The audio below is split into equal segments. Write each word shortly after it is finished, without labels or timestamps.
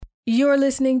You're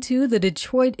listening to the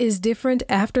Detroit is Different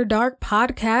After Dark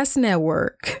Podcast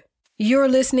Network. You're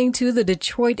listening to the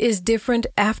Detroit is Different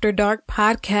After Dark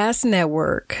Podcast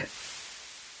Network.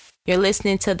 You're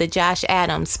listening to the Josh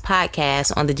Adams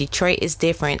podcast on the Detroit is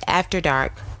Different After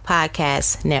Dark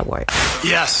Podcast Network.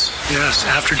 Yes,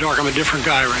 After Dark. I'm a different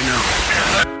guy right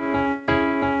now.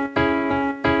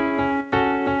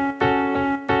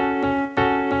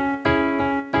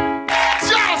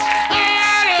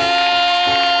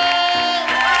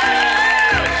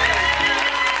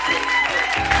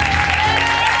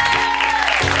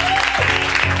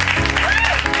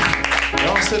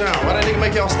 Sit down. Why that nigga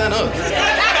make y'all stand up?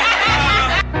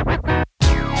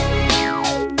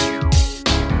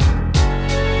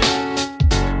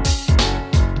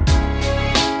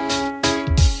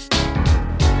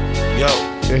 Yo.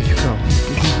 There you go.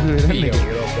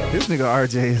 This nigga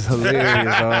RJ is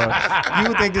hilarious, dog. You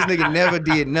would think this nigga never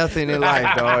did nothing in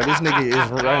life, dog. This nigga is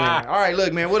running. All right,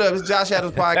 look, man. What up? It's Josh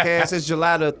Adams Podcast. It's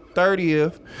July the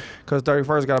 30th, because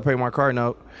 31st got to pay my car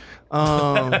note.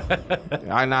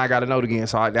 I got a note again,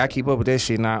 so I keep up with that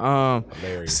shit now.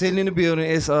 Sitting in the building,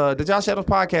 it's the Josh Adams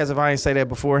Podcast. If I ain't say that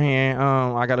beforehand,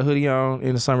 I got a hoodie on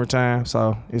in the summertime,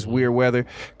 so it's weird weather.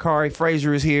 Kari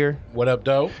Frazier is here. What up,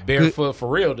 though? Barefoot for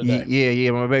real today.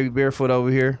 Yeah, my baby barefoot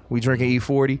over here. We drinking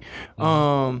E40.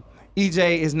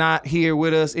 EJ is not here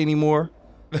with us anymore.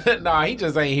 Nah, he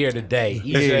just ain't here today.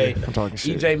 EJ, I'm talking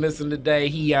shit. EJ missing today.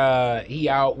 He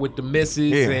out with the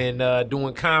missus and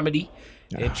doing comedy.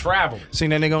 And traveling.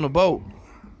 Seen that nigga on the boat.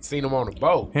 Seen him on the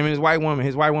boat. Him and his white woman.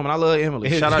 I love Emily.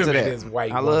 Shout out to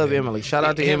that. I love Emily. Shout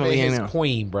out to Emily and his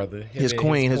queen, brother. His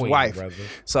wife. Brother.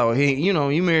 So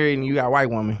you married and you got a white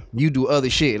woman. You do other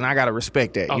shit, and I gotta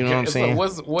respect that. You know what I'm saying?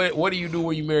 So what do you do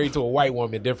when you married to a white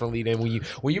woman differently than when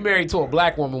you married to a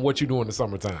black woman? What you do in the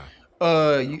summertime?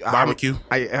 Barbecue.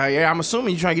 I'm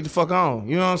assuming you trying to get the fuck on.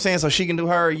 You know what I'm saying? So she can do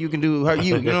her, you can do her,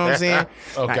 you. You know what I'm saying?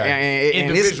 Okay. And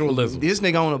individualism. This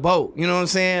nigga on a boat. You know what I'm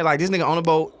saying? Like this nigga on a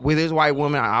boat with his white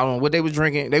woman. I don't know what they was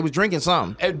drinking. They was drinking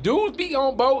something. And dudes be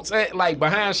on boats like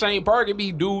behind Shane Park. It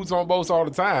be dudes on boats all the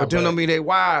time. But them don't be their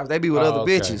wives. They be with other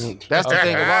bitches. That's the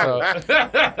thing about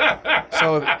it.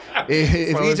 So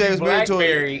if EJ was married to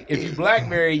if you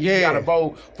blackberry, you got a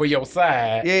boat for your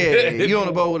side. Yeah, you on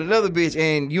a boat with another bitch,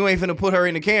 and you ain't finna put her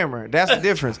in the camera. That's the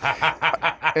difference.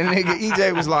 And nigga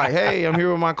EJ was like, "Hey, I'm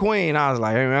here with my queen." I was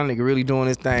like, "Hey man, that nigga really doing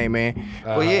his thing, man."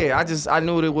 But yeah, I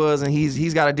knew what it was, and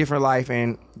he's got a different life,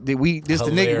 and we the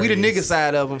nigga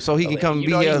side of him, so he can come and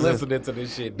be us. He's listening to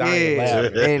this shit, dying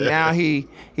laughing. And now he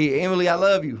Emily, I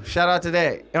love you. Shout out to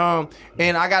that.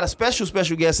 And I got a special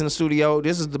guest in the studio.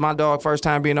 This is my dog first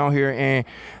time being on here, and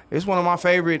it's one of my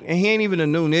favorite, and he ain't even a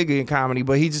new nigga in comedy,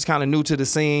 but he just kind of new to the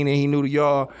scene, and he new to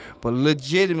y'all, but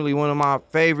legitimately one of my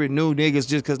favorite new niggas,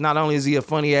 just because not only is he a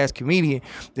funny-ass comedian,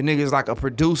 the nigga's like a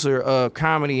producer of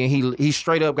comedy, and he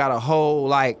straight up got a whole,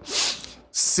 like,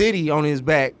 city on his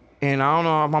back, and I don't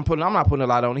know if I'm not putting a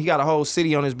lot on it. He got a whole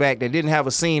city on his back that didn't have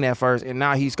a scene at first, and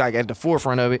now he's like at the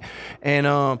forefront of it, and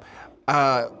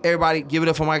everybody give it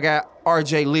up for my guy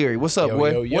RJ Leary. What's up,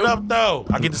 boy? What up, though?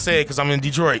 I get to say it because I'm in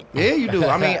Detroit. Yeah, you do.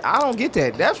 I mean, I don't get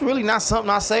that. That's really not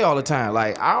something I say all the time.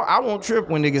 Like, I won't trip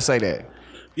when niggas say that.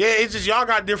 Yeah, it's just y'all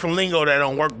got different lingo that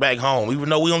don't work back home, even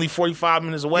though we only 45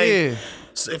 minutes away. Yeah.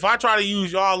 So if I try to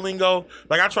use y'all lingo,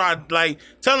 like I try, like,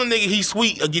 tell a nigga he's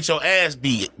sweet or get your ass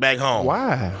beat back home.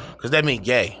 Why? Because that mean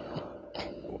gay.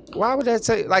 Why would that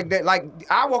say like that? Like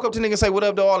I walk up to niggas and say what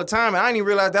up though all the time, and I didn't even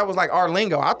realize that was like our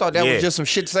lingo. I thought that was just some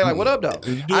shit to say like what up though.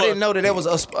 I didn't know that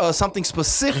was something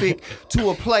specific to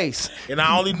a place. And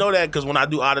I only know that because when I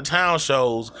do out of town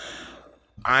shows,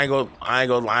 I ain't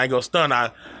go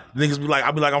stun. Niggas be like,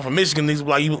 I'll be like, I'm from Michigan. Niggas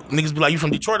be like, you from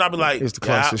Detroit? I'll be like, it's the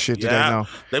closest shit that they know.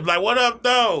 They be like, what up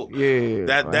though? Yeah,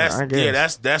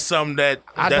 that's something that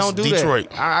I don't do Detroit.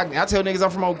 That. I tell niggas I'm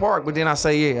from Oak Park, but then I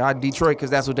say I Detroit because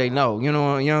that's what they know. You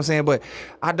know what I'm saying? But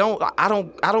I don't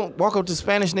walk up to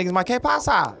Spanish niggas like, ¿Qué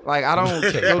pasa? Like I don't go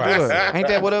do that. Ain't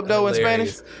that what up though in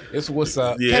Spanish? It's what's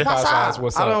up. Yeah. ¿Qué pasa?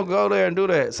 What's up? I don't go there and do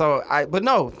that. So but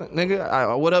no,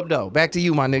 nigga, what up though? Back to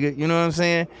you, my nigga. You know what I'm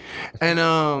saying?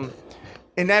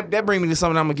 And that brings me to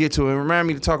something I'm gonna get to, and remind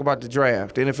me to talk about the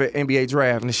draft, the NBA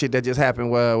draft, and the shit that just happened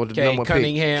with the number pick.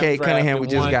 Cade Cunningham we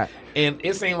just got. And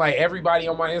it seemed like everybody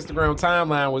on my Instagram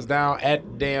timeline was down at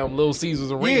the damn Little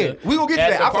Caesars Arena. Yeah, we gonna get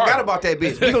to that. I forgot about that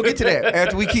bitch. We gonna get to that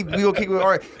after we gonna keep it. All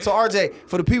right. So RJ,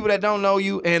 for the people that don't know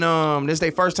you and this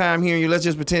their first time hearing you, let's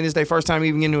just pretend it's their first time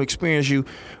even getting to experience you.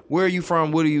 Where are you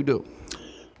from? What do you do?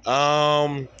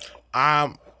 I'm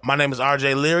My name is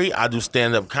RJ Leary. I do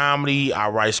stand-up comedy. I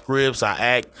write scripts. I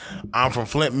act. I'm from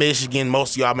Flint, Michigan.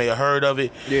 Most of y'all may have heard of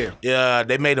it. Yeah.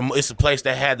 They made it's a place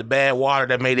that had the bad water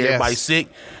that made everybody sick.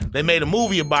 They made a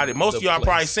movie about it. Most of y'all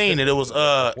probably seen it. It was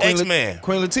X-Men.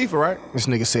 Queen Latifah, right? This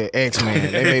nigga said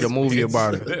X-Men. They made a movie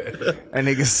about it. That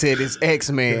nigga said it's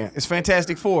X-Men. It's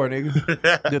Fantastic Four, nigga.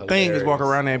 The Thing is walking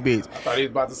around that bitch. I thought he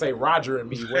was about to say Roger and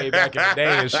me way back in the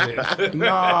day and shit. No.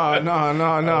 I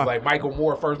was like Michael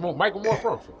Moore first movie. Michael Moore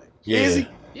from Flint. Yeah. Is he?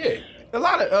 Yeah. A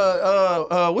lot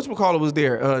of whatchamacallit was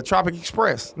there? Tropic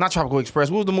Express. Not Tropical Express.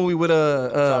 What was the movie with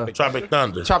Tropic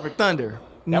Thunder. Tropic Thunder?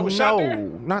 That was shot there?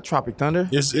 Not Tropic Thunder.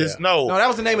 It's no. No, that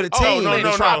was the name of the team. no, in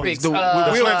no, the Tropics. no. With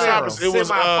Will Flint Ferrell. Tropics. It was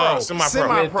Semi-Pro. semi-pro.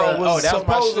 Semi-Pro was that was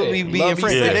my supposedly shit. being Love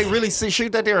friends. you. Did they really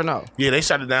shoot that there or no? Yeah, they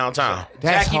shot it downtown.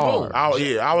 That's Jackie hard. Moon. I was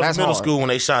That's in middle hard. school when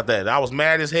they shot that. I was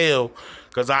mad as hell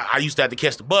because I used to have to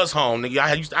catch the bus home. Nigga,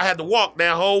 I had to walk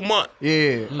that whole month.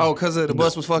 Yeah. Oh, because the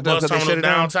bus was fucked up Bus because they shut it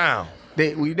terminal down. downtown.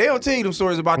 They don't tell you them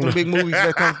stories about the big movies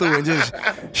that come through and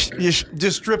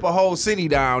just strip a whole city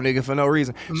down, nigga, for no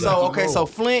reason. So okay, so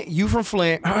Flint, you from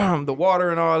Flint, the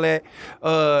water and all that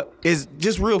is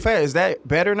just real fast. Is that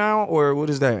better now or what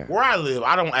is that? Where I live,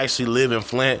 I don't actually live in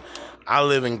Flint. I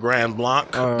live in Grand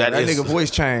Blanc. That nigga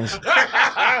voice changed.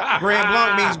 Grand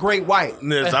Blanc means great white.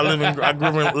 Yes, I live in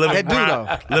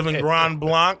Grand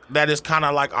Blanc. That is kind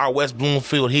of like our West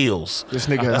Bloomfield Hills. This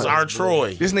nigga, That's our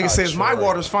Troy. This nigga says my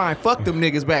water's fine. Fuck them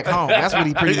niggas back home. That's what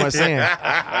he pretty much saying.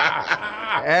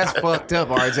 That's fucked up,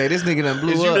 RJ. This nigga done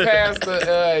blew up.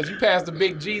 Is you past the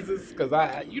Big Jesus? Because I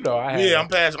had. Yeah, I'm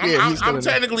past. I'm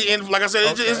technically in. Like I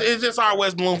said, it's just our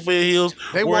West Bloomfield Hills.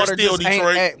 They We're water still just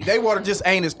Detroit. they water just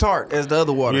ain't as tart as the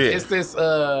other water. Yeah. It's this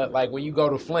like when you go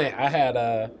to Flint, I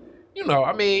had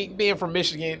being from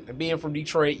Michigan and being from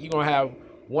Detroit, you're gonna have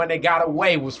one that got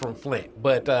away was from Flint.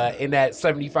 But in that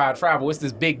 75 travel, it's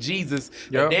this Big Jesus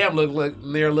that damn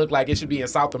look like it should be in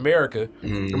South America.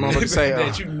 I'm about to say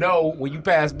that when you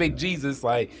pass Big Jesus,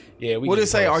 like, yeah, we what did get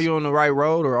it say? close. Are you on the right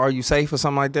road or are you safe or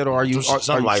something like that? Or are you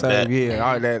Something are you like safe? that. Yeah,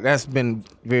 all that's been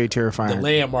very terrifying. The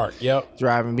landmark, yep.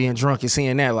 Driving, being drunk and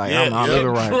seeing that, like Yeah, I'm not yeah.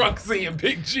 living right. Drunk seeing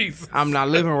Big Jesus. I'm not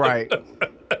living right.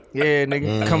 Yeah,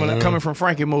 nigga, coming from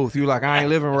Frankenmuth, you like, I ain't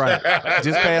living right.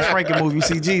 Just past Frankenmuth, you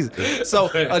see Jesus. So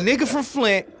a nigga from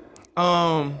Flint,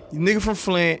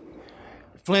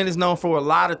 Flint is known for a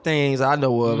lot of things I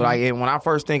know of. Like, and when I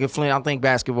first think of Flint, I think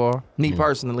basketball. Me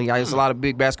personally, there's a lot of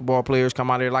big basketball players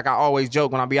come out there. Like I always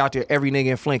joke when I be out there, every nigga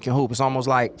in Flint can hoop. It's almost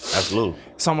like Absolutely.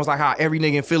 It's almost like how every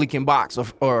nigga in Philly can box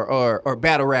or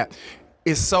battle rap.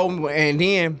 It's so, and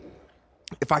then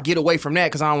if I get away from that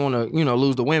because I don't want to,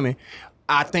 lose the women.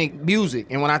 I think music,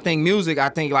 and when I think music, I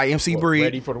think like MC Breed.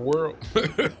 Ready for the world.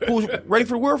 Who's Ready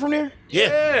for the World from there?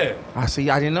 Yeah. I see.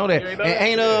 I didn't know that. You ain't know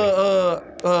And that?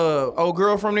 ain't old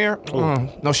girl from there?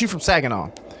 No, she from Saginaw.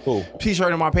 Who?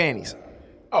 T-shirt in my panties.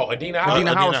 Oh, Adina Howard.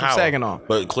 Adina Howard from Saginaw.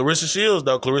 But Clarissa Shields,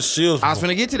 though. Clarissa Shields. I was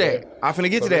finna get to that.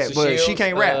 But she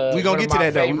can't rap. We gonna get to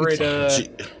that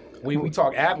though. We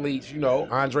talk athletes,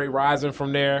 Andre Rison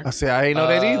from there. I said I ain't know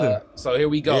that either. So here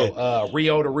we go. Yeah.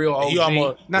 Rio, the real OG. He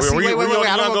almost- Now see, wait. Rio I don't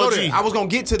Young want to go there. OG. I was gonna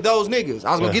get to those niggas.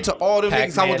 I was gonna get to all them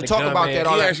niggas. I want to talk about that.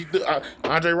 All He that. actually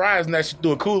Andre Rison actually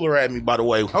threw a cooler at me, by the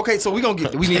way. Okay, so we need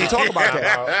to talk about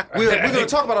that. We're gonna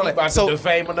talk about all About that. So to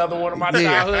defame another one of my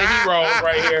Yeah. childhood heroes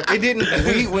right here. it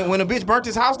didn't. When a bitch burnt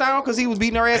his house down because he was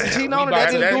beating her ass and cheating on her, that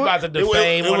didn't do about it. to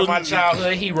defame It one of was- my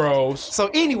childhood heroes.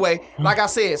 So anyway, like I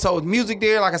said, so music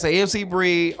there, like I said, MC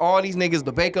Breed, all these niggas,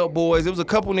 the Bake Up Boys. It was a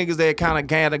couple niggas that kind of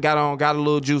got a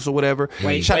little juice or whatever.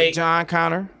 Shout out to John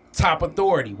Connor. Top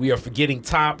Authority. We are forgetting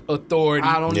Top Authority.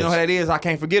 I don't even know who that is. I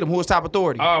can't forget him. Who is Top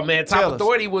Authority? Oh man, Tell Top us.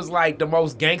 Authority was like the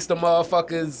most gangster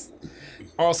motherfuckers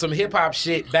on some hip hop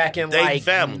shit back in Dayton like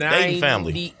Family. 90, Dayton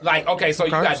Family. Like okay, so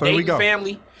you Okay, got so here we Dayton go.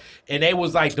 Family, and they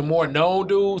was like the more known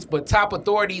dudes. But Top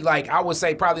Authority, like I would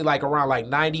say probably like around like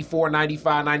 94,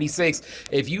 95, 96.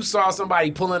 If you saw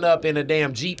somebody pulling up in a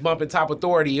damn Jeep bumping Top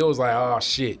Authority, it was like oh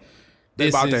shit.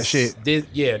 This about is, that shit.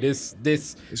 This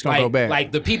It's gonna like, go bad.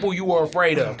 Like the people you were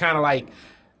afraid of, kind of like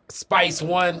Spice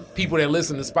One, people that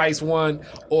listen to Spice One,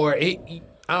 or I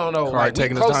don't know, like we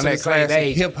taking us close down to the that same classic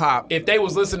age. hip-hop If they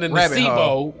was listening to rabbit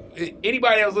SIBO,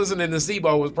 anybody that was listening to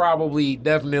SIBO was probably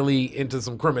definitely into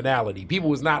some criminality. People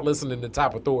was not listening to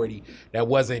Top Authority that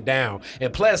wasn't down.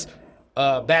 And plus,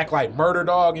 back like Murder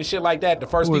Dog and shit like that, the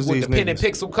first Who was people with the these pen and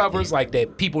niggas? pixel covers like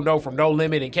that people know from No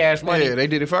Limit and Cash Money. Yeah, they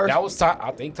did it first. That was top.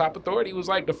 I think Top Authority was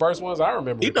like the first ones I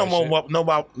remember. He with know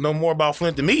that shit. more about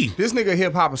Flint than me. This nigga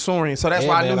hip hop historian, so that's Yeah,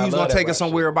 why I man, knew I he was love gonna that take us rap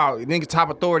somewhere about nigga Top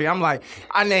Authority. I'm like,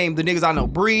 I named the niggas I know: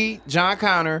 Breed, John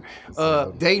Connor,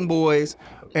 Dayton Boys,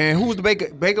 And who was the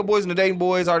Baker Boys and the Dayton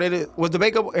Boys? Was the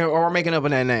Baker or making up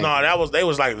in that name? No, they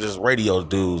was like just radio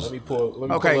dudes. Let me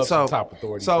pull Okay, up so some Top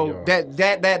Authority. so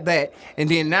that, and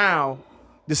then now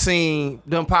the scene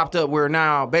done popped up where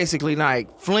now basically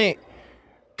like Flint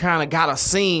kind of got a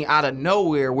scene out of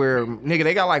nowhere where nigga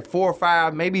they got like 4 or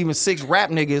 5, maybe even 6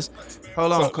 rap niggas.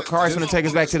 Hold on, Kari's gonna take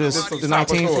us back to the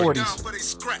 1940s.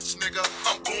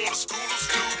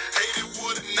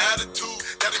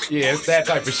 Yeah, it's that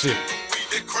type of shit.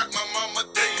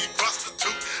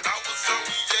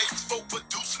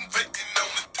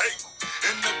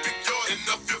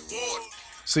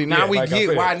 See, now Yeah, we like I get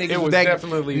said, why it niggas was that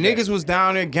definitely niggas that. was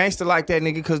down there gangster like that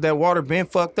nigga because that water been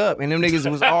fucked up and them niggas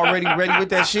was already ready with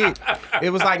that shit.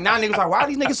 It was like now niggas like, why are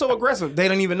these niggas so aggressive? They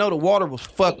don't even know the water was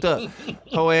fucked up.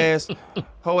 Whole ass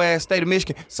state of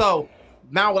Michigan. So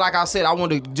now, like I said, I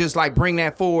want to just like bring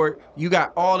that forward. You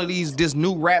got all of this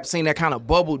new rap scene that kind of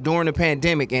bubbled during the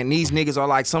pandemic, and these niggas are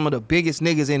like some of the biggest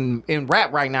niggas in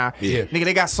rap right now. Yeah. Nigga,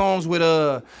 they got songs with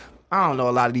I don't know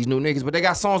a lot of these new niggas, but they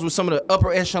got songs with some of the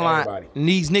upper echelon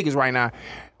these niggas right now.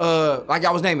 Like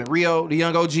I was naming Rio, the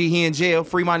young OG, he in jail,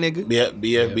 free my nigga. Yeah,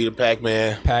 be the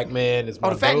Pac-Man. Pac-Man is my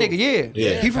Oh, the fat dude. nigga,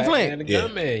 yeah. He from Pac-Man Flint. the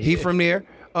Gunman, He from there.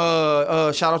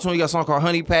 Shout out to him. You got a song called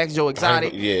Honey Packs, Joe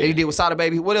Exotic. Yeah. That he did with Sada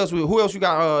Baby. What else? Who else you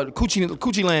got?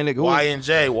 Coochie Land nigga.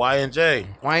 Y&J.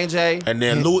 Y&J. And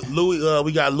then Louis,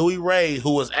 we got Louis Ray,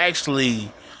 who was actually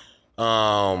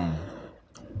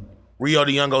Rio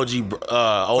the Young OG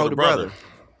older brother.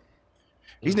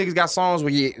 These niggas got songs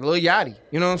with Lil Yachty.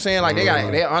 You know what I'm saying? Like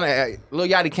Lil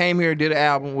Yachty came here and did an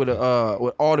album with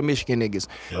all the Michigan niggas,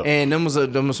 and them was some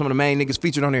of the main niggas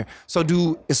featured on there. So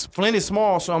Flint is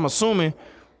small, so I'm assuming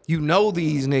you know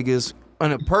these niggas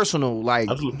on a personal like.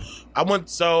 Absolutely. I went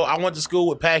to school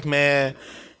with Pac-Man,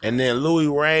 and then Louis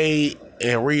Ray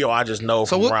and Rio I just know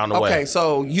from around the way.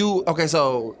 So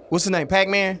what's his name?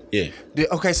 Pac-Man? Yeah.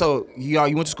 Okay, so you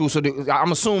went to school. So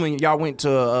I'm assuming y'all went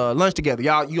to lunch together.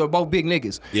 You are both big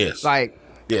niggas. Yes. Like.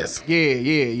 Yes.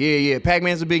 Yeah.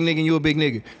 Pac-Man's a big nigga and you a big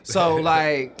nigga. So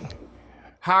like,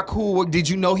 how cool? Did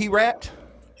you know he rapped?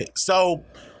 So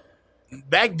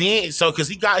back then, because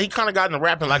he kind of got into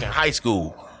rapping like in high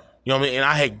school. You know what I mean?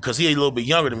 And because he a little bit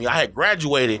younger than me, I had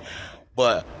graduated.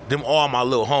 But them all my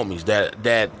little homies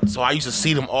so I used to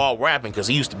see them all rapping because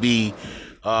he used to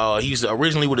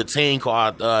originally with a team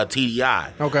called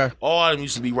TDI. Okay. All of them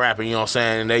used to be rapping, you know what I'm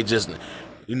saying? And they just,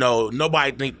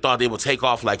 nobody thought they would take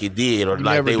off like it did or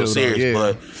like they were serious. Yeah.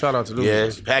 But shout out to them. Yeah,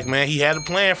 Pac-Man, he had a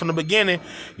plan from the beginning,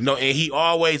 and he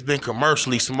always been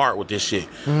commercially smart with this shit.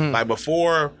 Mm-hmm. Like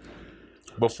before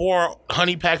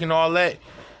Honey Pack and all that,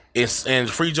 and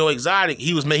Free Joe Exotic,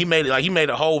 he made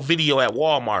a whole video at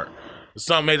Walmart.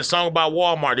 Made a song about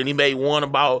Walmart, then he made one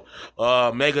about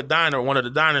Mega Diner, one of the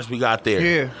diners we got there.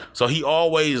 Yeah. So he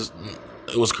always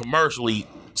was commercially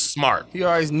smart. He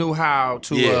always knew how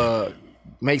to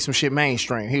make some shit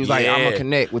mainstream. He was like, I'm gonna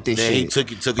connect with this then shit.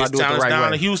 He took his talents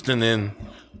down to Houston and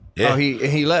oh,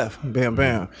 he left. Bam,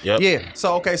 bam. Yep. Yeah.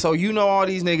 So you know all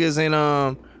these niggas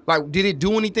and like, did it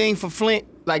do anything for Flint?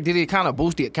 Like, did it kind of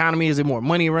boost the economy? Is it more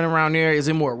money running around there? Is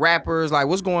it more rappers? Like,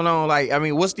 what's going on? Like, I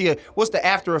mean, what's the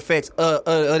after effects of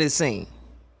this scene?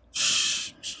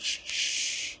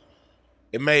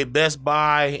 It made Best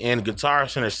Buy and Guitar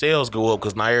Center sales go up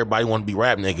because now everybody want to be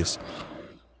rap niggas.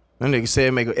 Them niggas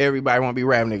said make everybody want to be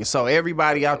rap niggas. So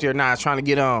everybody out there now is trying to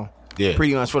get on. Yeah.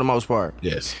 Pretty much for the most part.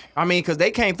 Yes. I mean, because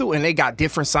they came through and they got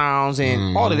different sounds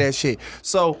and all of that shit.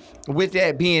 So with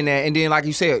that being that, and then like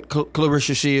you said,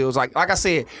 Clarissa Shields, like I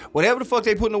said, whatever the fuck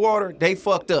they put in the water, they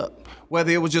fucked up.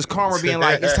 Whether it was just karma being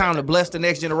like, it's time to bless the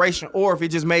next generation, or if it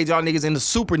just made y'all niggas into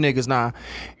super niggas now.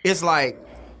 It's like,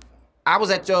 I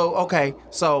was at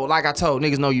so like I told,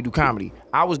 niggas know you do comedy.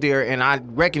 I was there and I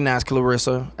recognized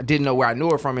Clarissa. I didn't know where I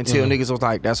knew her from until niggas was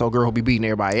like, that's old girl who be beating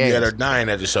everybody ass. Yeah, they're dying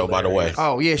at the show, by the way.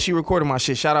 Oh, yeah, she recorded my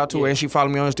shit. Shout out to her, and she followed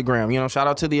me on Instagram. You know, shout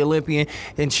out to the Olympian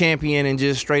and champion and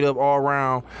just straight up all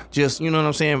around, just, you know what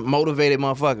I'm saying, motivated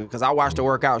motherfucker. Because I watched her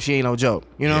work out. She ain't no joke.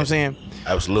 You know what I'm saying?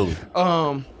 Absolutely.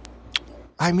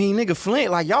 I mean, nigga, Flint,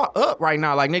 like, y'all up right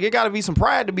now. Like, nigga, it got to be some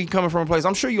pride to be coming from a place.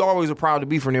 I'm sure you always are proud to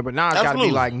be from there, but now it's got to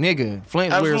be like, nigga,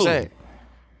 Flint's where it's at.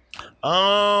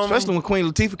 Especially when Queen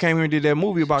Latifah came here and did that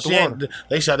movie about the water.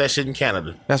 They shot that shit in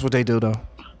Canada. That's what they do, though.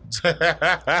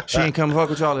 She ain't come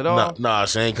fuck with y'all at all? Nah,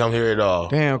 she ain't come here at all.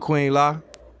 Damn, Queen La.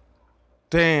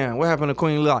 Damn, what happened to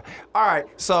Queen La? All right,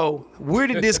 so where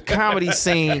did this comedy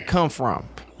scene come from?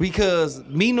 Because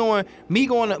me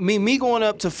going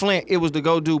up to Flint, it was to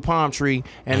go do Palm Tree,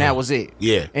 and that was it.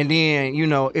 Yeah. And then,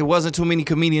 it wasn't too many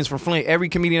comedians from Flint. Every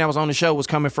comedian that was on the show was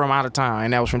coming from out of town,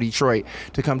 and that was from Detroit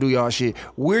to come do y'all shit.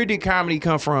 Where did comedy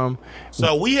come from?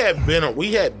 So we had been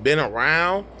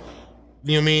around,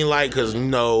 you know what I mean? Like, because,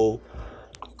 of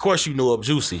course you knew of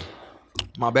Juicy.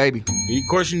 My baby. Of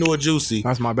course you knew of Juicy.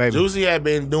 That's my baby. Juicy had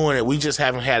been doing it. We just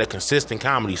haven't had a consistent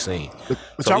comedy scene. But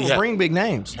So y'all would bring big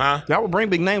names. Huh? Y'all would bring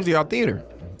big names to y'all theater.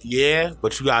 Yeah,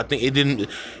 but you gotta think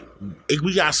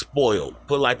we got spoiled.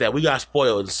 Put it like that. We got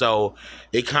spoiled. So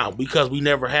because we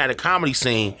never had a comedy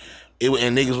scene,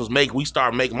 and niggas we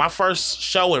started making my first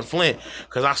show in Flint,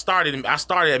 because I started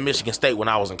at Michigan State when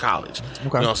I was in college. Okay. You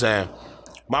know what I'm saying?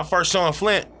 My first show in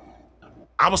Flint,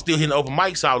 I was still hitting open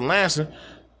mics out in Lansing.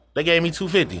 They gave me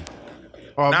 $250.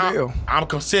 Oh, Now Bill. I'm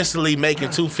consistently making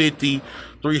 $250,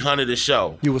 $300 a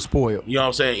show. You were spoiled. You know what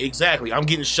I'm saying? Exactly. I'm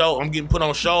getting put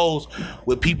on shows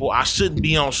with people I shouldn't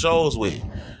be on shows with.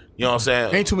 You know what I'm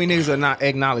saying? Ain't too many niggas that not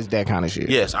acknowledge that kind of shit.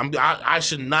 Yes, I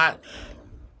should not.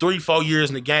 3-4 years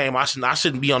in the game, I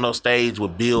shouldn't be on no stage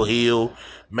with Bill Hill,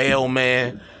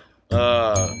 Mailman,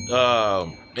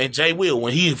 and Jay Will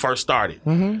when he first started.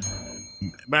 Mm-hmm.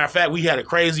 Matter of fact, we had a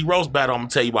crazy roast battle. I'm gonna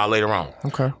tell you about later on.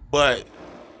 Okay. But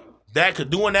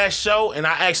doing that show, and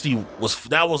I actually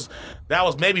that was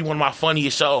maybe one of my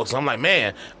funniest shows. I'm like,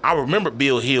 man, I remember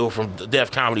Bill Hill from the Def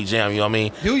Comedy Jam. You know what I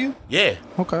mean? Do you? Yeah.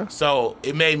 Okay. So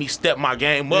it made me step my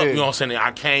game up. Yeah. You know what I'm saying?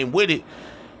 I came with it,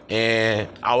 and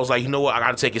I was like, you know what? I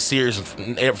got to take it serious.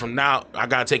 And from now, I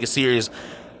got to take it serious.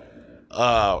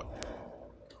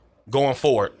 Going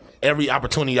forward, every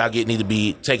opportunity I get need to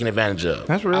be taken advantage of.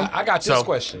 That's real. I got this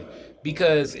question.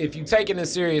 Because if you taking it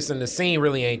serious and the scene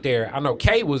really ain't there, I know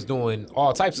Kay was doing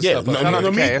all types of stuff. Me That's and my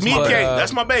Kay, baby.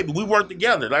 that's my baby. We work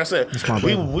together. Like I said,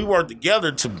 we work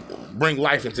together to bring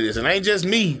life into this. And it ain't just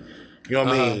me. You know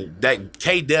what I mean? That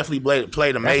Kay definitely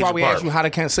played a major part. That's why we asked you how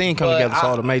the scene come together. So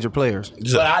all the major players.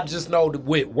 But I just know that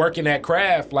with working that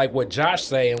craft, like what Josh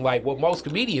say and like what most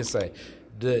comedians say,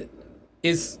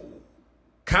 it's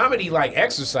comedy like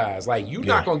exercise. Like you're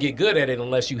not gonna get good at it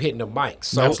unless you hitting the mics.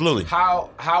 So Absolutely. How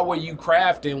were you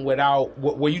crafting without?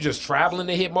 Were you just traveling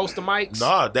to hit most of the mics?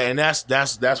 No, and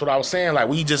that's what I was saying. Like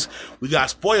we got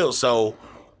spoiled, so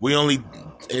we only,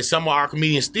 and some of our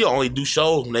comedians still only do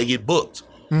shows when they get booked.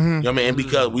 Mm-hmm. You know what I mean? And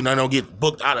because we don't get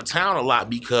booked out of town a lot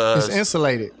because It's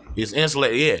insulated. It's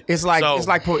insulated. Yeah, It's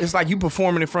like you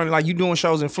performing in front of, like you doing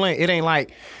shows in Flint. It ain't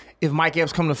like if Mike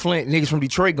Epps come to Flint, niggas from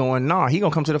Detroit going, nah, he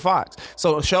gonna come to the Fox.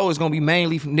 So the show is gonna be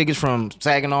mainly from niggas from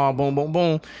Saginaw, boom, boom,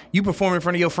 boom. You performing in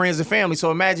front of your friends and family. So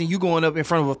imagine you going up in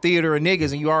front of a theater of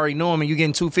niggas and you already know them and you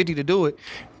getting $250 to do it.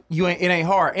 It ain't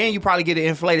hard, and you probably get an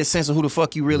inflated sense of who the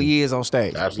fuck you really is on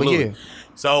stage. Absolutely. But yeah.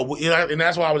 So and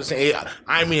that's why I was saying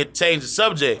I didn't mean to change the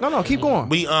subject. No, keep going.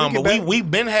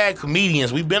 We've been had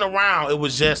comedians. We've been around. It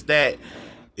was just that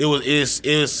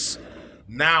it's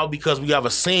now because we have a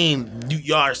scene.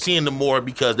 Y'all are seeing them more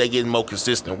because they getting more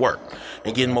consistent work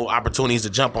and getting more opportunities to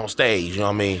jump on stage. You know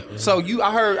what I mean? So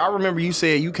I remember you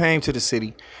said you came to the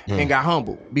city and got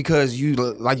humbled because you,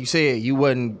 like you said, you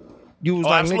was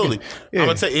like, absolutely. nigga. Yeah. I'm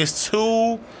gonna tell you, it's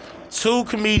two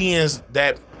comedians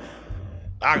that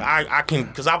I can,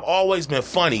 because I've always been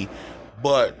funny,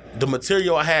 but the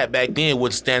material I had back then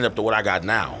wouldn't stand up to what I got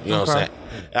now. You know what I'm saying?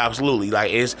 Absolutely.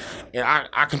 Like and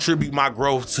I contribute my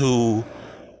growth to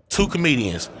two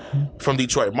comedians from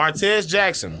Detroit. Martez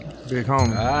Jackson. Big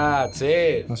homie.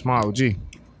 Ted. That's my OG.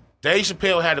 Dave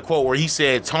Chappelle had a quote where he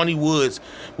said Tony Woods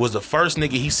was the first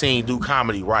nigga he seen do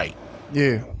comedy right.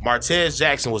 Yeah. Martez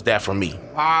Jackson was that for me.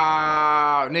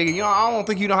 Wow, nigga, I don't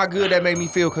think you know how good that made me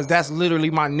feel because that's literally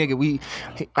my nigga.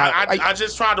 I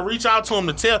just tried to reach out to him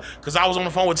to tell, because I was on the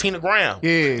phone with Tina Graham.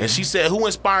 Yeah. And she said, who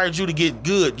inspired you to get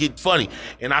good, get funny?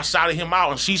 And I shouted him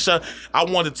out, and I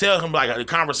wanted to tell him like the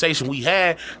conversation we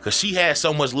had, because she had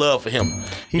so much love for him.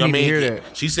 He need to hear that.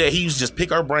 She said he used to just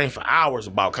pick her brain for hours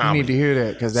about comedy. You need to hear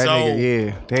that because that nigga,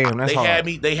 yeah. Damn, that's hard.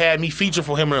 They had me feature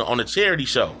for him on a charity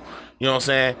show. You know what I'm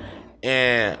saying?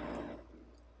 And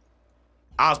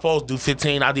I was supposed to do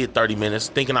 15. I did 30 minutes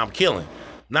thinking I'm killing.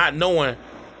 Not knowing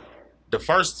the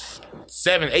first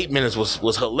 7-8 minutes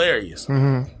was hilarious.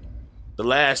 Mm-hmm. The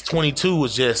last 22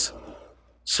 was just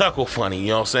chuckle funny. You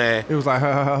know what I'm saying? It was like,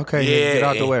 okay, yeah, get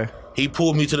out the way. He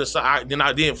pulled me to the side. Then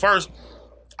I did first.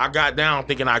 I got down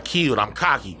thinking I killed. I'm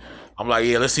cocky. I'm like,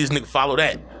 yeah, let's see this nigga follow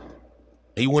that.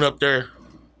 He went up there,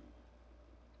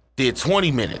 did 20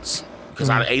 minutes. Because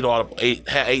I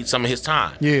ate some of his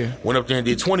time. Yeah. Went up there and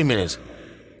did 20 minutes.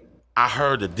 I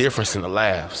heard the difference in the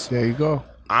laughs. There you go.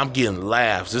 I'm getting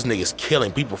laughs. This nigga's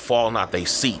killing. People falling out their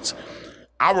seats.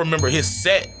 I remember his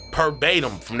set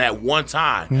verbatim from that one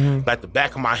time, like the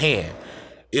back of my hand.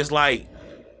 It's like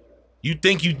you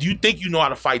think you know how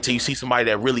to fight till you see somebody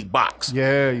that really box.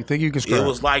 Yeah, you think you can scrap. It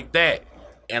was like that.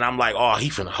 And I'm like, oh, he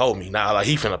finna hold me now. Like,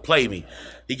 he finna play me.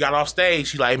 He got off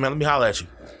stage. He like, hey, man, let me holler at you.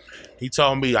 He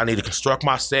told me I need to construct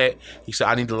my set. He said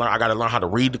I got to learn how to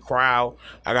read the crowd.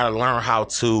 I got to learn how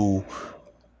to.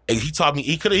 And he taught me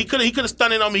he could have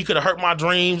stunned on me. He could have hurt my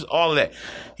dreams. All of that.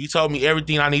 He told me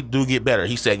everything I need to do to get better.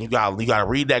 He said you got to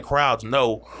read that crowd to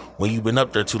know when you've been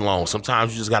up there too long.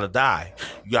 Sometimes you just got to die.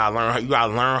 You got to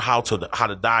learn how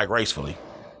to die gracefully.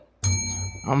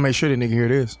 I'm gonna make sure that nigga hear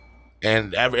this.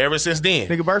 And ever since then,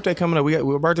 nigga, birthday coming up. We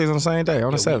birthdays on the same day,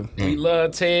 on the 7th. We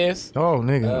love Tez. Oh,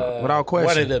 nigga, without question.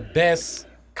 One of the best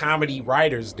comedy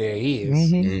writers there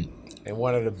is, and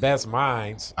one of the best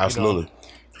minds. Absolutely. You know?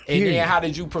 And then how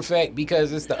did you perfect?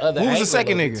 Because it's the other. Who was the angle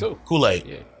second of it, nigga? Too. Kool-Aid.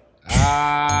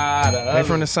 Yeah. The They other.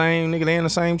 from the same nigga. They in the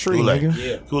same tree, Kool-Aid. nigga.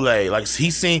 Yeah. Kool-Aid. Like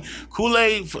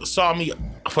Kool-Aid saw me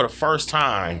for the first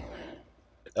time.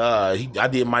 I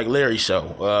did Mike Larry's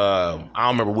show. I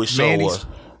don't remember which show it was.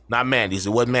 Not Mandy's.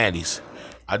 It wasn't Mandy's.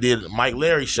 I did Mike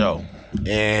Larry's show,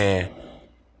 and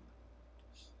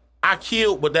I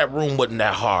killed, but that room wasn't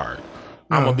that hard.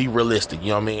 I'm gonna be realistic. You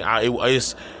know what I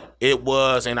mean? It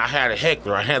was, and I had a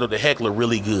heckler. I handled the heckler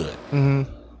really good. You know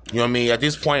what I mean? At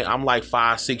this point, I'm like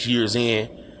 5-6 years in.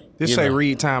 Just say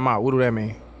read time out. What do that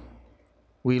mean?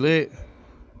 We lit.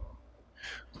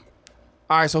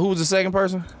 All right. So who was the second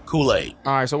person? Kool-Aid.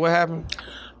 All right. So what happened?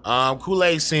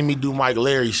 Kool-Aid seen me do Mike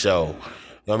Larry's show.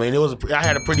 You know what I mean? I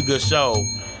had a pretty good show.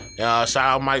 Shout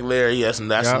out Mike Larry. That's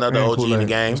another OG in the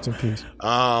game. Rest in peace.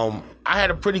 I had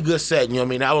a pretty good set. You know what I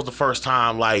mean? That was the first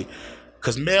time, like,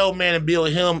 because Mailman and Bill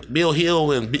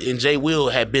Hill and Jay Will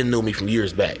had been knew me from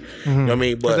years back. You know what I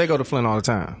mean? But they go to Flint all the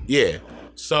time. Yeah.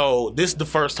 So this is the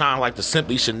first time, like, the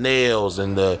Simply Chanels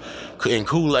and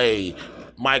Kool-Aid,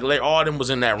 Mike Larry, all of them was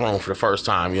in that room for the first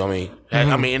time. You know what I mean?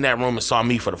 I mean, in that room and saw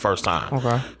me for the first time.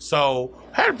 Okay. So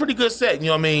I had a pretty good set. You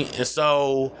know what I mean? And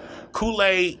so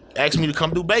Kool-Aid asked me to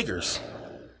come do Baker's.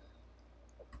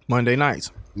 Monday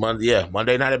nights. Monday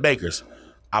night at Baker's.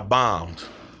 I bombed.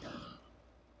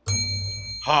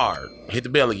 Hard. Hit the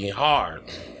bell again. Hard.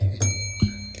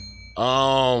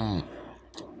 And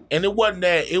it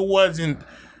wasn't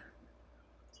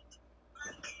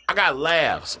I got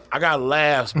laughs,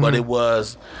 but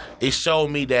it showed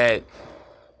me that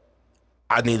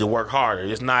I need to work harder.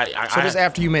 It's not. This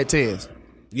after you met Tez.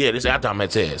 Yeah, this after I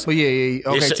met Tez. Well, yeah.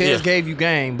 Okay, Tez gave you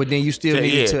game, but then you still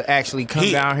needed to actually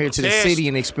come down here to the city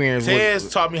and experience. Tez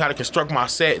taught me how to construct my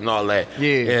set and all that.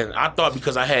 Yeah. And I thought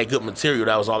because I had good material,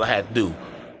 that was all I had to do.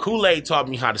 Kool-Aid taught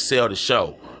me how to sell the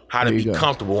show, how to be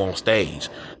comfortable on stage.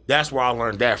 That's where I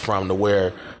learned that from, to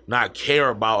where not care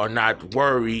about or not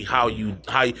worry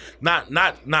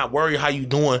not worry how you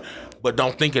doing, but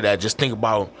don't think of that. Just think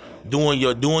about doing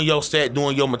your set,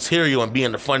 doing your material, and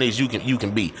being the funniest you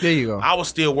can be. There you go. I was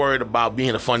still worried about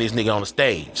being the funniest nigga on the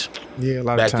stage. Yeah, a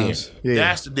lot of times. Then. Yeah.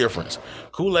 That's the difference.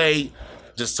 Kool-Aid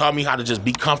just taught me how to just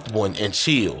be comfortable and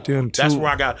chill. That's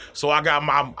where I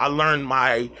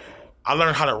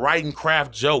learned how to write and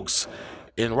craft jokes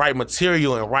and write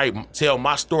material and tell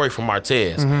my story from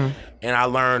Martez. And I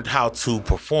learned how to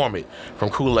perform it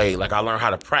from Kool-Aid. Like, I learned how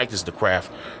to practice the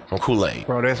craft from Kool-Aid.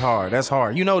 Bro, that's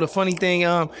hard. You know the funny thing,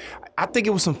 I think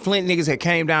it was some Flint niggas that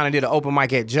came down and did an open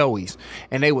mic at Joey's,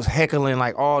 and they was heckling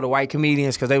like all the white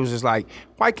comedians because they was just like,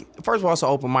 first of all, it's an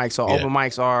open mic, so open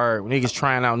mics are niggas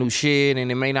trying out new shit,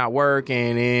 and it may not work,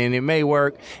 and it may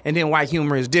work, and then white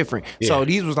humor is different. So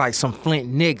these was like some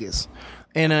Flint niggas.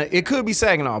 And it could be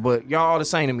Saginaw, but y'all all the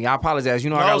same to me. I apologize. You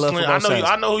know I got love for both sides.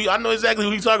 I know exactly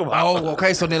who you talking about. Oh,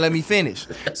 okay. So then let me finish.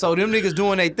 So them niggas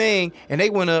doing their thing, and they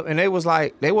went up, and they was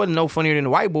like, they wasn't no funnier than the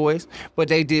white boys, but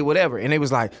they did whatever. And they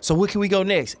was like, so where can we go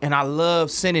next? And I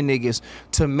love sending niggas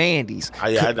to Mandy's.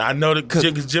 I know that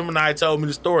because Gemini told me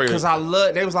the story. Because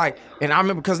they was like, and I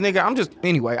remember, because nigga,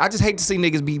 I just hate to see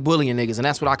niggas be bullying niggas, and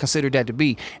that's what I considered that to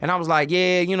be. And I was like,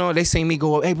 yeah, you know, they seen me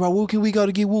go up, hey bro, where can we go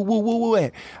to get woo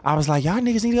at? I was like, y'all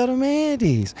niggas need to go to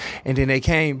Mandy's. And then they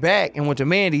came back and went to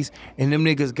Mandy's, and them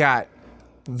niggas got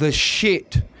the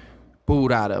shit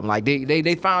booed out of them. Like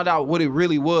they found out what it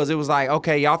really was. It was like,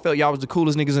 okay, y'all felt y'all was the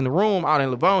coolest niggas in the room out in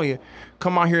Livonia.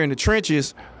 Come out here in the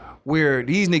trenches where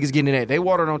these niggas getting in that. They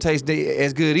water don't taste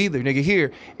as good either, nigga,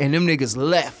 here. And them niggas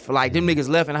left. Like, them niggas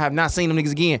left, and I have not seen them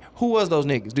niggas again. Who was those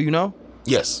niggas? Do you know?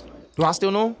 Yes. Do I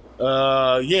still know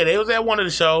them? Yeah, they was at one of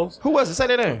the shows. Who was it? Say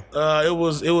that name. It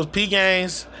was P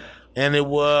Gaines, and it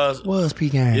was P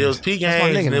Gaines. It was P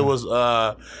Gaines, and it was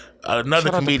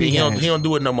another comedian. He don't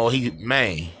do it no more. He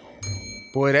Maine.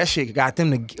 Boy, that shit got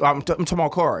them to. I'm talking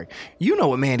about Corey. You know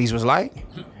what Mandy's was like.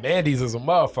 Mandy's is a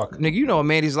motherfucker. Nigga, you know what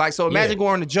Mandy's like. So imagine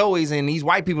going to Joey's and these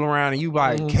white people around and you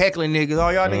like heckling niggas. Oh,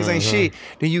 y'all niggas ain't shit.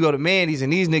 Then you go to Mandy's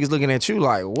and these niggas looking at you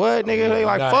like, what, nigga? They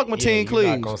like, fuck Mateen Cleaves.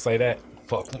 You're not gonna say that.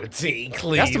 Fuck Mateen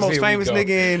Cleaves. That's the most famous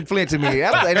nigga in Flint to me.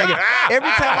 That's that nigga. Every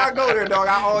time I go there, dog,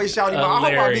 I always shout him out.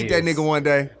 I hope I beat that nigga one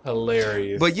day.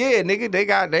 Hilarious. But yeah, nigga, they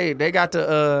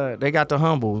got the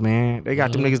humbles, man. They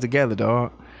got them niggas together,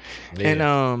 dog.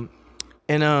 Yeah.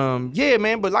 And yeah,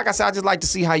 man. But like I said, I just like to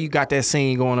see how you got that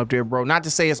scene going up there, bro. Not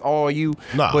to say it's all you,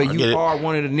 but you are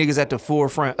one of the niggas at the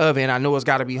forefront of it. And I know it's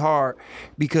got to be hard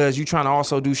because you trying to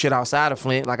also do shit outside of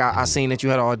Flint. Like I seen that you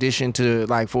had an audition to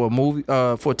like for a movie,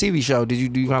 for a TV show. Did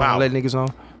you kind of let niggas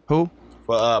know? Who?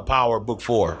 For Power Book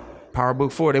 4. Power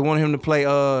Book 4. They wanted him to play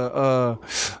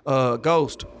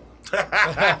Ghost.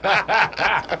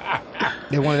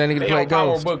 They wanted that nigga to play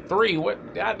Ghost. Power Book 3.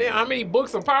 What? Goddamn, how many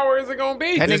books of Power is it gonna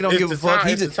be? That nigga don't give a fuck.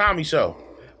 It's a Tommy show.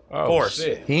 Of course.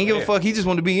 Shit. He ain't give a fuck. He just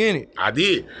wanted to be in it. I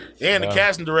did. And the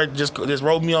casting director just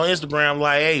wrote me on Instagram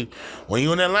like, hey, when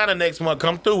you in Atlanta next month,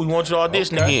 come through. We want you to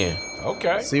audition again.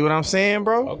 Okay. See what I'm saying,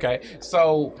 bro? Okay.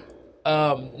 So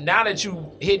now that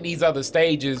you hitting these other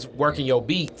stages, working your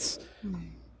beats,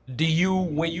 do you,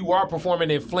 when you are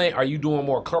performing in Flint, are you doing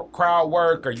more crowd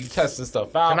work? Are you testing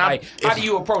stuff out? How do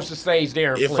you approach the stage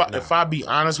there in Flint? If I be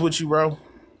honest with you, bro,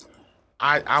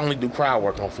 I only do crowd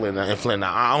work on Flint now. I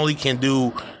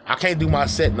can't do my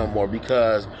set no more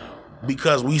because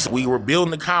we were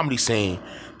building the comedy scene.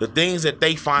 The things that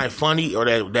they find funny or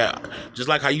that just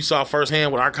like how you saw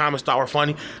firsthand when our comments thought were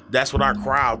funny, that's what our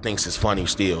crowd thinks is funny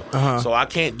still. So I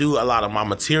can't do a lot of my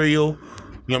material.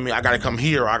 You know what I mean? I gotta come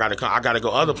here or I gotta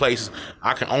go other places.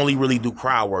 I can only really do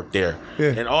crowd work there.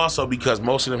 Yeah. And also because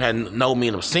most of them had know me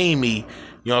and have seen me, you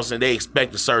know what I'm saying, they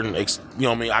expect a certain, you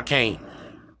know what I mean?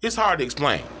 It's hard to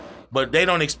explain. But they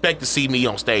don't expect to see me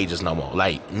on stages no more.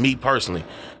 Like me personally.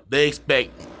 They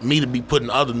expect me to be putting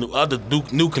other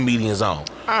new comedians on.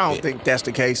 I don't think that's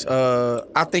the case.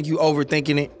 I think you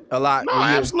overthinking it a lot. No,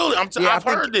 absolutely. I've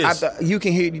heard this. You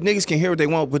can hear, niggas can hear what they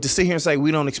want, but to sit here and say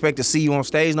we don't expect to see you on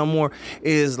stage no more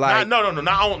is like not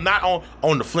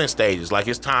on the Flint stages. Like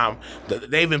it's time.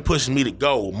 They've been pushing me to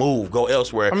go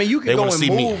elsewhere. I mean, you can go and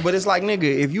move, but it's like nigga,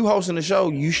 if you hosting the show,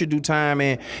 you should do time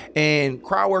and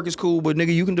crowd work is cool, but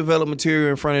nigga, you can develop material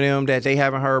in front of them that they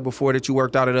haven't heard before that you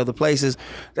worked out at other places.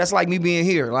 That's like me being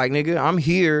here. Like nigga, I'm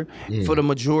here for the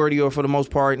majority or for the most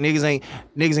part. Niggas ain't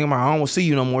like, I don't want to see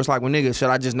you no more. It's like, well, nigga, should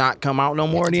I just not come out no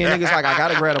more? And then niggas like, I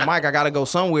gotta grab a mic, I gotta go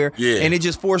somewhere. Yeah. And it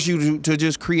just force you to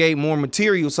just create more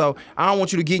material. So I don't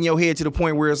want you to get in your head to the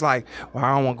point where it's like, well,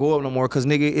 I don't want to go up no more because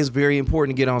nigga, it's very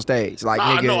important to get on stage. Like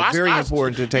nigga, it's very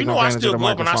important to take advantage of the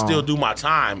microphone. I still do my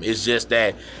time. It's just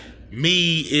that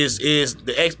me is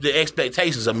the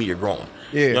expectations of me are growing.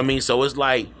 Yeah. You know what I mean? So it's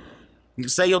like,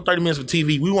 say your 30 minutes for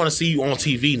TV, we want to see you on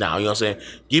TV now. You know what I'm saying?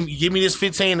 Give me this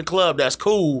 15 in the club, that's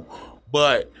cool,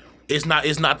 but it's not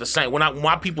the same.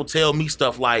 When people tell me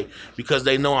stuff like, because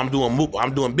they know I'm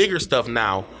doing bigger stuff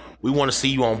now, we want to see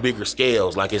you on bigger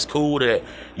scales. Like it's cool that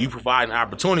you providing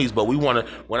opportunities, but we want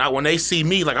to when they see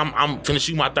me, like I'm finna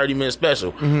shoot my 30-minute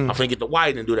special. I'm finna get the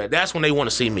white and do that. That's when they want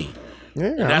to see me. Yeah,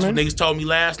 and that's what niggas told me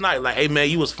last night. Like, hey man,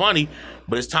 you was funny,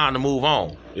 but it's time to move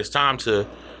on. It's time to,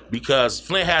 because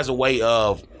Flint has a way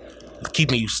of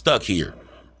keeping you stuck here.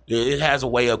 It has a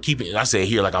way of keeping, I say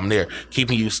here like I'm there,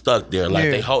 keeping you stuck there.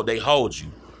 Like they hold you.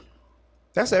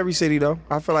 That's every city though.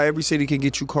 I feel like every city can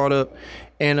get you caught up.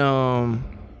 And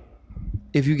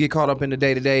if you get caught up in the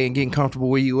day-to-day and getting comfortable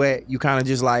where you at, you kind of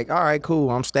just like, all right, cool,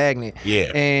 I'm stagnant.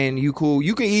 Yeah. And you cool.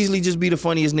 You can easily just be the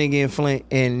funniest nigga in Flint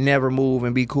and never move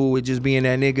and be cool with just being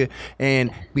that nigga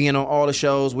and being on all the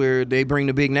shows where they bring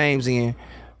the big names in.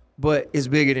 But it's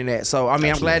bigger than that. So, I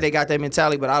mean, I'm glad they got that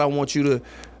mentality, but I don't want you to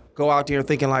go out there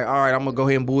thinking like, all right, I'm going to go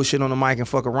ahead and bullshit on the mic and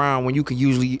fuck around when you can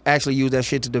usually actually use that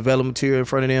shit to develop material in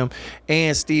front of them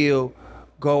and still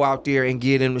go out there and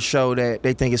get them to show that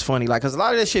they think it's funny. Like, because a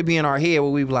lot of that shit be in our head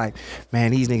where we be like, man,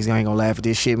 these niggas ain't gonna laugh at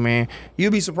this shit, man.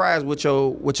 You'll be surprised what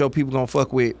your people gonna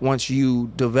fuck with once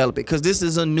you develop it. Because this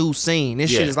is a new scene.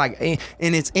 This shit is like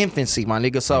in its infancy, my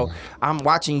nigga. So I'm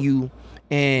watching you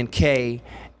and K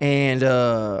and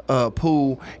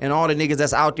Pooh and all the niggas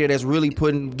that's out there that's really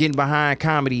getting behind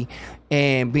comedy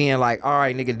and being like, all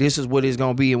right, nigga, this is what it's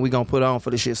gonna be and we gonna put on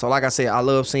for the shit. So like I said, I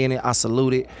love seeing it. I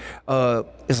salute it.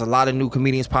 There's a lot of new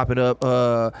comedians popping up.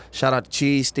 Shout out to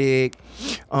Cheese Stick.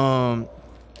 Shout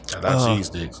out Cheese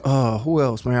Sticks. Who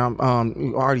else, man?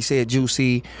 You already said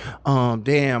Juicy.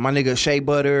 Damn, my nigga Shea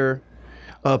Butter.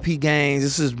 Pete Gaines.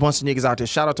 This is a bunch of niggas out there.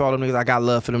 Shout out to all them niggas. I got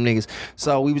love for them niggas.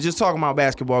 So we was just talking about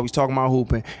basketball. We was talking about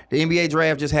hooping. The NBA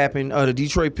draft just happened. The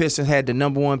Detroit Pistons had the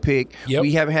number 1 pick. Yep.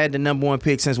 We haven't had the number 1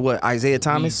 pick since what? Isaiah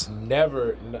Thomas?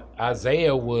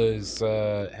 Isaiah was,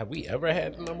 have we ever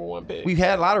had the number 1 pick? We've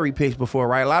had lottery picks before,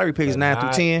 right? Lottery picks 9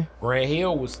 through 10. Grant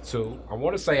Hill was 2. I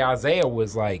want to say Isaiah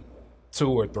was like 2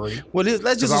 or 3. Well,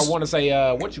 let's just. I want to say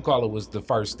was the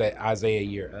first Isaiah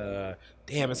year.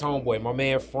 Damn, it's homeboy, my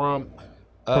man from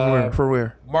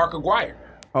where? Mark Aguirre.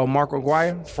 Oh, Mark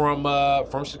Aguirre?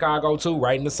 From Chicago too,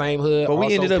 right in the same hood. But we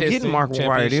Also ended up Piston getting Mark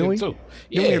Aguirre, didn't we? Too.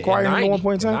 Didn't we acquire him at one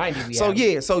point in time?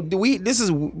 This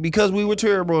is because we were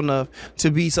terrible enough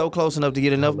to be so close enough to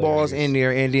get enough balls in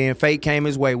there, and then fate came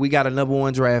his way. We got a number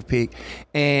 1 draft pick,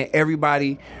 and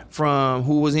everybody from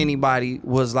who was anybody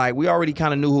was like, we already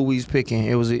kind of knew who we was picking.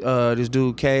 It was this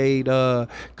dude, Cade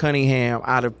Cunningham,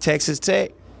 out of Texas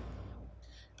Tech.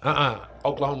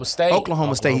 Oklahoma State.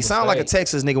 Oklahoma State. He sounded like a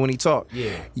Texas nigga when he talked.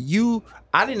 Yeah.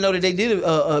 I didn't know that they did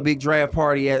a big draft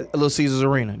party at Little Caesars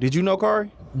Arena. Did you know,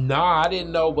 Kari? Nah, I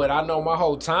didn't know, but I know my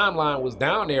whole timeline was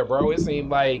down there, bro. It seemed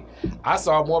like I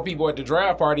saw more people at the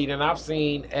draft party than I've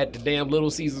seen at the damn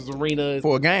Little Caesars Arena.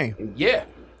 For a game. Yeah.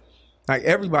 Like,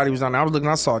 everybody was down there. I was looking,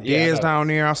 I saw Dez down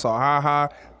there. I saw Ha-Ha,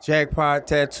 Jackpot,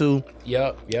 Tattoo.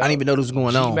 Yep. I didn't even know this was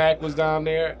going on. G-Mac was down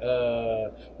there.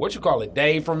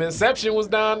 Dave from Inception was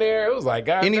down there. It was like,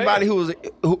 God Anybody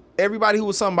damn. everybody who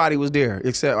was somebody was there,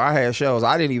 except I had shows.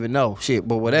 I didn't even know shit,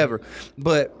 but whatever.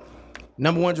 But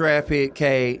number 1 draft pick,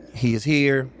 K, he is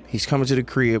here. He's coming to the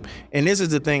crib. And this is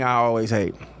the thing I always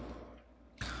hate.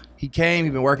 He came,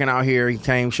 he been working out here. He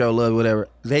came, show love, whatever.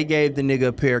 They gave the nigga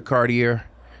a pair of Cartier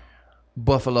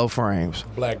Buffalo frames.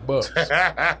 Black Bucks.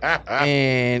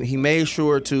 And he made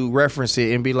sure to reference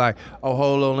it and be like, oh,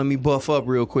 hold on, let me buff up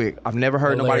real quick. I've never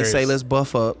heard nobody say, let's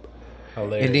buff up.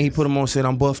 Hilarious. And then he put him on and said,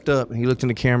 I'm buffed up. And he looked in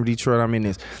the camera, Detroit, I'm in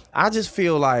this. I just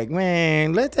feel like,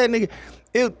 man, let that nigga.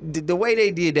 The way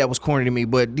they did that was corny to me,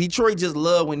 but Detroit just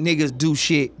love when niggas do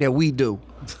shit that we do.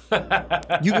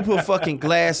 You can put fucking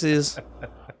glasses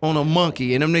on a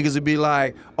monkey, and them niggas would be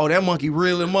like, oh, that monkey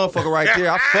real and motherfucker right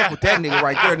there. I fuck with that nigga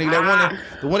right there, nigga.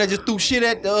 The one that just threw shit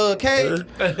at the cage,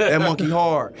 that monkey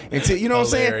hard. Until, you know what I'm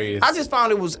saying? I just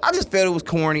felt it was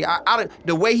corny.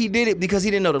 The way he did it, because he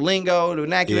didn't know the lingo, the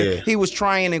vernacular, he was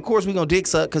trying, and of course we gonna dick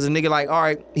suck, because the nigga like, all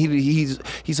right, he's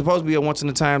supposed to be a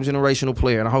once-in-a-time generational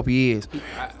player, and I hope he is.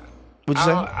 What'd you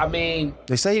say? I mean,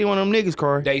 they say he one of them niggas,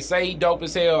 Corey. They say he dope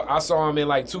as hell. I saw him in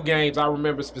like 2 games. I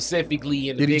remember specifically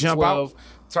in the Big 12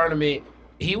 tournament.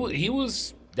 He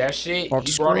was that shit. Off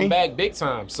He the brought screen? him back big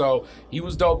time. So he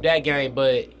was dope that game.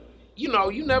 But you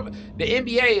never. The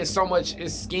NBA is so much.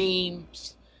 It's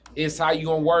schemes. It's how you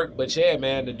gonna work. But yeah,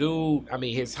 man, the dude. I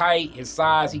mean, his height, his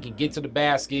size. He can get to the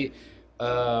basket.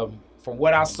 From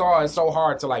what I saw, it's so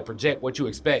hard to like project what you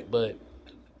expect, but.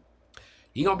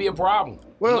 He gonna be a problem.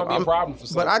 Well, he gonna be a problem for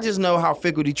some. But I just know how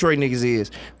fickle Detroit niggas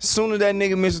is. As soon as that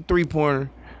nigga miss a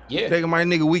 3-pointer, they my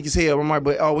nigga weak as hell.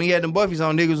 But when he had them buffies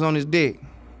on, niggas was on his dick.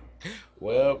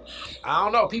 Well, I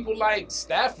don't know. People like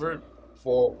Stafford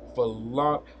for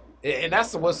long, and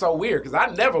that's what's so weird because I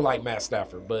never liked Matt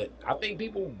Stafford, but I think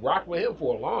people rock with him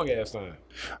for a long ass time.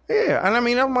 Yeah, and I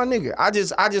mean that's my nigga. I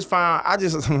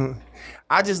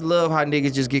just love how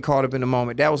niggas just get caught up in the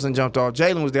moment. That wasn't jumped off.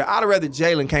 Jalen was there. I'd have rather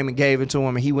Jalen came and gave it to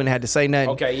him and he wouldn't have had to say nothing.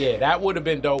 Okay, yeah, that would have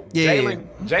been dope. Yeah.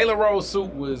 Jalen Rose's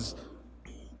suit was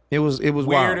weird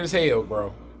wild as hell,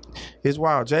 bro. It's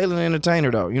wild. Jalen an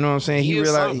entertainer though. You know what I'm saying? He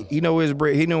realized he know where his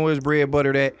bread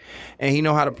buttered at, and he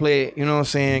know how to play it. You know what I'm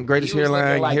saying? Greatest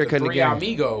hairline, like haircut in the game.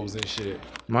 Amigos and shit.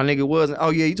 My nigga wasn't. Oh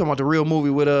yeah, you talking about the real movie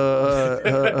with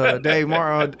Dave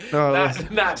Martin,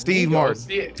 not Steve Migos.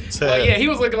 Martin. Well, yeah, he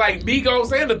was looking like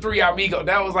Migos and the 3 Amigos.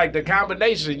 That was like the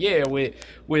combination. Yeah, with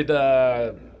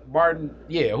Martin.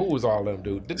 Yeah, who was all of them,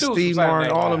 dude? The dudes Steve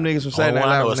Martin, all them niggas from Saturday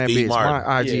Night Live was in that bitch.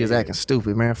 My IG is acting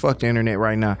stupid, man. Fuck the internet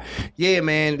right now. Yeah,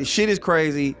 man, the shit is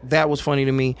crazy. That was funny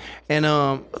to me. And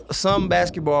some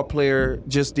basketball player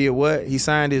just did what? He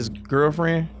signed his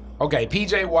girlfriend. Okay,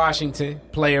 PJ Washington,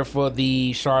 player for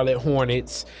the Charlotte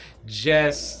Hornets,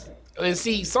 and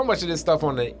see so much of this stuff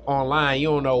online. You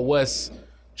don't know what's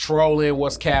trolling,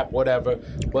 what's cap, whatever.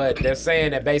 But they're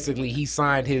saying that basically he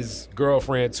signed his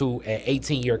girlfriend to an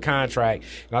 18-year contract,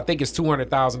 and I think it's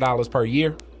 $200,000 per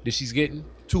year that she's getting.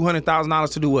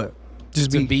 $200,000 to do what? Just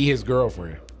to be his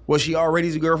girlfriend. Was she already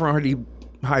his girlfriend, or did he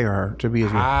hire her to be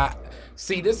his girlfriend?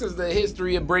 See, this is the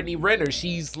history of Brittany Renner.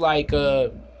 She's like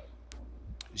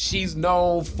she's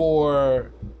known for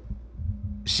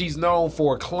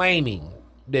claiming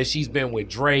that she's been with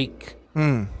Drake,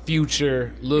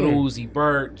 Future, Lil Uzi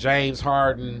Vert, James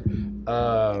Harden,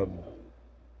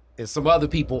 and and some other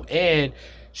people, and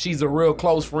she's a real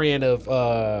close friend of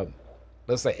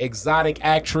let's say exotic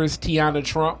actress Tiana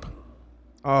Trump.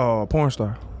 Oh, porn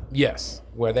star. Yes,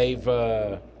 where they've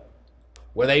done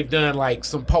like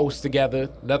some posts together.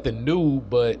 Nothing new,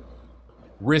 but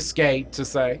risque to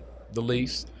say the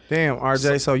least. Damn,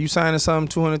 RJ. So you signing something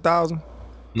 200,000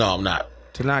 No, I'm not.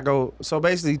 to not go? So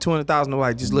basically 200,000 to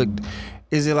like just look.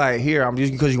 Is it like here? I'm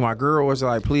just because you my girl, or is it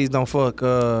like please don't fuck?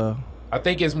 I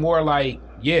think it's more like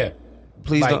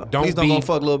Please like, don't go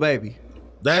fuck little baby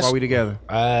That's while we together.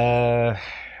 yeah.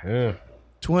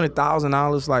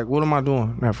 $200,000. Like what am I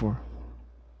doing that for?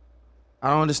 I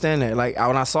don't understand that. Like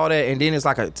when I saw that, and then it's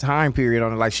like a time period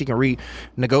on it. Like she can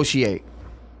renegotiate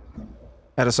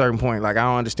at a certain point. Like I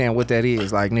don't understand what that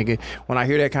is. Like nigga, when I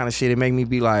hear that kind of shit, it make me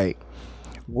be like,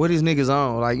 what is niggas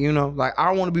on? Like you know, like I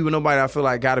don't want to be with nobody that I feel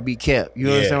like gotta be kept. You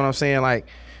understand what I'm saying? Like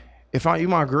if you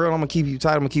my girl, I'm gonna keep you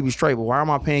tight. I'm gonna keep you straight. But why am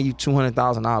I paying you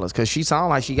 $200,000? Because she sound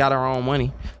like she got her own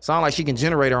money. Sound like she can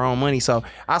generate her own money. So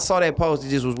I saw that post. It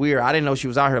just was weird. I didn't know she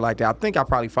was out here like that. I think I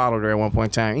probably followed her at one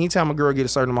point in time. Anytime a girl get a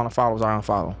certain amount of followers, I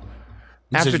unfollow.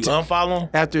 you said you unfollow?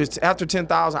 After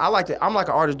 10,000, I like to. I'm like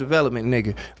an artist development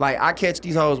nigga. Like I catch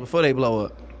these hoes before they blow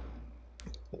up.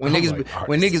 When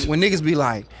niggas be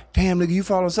like, damn nigga, you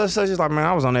follow such. It's like, man,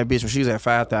 I was on that bitch when she was at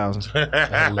 5,000.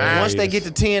 Once they get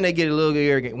to 10, they get a little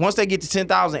arrogant. Once they get to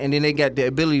 10,000, and then they got the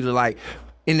ability to like,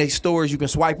 in their stores you can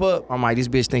swipe up. I'm like, this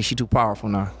bitch thinks she too powerful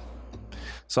now.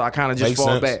 So I kind of just Makes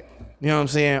fall sense. back. You know what I'm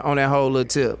saying on that whole little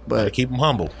tip. Gotta But keep them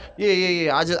humble.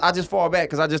 yeah. I just fall back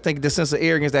because I just think the sense of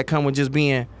arrogance that come with just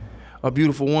being a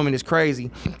beautiful woman is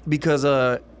crazy. Because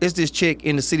it's this chick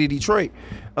in the city of Detroit,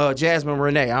 Jasmine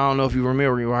Renee. I don't know if you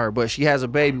remember her, but she has a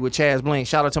baby with Chaz Bling.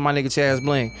 Shout out to my nigga Chaz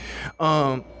Bling.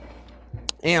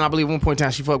 And I believe at one point in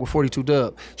time she fucked with 42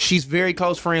 Dub. She's very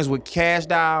close friends with Cash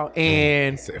Doll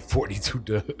and Said 42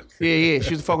 Dubs. yeah.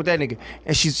 She was fuck with that nigga.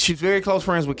 And she's very close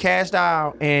friends with Cash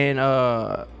Doll and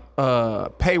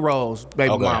Payroll's baby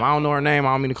Okay. mom. I don't know her name.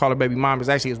 I don't mean to call her baby mom. It's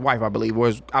actually his wife, I believe.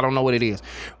 Or I don't know what it is.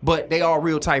 But they all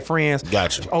real tight friends.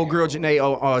 Gotcha. Old girl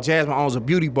Janae, Jasmine owns a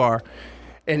beauty bar.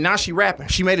 And now she rapping.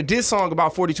 She made a diss song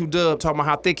about 42 Dub talking about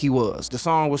how thick he was. The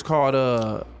song was called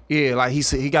like he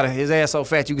said he got his ass so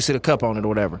fat you can sit a cup on it or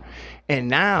whatever. And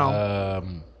now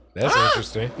That's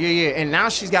interesting. yeah. And now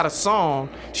she's got a song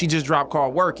she just dropped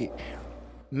called Work It.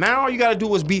 Now all you gotta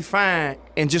do is be fine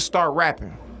and just start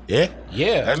rapping. Yeah.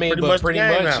 Yeah, That's I mean, pretty but much the pretty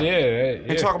game much, now. yeah.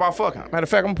 And talk about fucking. Matter of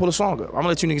fact, I'm gonna pull a song up. I'm gonna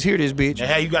let you niggas hear this bitch. And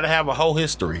hey, you gotta have a whole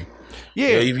history. Yeah.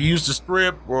 If you used to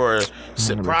strip or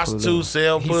prostitute,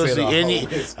 sell He said pussy, a any whole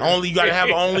history. only you gotta have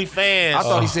OnlyFans. I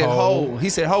thought he said whole. He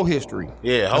said whole history.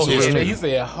 Yeah, whole He said, history. he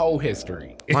said whole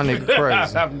history. My nigga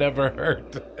crazy. I've never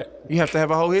heard that. You have to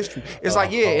have a whole history. It's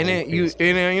like, yeah, and then you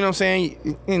know what I'm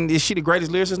saying? And is she the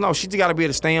greatest lyricist? No, she just gotta be able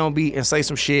to stay on beat and say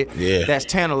some shit that's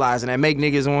tantalizing, that make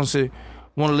niggas want to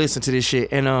listen to this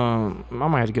shit. And I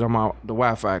might have to get on the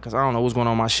Wi-Fi because I don't know what's going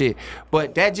on with my shit.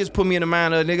 But that just put me in the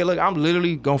mind of, nigga, look, I'm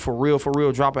literally going for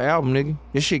real drop an album, nigga.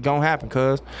 This shit gonna happen,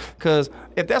 cuz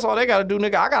if that's all they gotta do,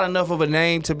 nigga, I got enough of a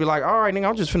name to be like, all right, nigga,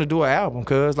 I'm just finna do an album,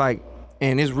 cuz like,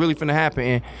 and it's really finna happen.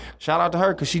 And shout out to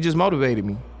her because she just motivated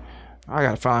me. I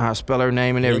gotta find how to spell her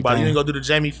name and everything. Everybody, you didn't go do the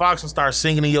Jamie Foxx and start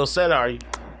singing in your set, are you?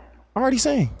 I already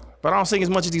sing, but I don't sing as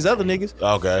much as these other niggas.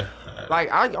 Okay.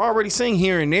 Like, I already sing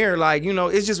here and there. Like, you know,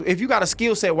 it's just, if you got a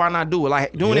skill set, why not do it?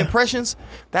 Like, doing impressions,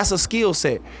 that's a skill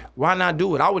set. Why not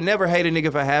do it? I would never hate a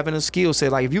nigga for having a skill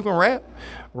set. Like, if you can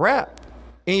rap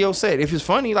in your set. If it's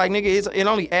funny, like, nigga, it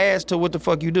only adds to what the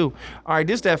fuck you do. All right,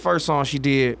 this that first song she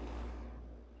did.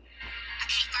 I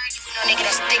can't argue with no nigga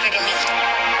that's bigger than me.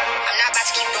 I'm not about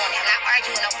to keep doing it. I'm not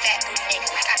arguing with no fat booty nigga.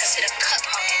 Like, I can sit a cup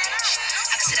on that bitch.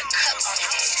 I can sit a cup on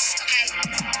that ass, okay?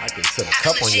 I can sit a I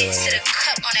cup can on your legit sit a ass.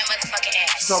 cup on that motherfucking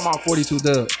ass. She's talking about 42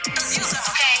 Dub. Okay? I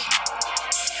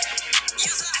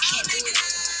can't do it.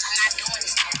 I'm not doing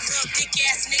this. Little dick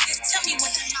ass nigga, tell me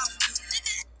what the mouth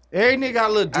do. Every nigga got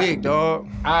a little dick, dog.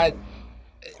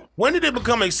 When did it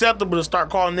become acceptable to start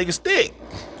calling niggas thick?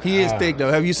 He is thick,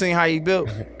 though. Have you seen how he built?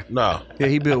 No. Yeah,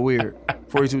 he built weird.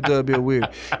 42 Dub built weird.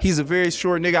 He's a very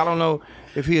short nigga. I don't know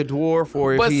if he a dwarf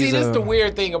or if But he's see, this is the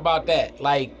weird thing about that.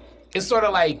 Like, it's sort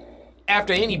of like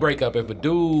after any breakup, if a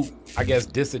dude, I guess,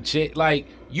 diss a chick, like,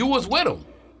 you was with him.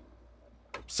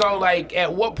 So, like,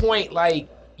 at what point, like,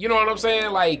 you know what I'm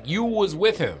saying? Like, you was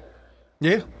with him.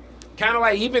 Yeah. Kind of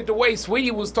like even the way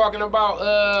Sweetie was talking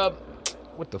about,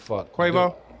 what the fuck?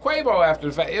 Quavo? Quavo after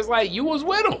the fact. It's like, you was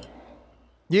with him.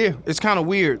 Yeah, it's kind of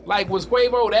weird. Like, was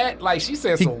Quavo that? Like, she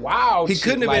said some wild He shit.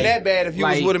 couldn't have been that bad if you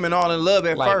was with him and all in love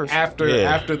at like first.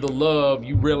 After the love,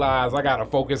 you realize I gotta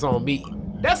focus on me.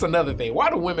 That's another thing. Why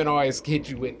do women always hit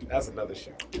you with? That's another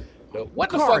shit. What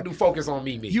the fuck do focus on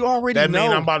me mean? You already That know.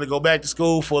 means I'm about to go back to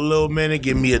school for a little minute,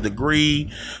 get me a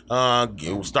degree,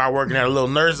 start working at a little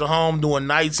nursing home, doing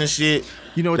nights and shit.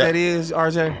 You know what that is,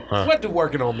 RJ? What do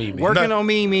working on me mean? Working on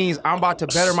me means I'm about to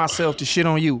better myself to shit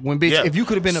on you. When bitch, Yeah. if you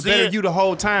could have been a better you the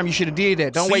whole time, you should have did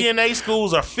that. Don't wait. CNA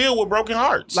schools are filled with broken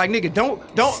hearts. Like nigga, don't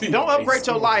upgrade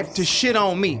your life to shit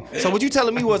on me. So what you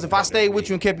telling me was if I stayed with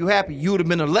you and kept you happy, you would have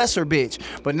been a lesser bitch.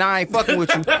 But now I ain't fucking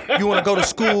with you. You want to go to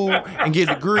school and get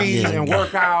degrees and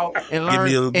work out and learn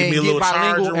give me a and little get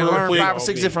bilingual charger and real learn quick. 5 or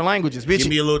 6 different languages, bitch. Give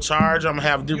me a little charge. I'm gonna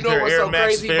have You different know pair of what's Air so Max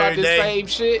crazy every about this day. same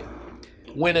shit?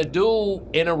 When a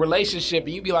dude in a relationship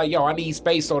and you be like, yo, I need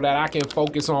space so that I can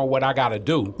focus on what I gotta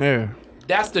do. Yeah.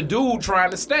 That's the dude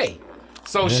trying to stay.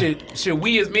 So should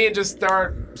we as men just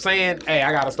start saying, hey,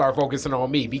 I gotta start focusing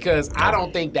on me? Because I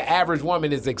don't think the average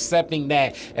woman is accepting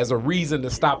that as a reason to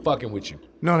stop fucking with you.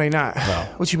 No, they not.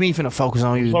 What you mean finna focus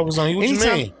on you? Focus on you? What you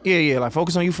mean? Yeah, like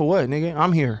focus on you for what, nigga?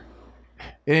 I'm here.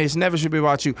 And it's never should be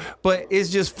about you. But it's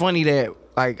just funny that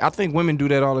like I think women do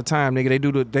that all the time, nigga.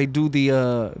 They do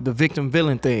the victim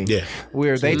villain thing. Yeah.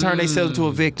 Where they turn themselves into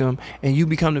a victim and you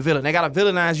become the villain. They gotta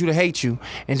villainize you to hate you,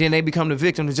 and then they become the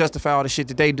victim to justify all the shit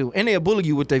that they do. And they'll bully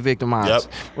you with their victimize.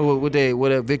 With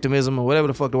their victimism or whatever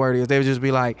the fuck the word is. They would just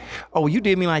be like, oh, you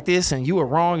did me like this and you were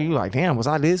wrong. And you like, damn, was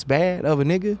I this bad of a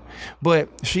nigga? But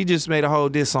she just made a whole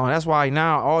diss song. That's why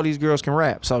now all these girls can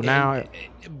rap. So now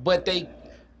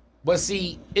But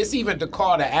see, it's even the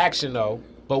call to action though.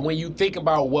 But when you think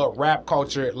about what rap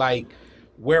culture, like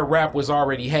where rap was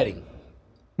already heading,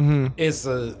 it's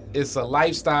a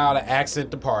lifestyle to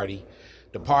accent the party.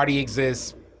 The party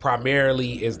exists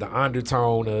primarily is the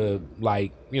undertone of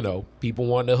like, you know, people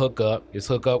wanting to hook up. It's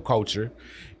hookup culture.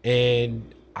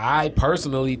 And I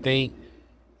personally think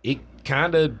it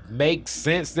kind of makes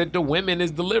sense that the women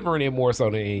is delivering it more so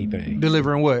than anything.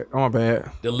 delivering what? Oh my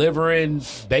bad. Delivering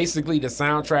basically the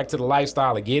soundtrack to the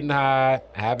lifestyle of getting high,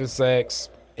 having sex,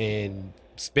 and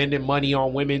spending money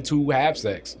on women to have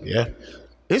sex. Yeah.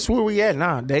 It's where we at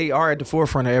now. They are at the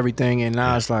forefront of everything, and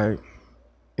now it's like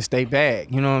it's they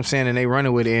bag. You know what I'm saying? And they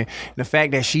running with it. And the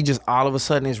fact that she just all of a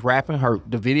sudden is rapping,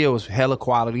 the video is hella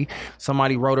quality.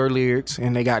 Somebody wrote her lyrics,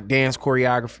 and they got dance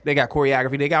choreography. They got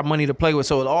choreography. They got money to play with,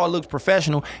 so it all looks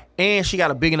professional. And she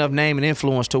got a big enough name and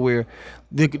influence to where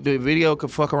the video could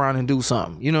fuck around and do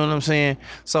something. You know what I'm saying?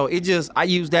 So I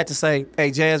use that to say,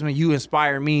 hey, Jasmine, you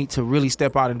inspire me to really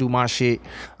step out and do my shit.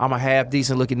 I'm a half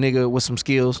decent looking nigga with some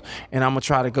skills, and I'm gonna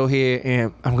try to go ahead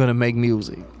and I'm gonna make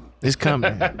music. It's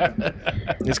coming.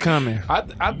 It's coming. I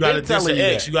You gotta diss an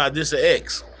X. You gotta diss an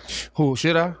X. Who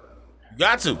should I? You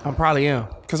got to. I probably am,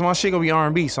 cause my shit gonna be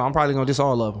R&B, so I'm probably gonna diss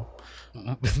all of them.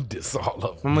 Diss all of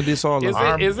them. I'm gonna diss all of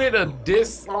them. Is it a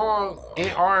diss song in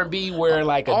R&B where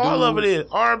like a All dude, of it is.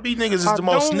 R&B niggas is the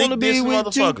most I don't sneak wanna be diss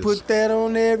with you. motherfuckers. Put that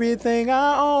on everything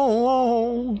I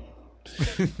own.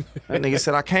 That nigga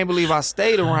said, I can't believe I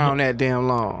stayed around that damn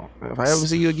long. If I ever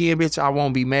see you again, bitch, I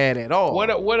won't be mad at all.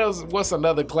 what else? What's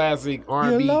another classic You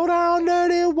R&B? low down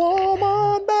dirty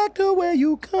woman, back to where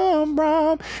you come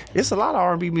from. It's a lot of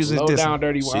R&B music. Low this down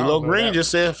dirty. CeeLo Green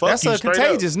just said, fuck That's you a straight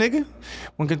Contagious, nigga.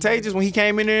 When he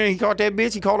came in there and he caught that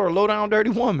bitch, he called her a low down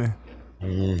dirty woman.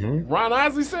 Ron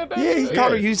Isley said that. Yeah, he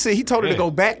called her. You see, he told her to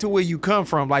go back to where you come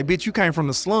from. Like, bitch, you came from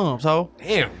the slums, ho.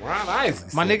 Damn, Ron Isley.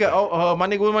 My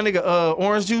nigga,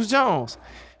 Orange Juice Jones.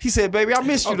 He said, baby, I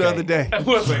missed you the other day.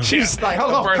 She was like,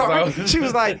 hold on, Carl. She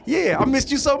was like, yeah, I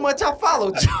missed you so much, I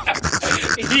followed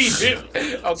you. He did.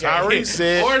 Okay. Tyrese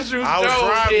said, Orange Juice I was Jones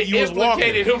driving, you was walking.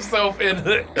 implicated himself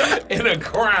in a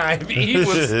crime. He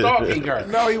was stalking her.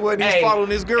 No, he wasn't. He was following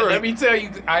his girl. Let me tell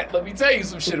you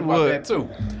some shit about What? that too.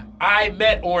 I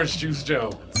met Orange Juice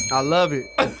Jones. I love it.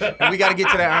 And we got to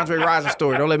get to that Andre Rison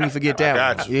story. Don't let me forget that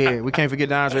got one. you. Yeah, we can't forget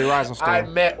the Andre Rison story. I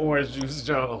met Orange Juice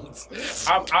Jones.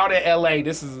 I'm out in LA.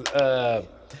 This is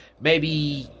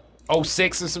maybe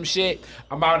 06 or some shit.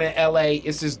 I'm out in LA.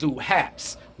 It's this dude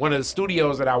Haps, one of the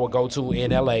studios that I would go to in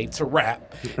LA to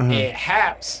rap. And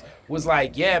Haps was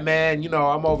like, yeah, man, you know,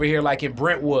 I'm over here like in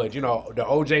Brentwood. You know, the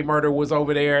OJ murder was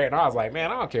over there. And I was like,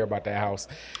 man, I don't care about that house.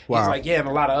 Wow. He's like, yeah, and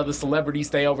a lot of other celebrities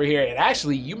stay over here. And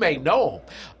actually, you may know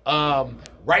him.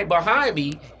 Right behind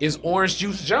me is Orange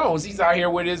Juice Jones. He's out here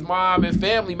with his mom and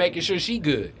family making sure she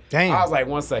good. Damn. I was like,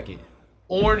 one second.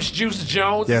 Orange Juice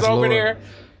Jones Yes, is over Lord. there.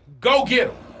 Go get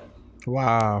him.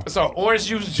 Wow. So Orange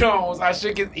Juice Jones, I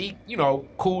should get, you know,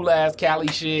 cool ass Cali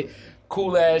shit,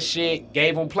 cool ass shit.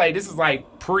 Gave him play. This is like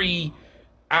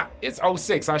it's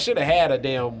 06. I should have had a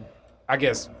damn, I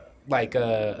guess, like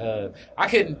I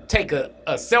couldn't take a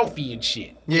selfie and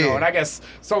shit. You Yeah. know, and I guess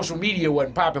social media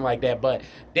wasn't popping like that. But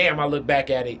damn, I look back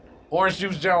at it. Orange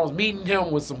Juice Jones meeting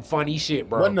him was some funny shit,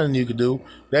 bro. Wasn't nothing you could do.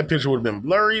 That picture would have been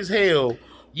blurry as hell.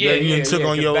 Yeah, that you took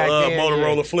on 'cause your back then,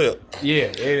 Motorola Flip.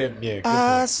 Yeah, good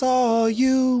I point. saw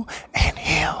you and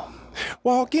him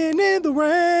walking in the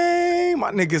rain.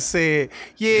 My nigga said,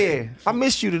 yeah, I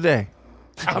missed you today.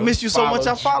 I missed you so much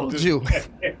I followed you.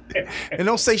 And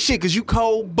don't say shit because you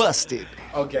cold busted.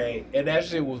 Okay, and that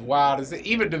shit was wild.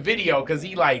 Even the video, because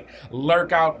he like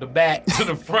lurk out the back to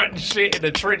the front and shit, and the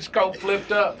trench coat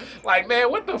flipped up. Like, man,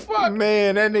 what the fuck?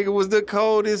 Man, that nigga was the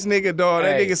coldest nigga, dog.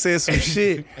 That Hey. nigga said some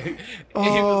shit. He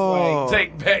Oh. was like,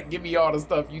 take back, give me all the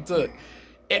stuff you took.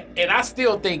 And I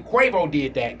still think Quavo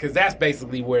did that, because that's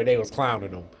basically where they was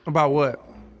clowning him. About what?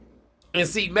 And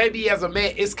see, maybe as a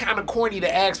man, it's kind of corny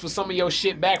to ask for some of your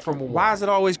shit back from a woman. Why is it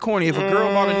always corny? If a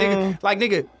girl bought a nigga, like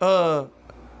nigga,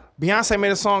 Beyonce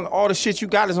made a song, all the shit you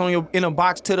got is on your in a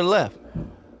box to the left.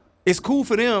 It's cool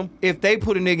for them if they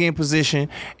put a nigga in position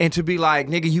and to be like,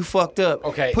 nigga, you fucked up.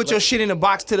 Okay, Put your shit in a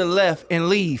box to the left and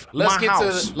leave Let's my get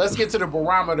house. let's get to the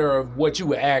barometer of what you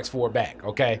would ask for back,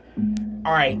 okay?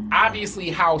 All right, obviously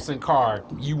house and car,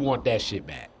 you want that shit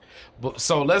back. But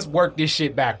so let's work this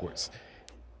shit backwards.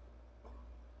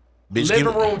 Bitch, Living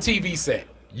give it- room TV set.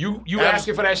 You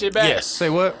asking for that shit back? Yes. Say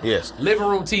what? Yes. Living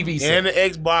room TV set. And the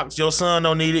Xbox, your son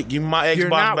don't need it. Give me my Xbox You're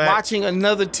not back. watching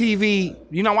another TV.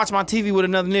 You're not watching my TV with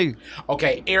another nigga.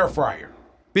 Okay, air fryer.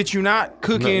 Bitch, you not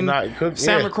cooking No, not cook-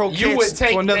 salmon yeah. croquettes You would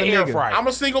take for another the air nigga. fryer. I'm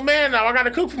a single man now. I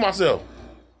gotta cook for myself.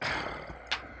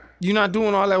 You're not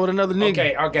doing all that with another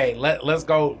nigga. Okay. Let's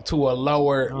go to a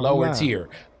lower wow. tier.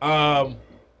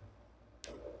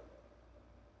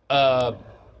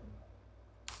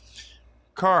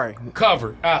 Kari,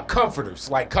 Comforters,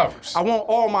 like covers. I want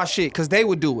all my shit because they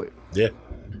would do it. Yeah.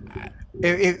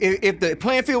 If the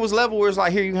playing field was level where it's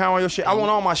like, here you have all your shit, I want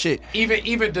all my shit.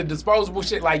 Even the disposable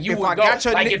shit, like you If would I go, got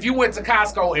your like ni- if you went to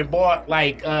Costco and bought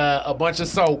like a bunch of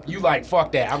soap, you like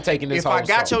fuck that, I'm taking this If whole I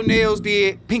got soap. your nails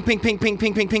did, pink, pink, pink, pink,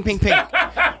 pink, pink, pink, pink, pink.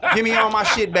 Give me all my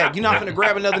shit back. You're not finna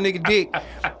grab another nigga dick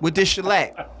with this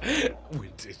shellac.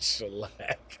 with this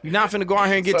shellac. You're not finna go out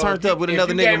here and get So turned up with if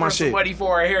another you nigga gave with my her some shit. money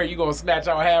for her hair, you gonna snatch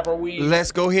out half her weave?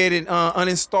 Let's go ahead and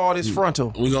uninstall this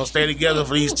frontal. We gonna stay together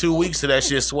for these 2 weeks till that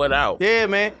shit sweat out. Yeah,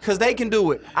 man, because they can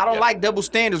do it. I don't like double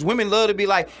standards. Women love to be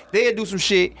like, they'll do some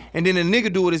shit, and then the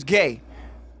nigga do it as gay.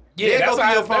 Yeah, They'll that's go through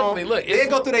how your it's phone. definitely look. They'll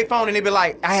go through their phone, and they be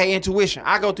like, I had intuition.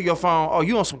 I go through your phone. Oh,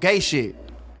 you on some gay shit.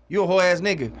 You a whole ass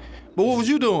nigga. But what was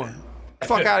you doing?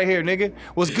 Fuck out of here, nigga.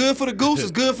 What's good for the goose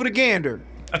is good for the gander.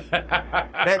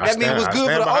 That means what's good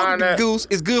for the behind older that. goose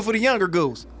is good for the younger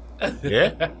goose.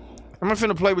 Yeah. I'm not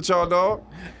finna play with y'all, dog.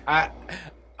 I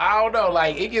don't know.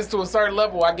 Like it gets to a certain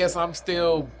level. I guess I'm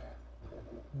still.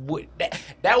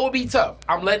 That would be tough.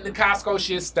 I'm letting the Costco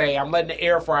shit stay. I'm letting the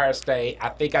air fryer stay. I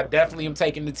think I definitely am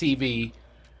taking the TV.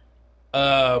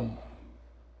 And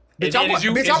Bitch, then I as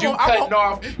you want-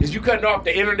 bitch, cutting off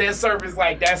the internet service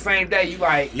like that same day, you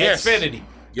like Yes. Xfinity.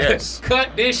 Yes.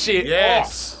 Cut this shit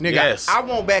Yes. Nigga, Yes. I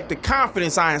want back the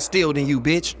confidence I instilled in you,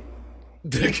 bitch. off.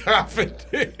 The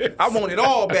confidence. I want it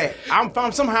all back.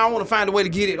 Somehow I want to find a way to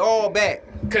get it all back.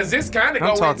 Cause this kind of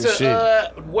I'm go talking into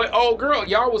shit. what old girl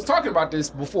y'all was talking about this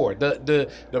before the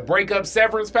breakup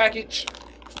severance package.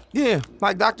 Yeah,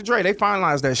 like Dr. Dre, they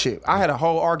finalized that shit. I had a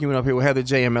whole argument up here with Heather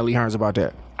J and Melly Hearns about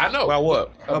that. I know About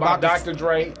what? about the- Dr.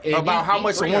 Dre and About how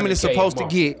much a woman is 300K supposed a to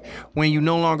month. get when you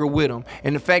no longer with them,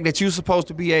 and the fact that you're supposed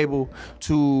to be able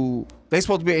to, they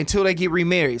supposed to be until they get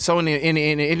remarried. So at the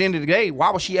end of the day, why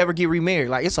would she ever get remarried?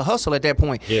 Like it's a hustle at that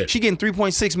point. Yeah. She getting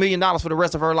 $3.6 million for the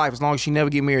rest of her life as long as she never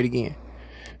get married again.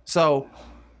 So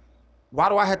why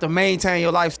do I have to maintain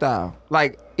your lifestyle?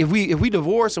 Like if we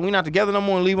divorce and we not together no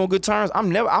more and leave on good terms, I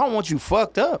don't want you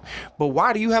fucked up. But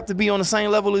why do you have to be on the same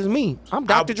level as me? I'm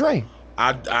Dr. Dre.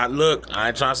 I look, I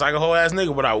ain't trying to psych a whole ass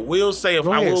nigga, but I will say if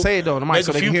Go I ahead, will say it though. The mic make so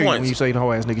a they can few hear you when you points. say the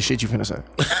whole ass nigga shit you finna say.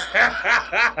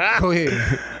 Go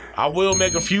ahead. I will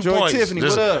make a few Joy points. Tiffany,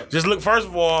 just, what up? Just look, first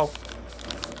of all,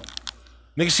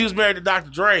 nigga, she was married to Dr.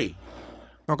 Dre.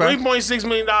 Okay. $3.6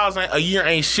 million a year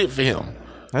ain't shit for him.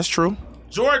 That's true.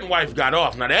 Jordan wife got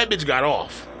off. Now that bitch got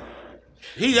off.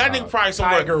 That nigga probably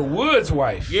somewhere. Tiger Woods'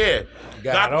 wife. Yeah.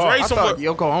 Got Dr. off. Dre I somewhere. thought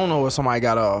Yoko Ono was somebody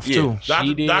got off too. Yeah.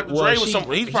 She did. Dr. Well, Dre she- was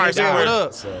somewhere. He's she probably said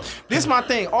What somewhere. up? This my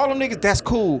thing. All them niggas, that's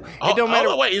cool. It don't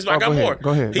matter. Wait, I Oh, got go more. ahead. Go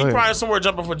ahead. He probably somewhere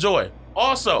jumping for joy.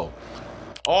 Also,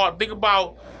 think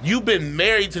about you've been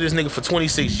married to this nigga for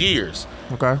 26 years.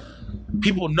 Okay.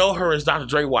 People know her as Dr.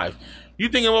 Dre wife. You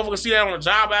think a motherfucker see that on a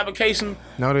job application?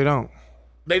 No, they don't.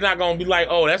 They not gonna be like,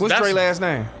 oh, that's What's Dre last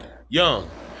name? Young.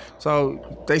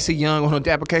 So they see Young on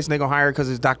the application, they gonna hire her because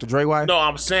it's Dr. Dre wife. No,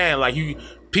 I'm saying like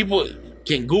people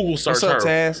can Google search What's up, her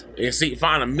Taz? and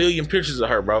find a million pictures of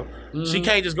her, bro. She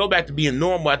can't just go back to being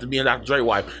normal after being Dr. Dre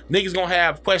wife. Niggas gonna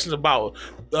have questions about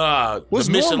What's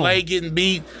the mission normal? lay getting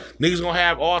beat. Niggas gonna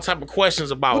have all type of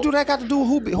questions about. What do that got to do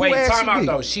with who Wait, asked time she out be?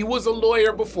 though. She was a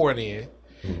lawyer before then.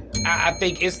 I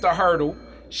think it's the hurdle.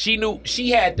 She knew she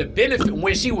had the benefit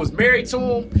when she was married to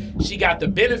him. She got the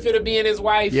benefit of being his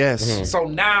wife. Yes. So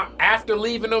now, after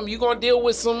leaving him, you're gonna deal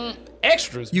with some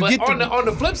extras. You but get on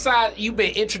the flip side, you've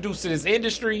been introduced to this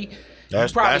industry.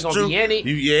 That's You're probably that's gonna true. be in it.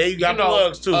 You got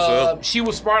plugs too, so. She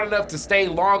was smart enough to stay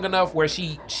long enough where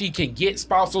she can get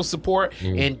spousal support,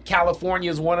 and California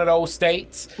is one of those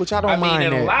states. Which I don't mind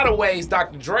in a that. lot of ways,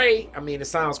 Dr. Dre, I mean, it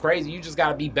sounds crazy. You just got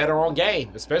to be better on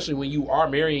game, especially when you are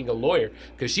marrying a lawyer,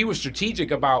 because she was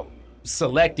strategic about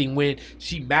selecting when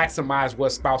she maximized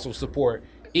what spousal support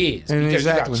is. And Because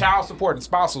exactly. you got child support and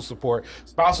spousal support.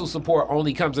 Spousal support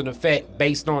only comes in effect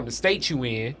based on the state you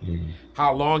in,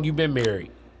 how long you've been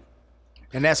married.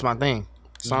 And that's my thing.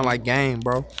 Sound like game,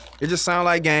 bro. It just sound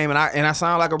like game, and I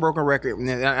sound like a broken record.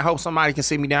 And I hope somebody can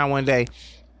sit me down one day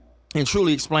and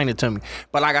truly explain it to me.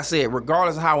 But like I said,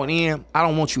 regardless of how it ends, I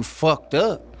don't want you fucked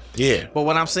up. Yeah. But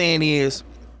what I'm saying is,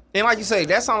 and like you say,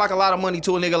 that sound like a lot of money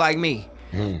to a nigga like me.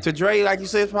 To Dre, like you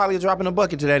said, it's probably a drop in the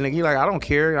bucket to that nigga. He like, I don't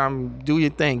care. Do your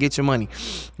thing, get your money.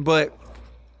 But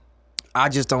I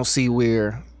just don't see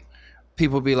where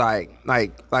people be like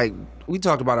we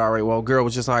talked about it already. Well, girl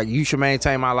was just like, you should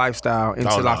maintain my lifestyle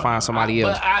until I find somebody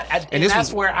else. But and this that's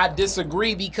was- where I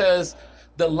disagree, because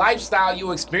the lifestyle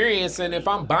you experience, and if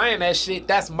I'm buying that shit,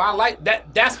 that's my life.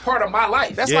 That's part of my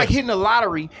life. That's like hitting the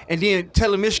lottery and then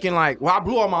telling Michigan like, well, I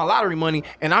blew all my lottery money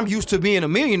and I'm used to being a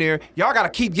millionaire. Y'all got to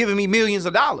keep giving me millions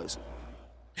of dollars.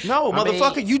 No,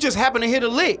 motherfucker, you just happen to hit a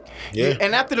lick. Yeah.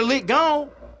 And after the lick gone,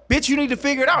 bitch, you need to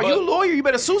figure it out. You a lawyer, you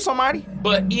better sue somebody.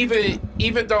 But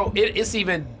even though it's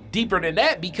even deeper than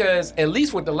that, because at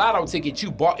least with the lotto ticket you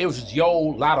bought, it was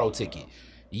your lotto ticket.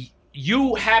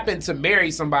 You happen to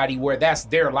marry somebody where that's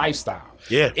their lifestyle.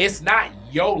 Yeah. It's not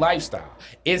your lifestyle.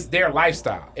 It's their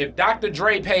lifestyle. If Dr.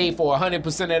 Dre paid for 100%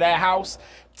 of that house,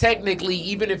 technically,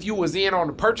 even if you was in on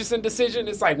the purchasing decision,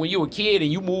 it's like when you a kid and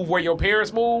you move where your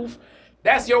parents move,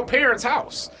 that's your parents'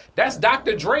 house. That's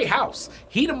Dr. Dre house.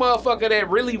 He the motherfucker that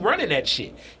really running that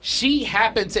shit. She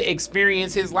happened to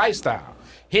experience his lifestyle.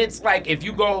 Hence, like, if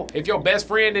your best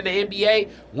friend in the NBA,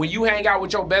 when you hang out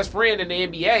with your best friend in the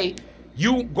NBA,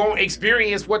 you gonna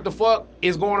experience what the fuck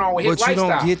is going on with his But you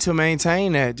lifestyle. don't get to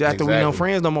maintain that after we no Exactly.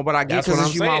 friends no more. But I get That's what because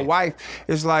I'm you my saying. wife.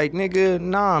 It's like, nigga,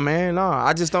 nah, man, nah.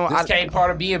 I just don't. This came part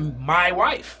of being my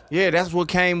wife. Yeah, that's what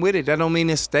came with it. That don't mean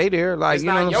it stay there. Like, It's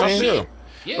you know not what your I'm saying? shit.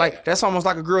 Yeah. Like, that's almost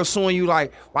like a girl suing you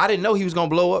like, well, I didn't know he was gonna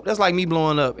blow up. That's like me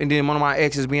blowing up. And then one of my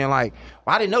exes being like,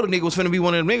 well, I didn't know the nigga was finna be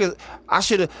one of them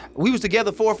niggas. We was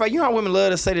together 4 or 5. You know how women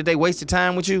love to say that they wasted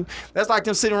time with you? That's like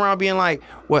them sitting around being like,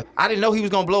 well, I didn't know he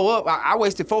was gonna blow up. I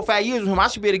wasted 4 or 5 years with him. I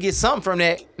should be able to get something from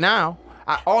that now.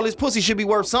 All this pussy should be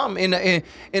worth something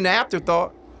in the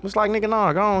afterthought. It's like, nigga,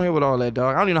 nah, go on here with all that,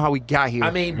 dog. I don't even know how we got here.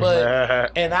 I mean,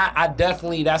 but and I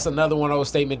definitely, that's another one of those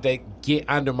statements that get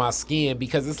under my skin,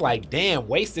 because it's like, damn,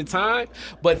 wasted time.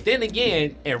 But then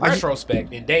again, in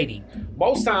retrospect, in dating,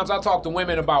 most times I talk to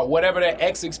women about whatever their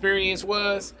ex experience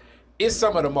was. It's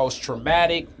some of the most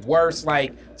traumatic, worst.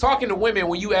 Like, talking to women,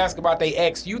 when you ask about their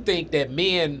ex, you think that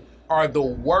men are the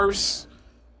worst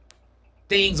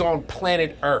things on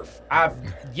planet Earth. I've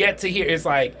yet to hear. It's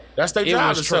like, That's their it job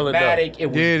was to tell it, though. traumatic. It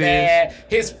was Yeah, it bad.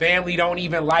 His family don't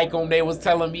even like him. They was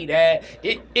telling me that.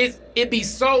 It be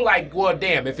so like, well,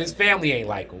 damn, if his family ain't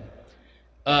like him,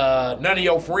 none of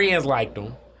your friends liked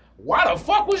him, why the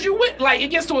fuck was you with? Like, it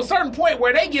gets to a certain point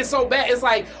where they get so bad. It's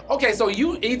like, okay, so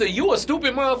you a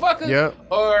stupid motherfucker, Yep.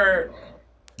 or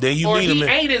Then you or meet him. he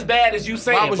ain't as bad as you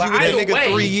saying. why was you but with that either nigga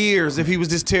way, 3 years if he was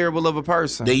this terrible of a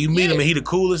person? Then you meet him Yeah. and he the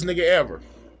coolest nigga ever.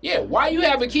 Yeah, why you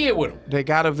have a kid with him? They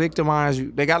gotta victimize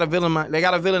you. They gotta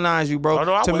villainize you, bro, Oh,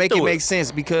 no, I to went make it through make it.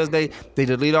 sense, because they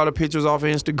delete all the pictures off of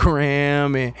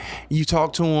Instagram, and you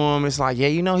talk to him. It's like, yeah,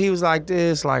 you know, he was like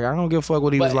this. Like, I don't give a fuck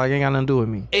what he was But- like. Ain't got nothing to do with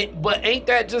me. But ain't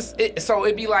that just it? So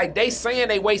it'd be like they saying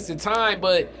they wasted time,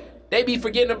 but they be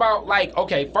forgetting about, like,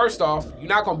 okay, first off, you're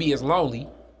not gonna be as lonely.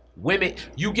 Women,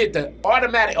 you get the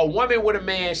automatic. A woman with a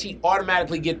man, she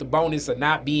automatically get the bonus of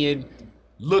not being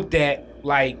looked at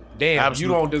like, damn,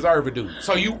 Absolutely. you don't deserve a dude.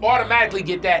 So you automatically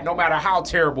get that no matter how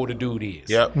terrible the dude is.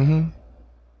 Yep.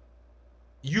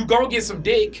 You gonna get some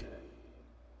dick.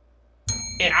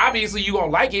 And obviously you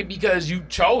gonna like it because you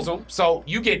chose him. So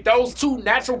you get those two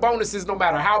natural bonuses no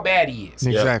matter how bad he is.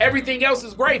 Exactly. Everything else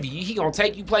is gravy. He gonna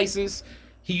take you places.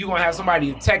 You gonna have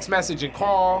somebody to text message and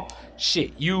call.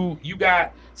 Shit, you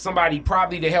got somebody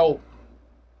probably to help,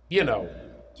 you know,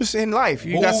 Just in life,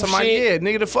 you got somebody, shit,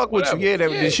 nigga to fuck with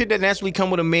whatever. you. The shit that naturally come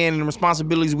with a man and the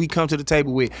responsibilities we come to the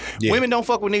table with. Yeah. Women don't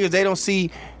fuck with niggas they don't see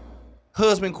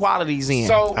husband qualities in.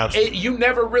 So you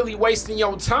never really wasting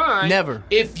your time. Never.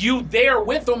 If you there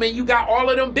with them and you got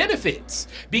all of them benefits.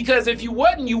 Because if you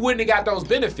wasn't, you wouldn't have got those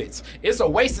benefits. It's a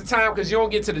waste of time because you don't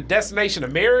get to the destination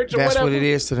of marriage or that's whatever. what it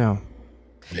is to them.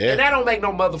 Yeah. And that don't make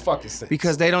no motherfucking sense.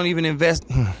 Because they don't even invest.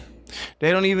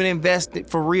 They don't even invest it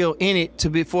for real in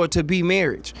it for it to be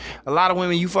marriage. A lot of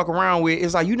women you fuck around with,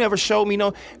 it's like you never showed me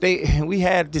no. We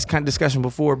had this kind of discussion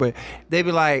before, but they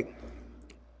be like,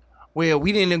 well,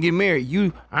 we didn't even get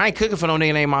married. I ain't cooking for no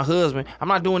nigga that ain't my husband. I'm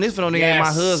not doing this for no nigga that ain't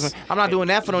my husband. I'm not doing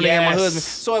that for no nigga that ain't my husband.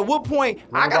 So at what point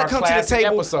I gotta come to the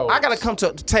table? Episodes. I gotta come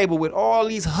to the table with all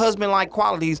these husband-like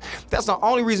qualities. That's the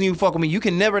only reason you fuck with me. You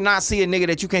can never not see a nigga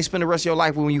that you can't spend the rest of your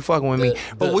life with when you fucking with me.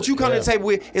 But what you come to the table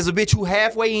with is a bitch who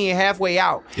halfway in, halfway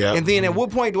out. Yep. And then at what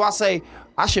point do I say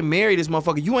I should marry this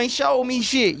motherfucker? You ain't showed me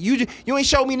shit. You ain't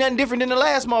showed me nothing different than the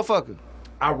last motherfucker.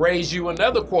 I raised you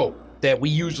another quote that we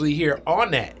usually hear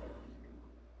on that.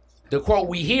 The quote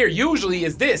we hear usually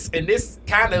is this, and this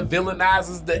kind of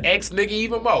villainizes the ex-nigga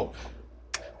even more.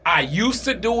 I used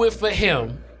to do it for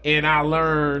him, and I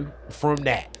learned from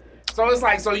that. So it's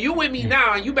like, so you with me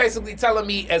now, and you basically telling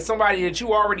me as somebody that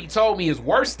you already told me is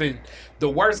worse than the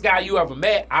worst guy you ever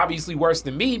met, obviously worse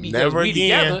than me because Never we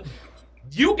again. together.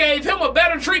 You gave him a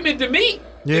better treatment than me?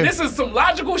 Yeah. And this is some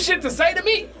logical shit to say to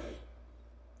me?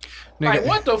 Like,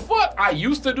 what the fuck? I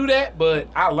used to do that, but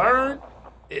I learned.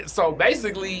 So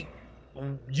basically,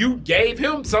 you gave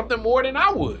him something more than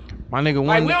I would. My nigga,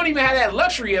 Like, we don't even have that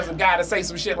luxury as a guy to say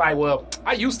some shit like, well,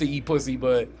 I used to eat pussy,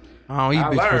 but I don't eat I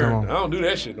bitch pussy no learned. more. I don't do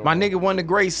that shit no My more. nigga One the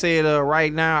Great said,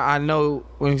 right now I know,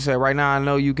 when he said, right now I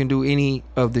know you can do any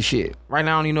of the shit. Right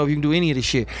now I don't even know if you can do any of the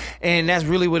shit. And that's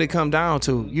really what it come down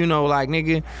to. You know, like,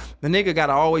 nigga, the nigga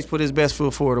gotta always put his best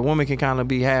foot forward. The woman can kind of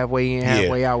be halfway in,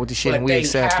 halfway out with the shit, But and we they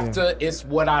accept have it. to, it's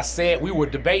what I said. We were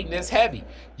debating this heavy.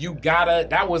 You gotta,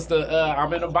 that was the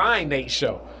I'm in a bind Nate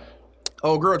show.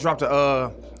 Oh, girl dropped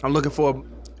a, I'm looking for,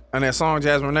 on that song,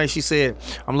 Jasmine Renee, she said,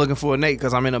 I'm looking for a Nate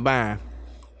because I'm in a bind.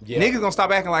 Yeah. Niggas gonna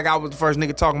stop acting like I was the first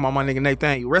nigga talking about my nigga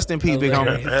Nathaniel. Rest in peace, big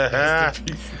homie.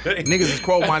 Niggas is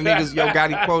quote my niggas. Yo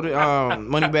Gotti quoted,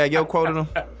 Moneybag Yo quoted him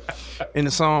in the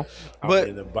song. But I'm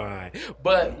in a bind.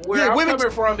 But where Yeah, I'm women-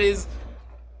 coming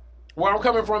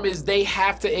from is they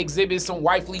have to exhibit some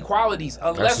wifely qualities.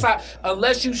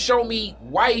 Unless you show me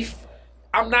wife,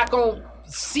 I'm not gonna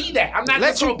see that. I'm not Let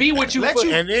just gonna you- be with you let for,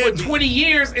 you- And then- for 20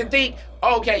 years and think,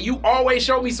 okay, you always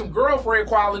show me some girlfriend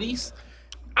qualities.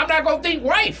 I'm not gonna think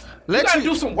wife. Let you gotta you-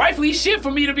 do some wifely shit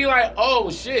for me to be like, oh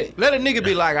shit. let a nigga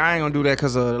be like, I ain't gonna do that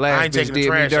because the I last ain't bitch taking the did me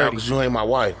trash out dirty. because you ain't my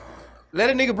wife. Let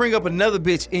a nigga bring up another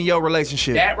bitch in your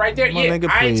relationship. That right there, My yeah. nigga,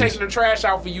 I ain't please. taking the trash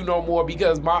out for you no more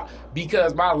because my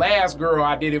last girl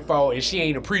I did it for and she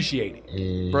ain't appreciate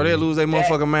it. Bro, they'll lose their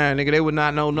motherfucking mind, nigga. They would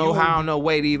not know how, no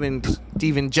way to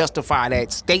even justify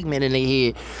that statement in their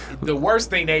head. The worst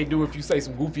thing they do if you say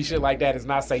some goofy shit like that is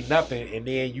not say nothing, and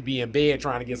then you be in bed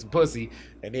trying to get some pussy,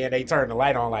 and then they turn the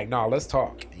light on like, no, let's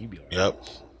talk. And you be like, Yep.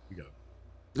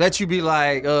 Let you be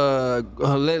like,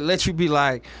 let you be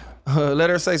like, let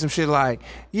her say some shit like,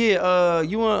 yeah,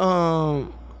 you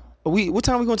want, what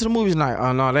time we going to the movies tonight?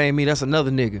 Oh, no, that ain't me. That's another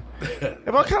nigga.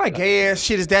 What kind of gay ass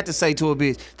shit is that to say to a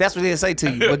bitch? That's what they'll say to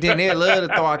you. But then they'll love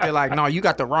to throw out there like, no, you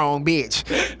got the wrong bitch.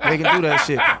 They can do that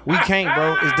shit. We can't,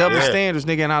 bro. It's double Yeah. standards,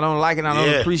 nigga, and I don't like it. I don't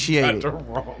Yeah. appreciate it.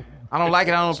 wrong. I don't like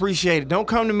it. I don't appreciate it. Don't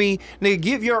come to me, nigga.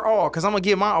 Give your all, cause I'm gonna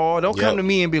give my all. Don't come Yep. to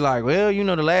me and be like, well, you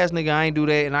know, the last nigga I ain't do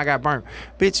that and I got burnt.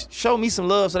 Bitch, show me some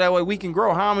love so that way we can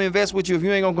grow. How I'm gonna invest with you if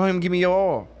you ain't gonna go ahead and give me your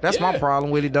all? That's my Yeah.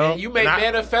 problem with it, dog. And you may And I-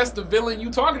 manifest the villain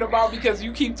you talking about because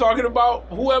you keep talking about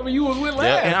whoever you was with last.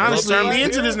 Yeah. And honestly, turn me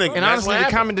into this nigga. And That's honestly, what the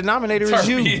happened. common denominator turn is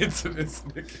you. me into this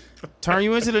nigga. Turn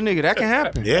you into the nigga. That can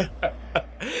happen. Yeah.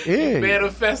 Yeah.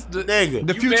 Manifest the Nigga.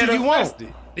 The future you want. manifest it.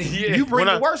 Yeah. You bring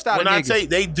the worst out of when I niggas. say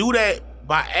they do that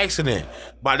by accident,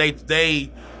 by they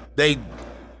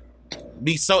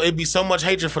be so it be so much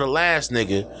hatred for the last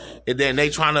nigga, and then they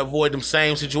trying to avoid them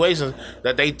same situations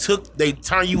that they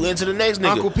turn you into the next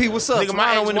nigga. Uncle P, what's up? Nigga,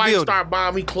 my Toronto in the ex-wife building. start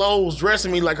buying me clothes,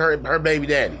 dressing me like her baby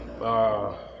daddy.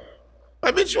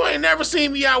 Like, bitch, you ain't never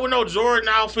seen me out with no Jordan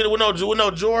outfit, with no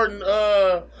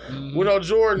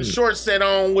Jordan shorts set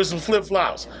on with some flip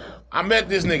flops. I met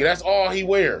this nigga. That's all he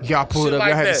wear. Y'all pulled Shit up. like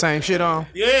Y'all had the that. same shit on.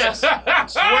 Yes. Swear to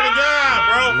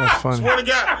God, bro. That's funny. Swear to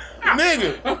God,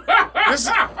 nigga.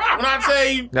 Listen, when I tell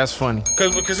you, That's funny.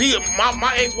 because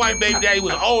my ex-wife baby daddy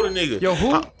was an older nigga. Yo,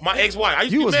 who? My ex-wife. I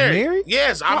used You to be was married. married?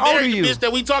 Yes, I'm How old married are to you? the bitch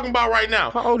that we talking about right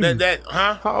now. How old are you?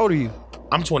 Huh? How old are you?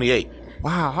 I'm 28.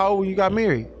 Wow, how old when you got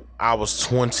married? I was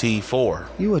 24.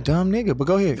 You a dumb nigga, but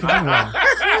go ahead. Continue.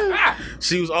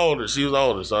 She was older. So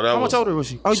that How much older was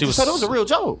she? Oh, so that was a real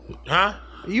joke. Huh?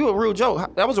 You a real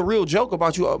joke. That was a real joke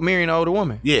about you marrying an older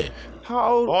woman. Yeah.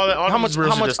 How old? All how these much? real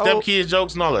How shit, much? the stepkids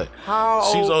jokes and all that. How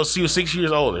old? She was 6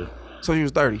 years older. So you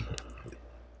was 30.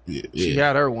 Yeah. She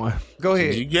got her one. Go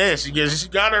ahead. She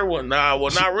got her one. Nah,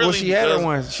 well, not really. Well, she had her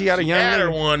one. She got a young had her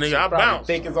nigga. one, nigga. I bounced.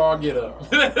 Think it's all get up.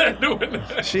 Doing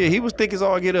that. Shit, he was thick as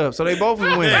all get up. So they both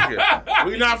was winning. Nigga,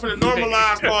 we not finna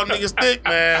normalize call niggas thick,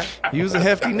 man. You was a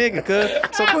hefty nigga,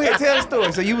 cuz. So go ahead, tell the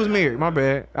story. So you was married. My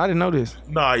bad. I didn't know this.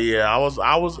 Nah, yeah, I was.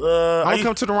 I'm gonna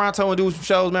come to Toronto and do some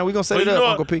shows, man. We gonna set it up,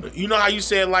 Uncle P. You know how you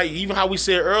said, like, even how we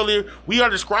said earlier, we are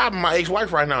describing my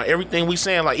ex-wife right now. Everything we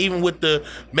saying, like, even with the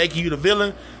making you the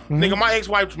villain, nigga, my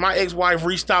ex-wife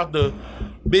reached out to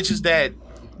bitches that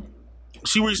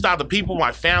she reached out to people,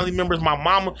 my family members, my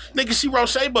mama. Nigga, she wrote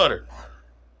Shea Butter.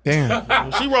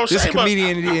 Damn. She wrote This Shea a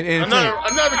comedian in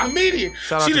another comedian.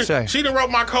 Shout out to Shay. She done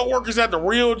wrote my coworkers at the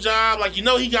real job, like, you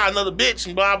know, he got another bitch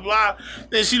and blah blah.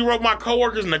 Then she wrote my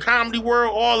coworkers in the comedy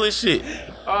world, all this shit.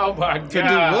 Oh my god. To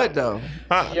do what though?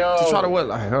 Yo, To try to what?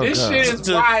 Like, oh this God. shit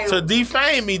is wild. To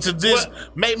defame me, to just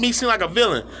make me seem like a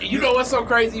villain. You know what's so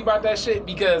crazy about that shit?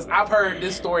 Because I've heard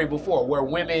this story before where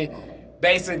women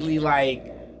basically like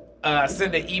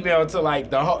send an email to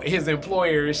like his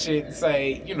employer and shit and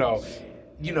say, you know,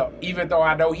 even though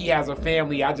I know he has a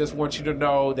family, I just want you to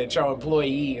know that your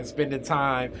employee is spending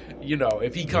time, you know,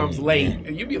 if he comes late.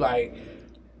 And you be like,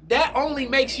 that only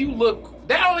makes the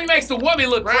woman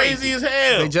look Crazy as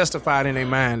hell. They justified in their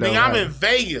mind though. Nigga, I'm right? in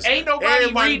Vegas. Ain't nobody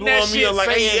Everybody reading that blowing me shit up like,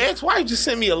 hey, saying- your ex-wife just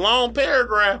sent me a long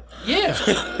paragraph.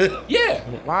 Yeah. Yeah.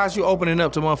 Why is you opening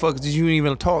up to motherfuckers that you didn't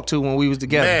even talk to when we was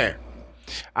together? Man.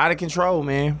 Out of control,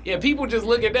 man. Yeah, people just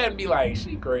look at that and be like,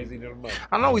 she crazy to the mother.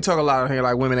 I know we talk a lot on here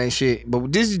like women ain't shit,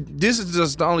 but this is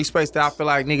just the only space that I feel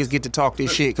like niggas get to talk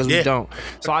this shit because we Yeah. don't.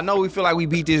 So I know we feel like we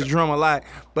beat this drum a lot,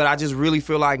 but I just really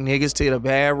feel like niggas get a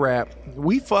bad rap.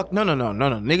 We fuck no.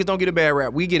 Niggas don't get a bad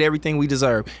rap. We get everything we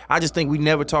deserve. I just think we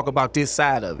never talk about this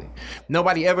side of it.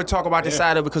 Nobody ever talk about this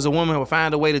side of it because a woman will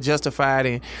find a way to justify it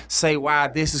and say why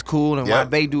this is cool and why Yep.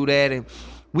 they do that, and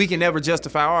we can never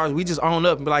justify ours. We just own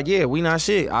up and be like, yeah, we not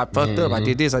shit. I fucked up. I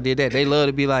did this. I did that. They love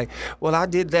to be like, well, I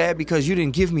did that because you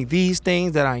didn't give me these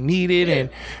things that I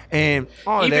needed and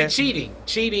all Even of that.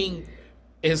 cheating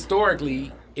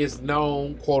historically is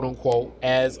known, quote unquote,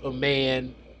 as a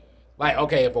man. Like,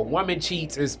 okay, if a woman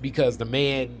cheats, it's because the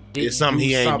man didn't It's something do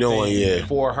he ain't something doing, yeah.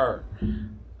 for her.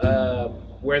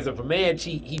 Whereas if a man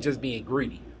cheat, he just being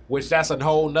greedy. Which that's a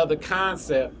whole nother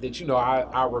concept that, you know,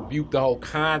 I rebuke the whole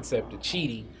concept of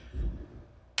cheating.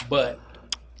 But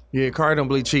Yeah, Cardi don't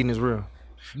believe cheating is real.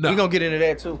 no. We gonna get into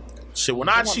that too. Shit, when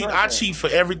I cheat for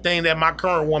everything that my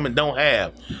current woman don't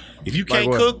have. If you can't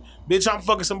what? cook, bitch, I'm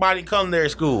fucking somebody in culinary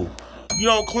school. You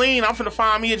don't clean, I'm finna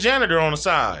find me a janitor on the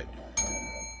side.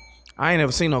 I ain't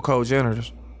never seen no cold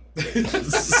janitors.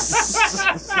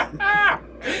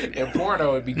 In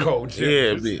porno, it'd be cold.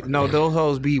 Yeah, bitch. No, those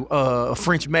hoes be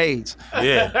French maids.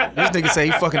 Yeah. This nigga say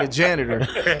he fucking a janitor.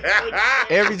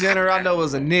 Every janitor I know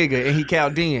is a nigga and he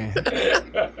Chaldean.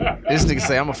 This nigga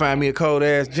say, I'm gonna find me a cold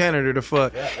ass janitor to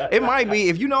fuck. It might be,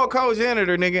 if you know a cold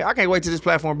janitor, nigga, I can't wait till this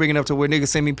platform big enough to where niggas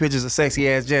send me pictures of sexy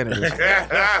ass janitors.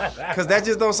 Cause that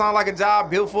just don't sound like a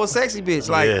job built for a sexy bitch.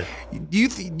 Like, you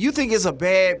think it's a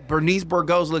bad Bernice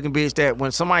Burgos looking bitch that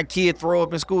when somebody kid throw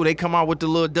up in school, they come out with the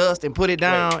little dust and put it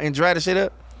down and dry the shit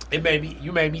up? You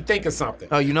made me think of something.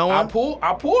 Oh, you know one?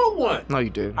 I pulled one. No, you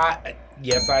did.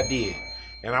 Yes, I did.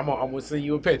 And I'm gonna send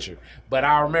you a picture. But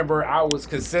I remember I was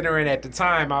considering at the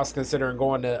time,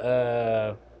 going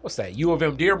to what's that? U of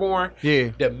M Dearborn.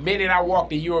 Yeah. The minute I walked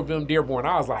to U of M Dearborn,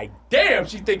 I was like, damn,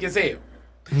 she thick as hell.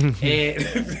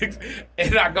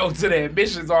 and I go to the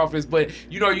admissions office, but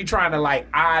you know, you trying to like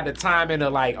eye the timing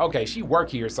of like, okay, she work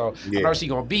here, so I know she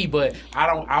gonna be, but I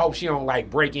hope she don't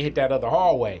like break and hit that other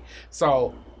hallway.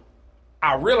 So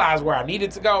I realized where I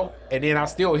needed to go, and then I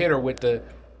still hit her with the,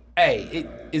 hey,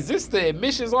 is this the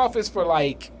admissions office for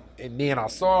like, and then I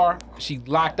saw her, she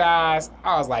locked eyes.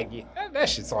 I was like, yeah, that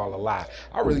shit's all a lie.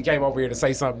 I really came over here to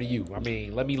say something to you. I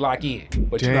mean, let me lock in.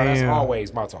 But you know, that's Damn.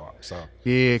 always my talk. So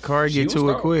Yeah, Cardi get was to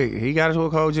it cold. quick. He got to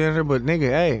a cold janitor, but nigga,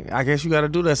 hey, I guess you got to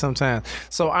do that sometimes.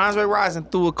 So Andre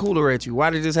Rison threw a cooler at you. Why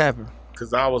did this happen?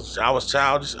 Cause I was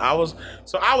childish. I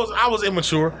was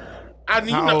immature.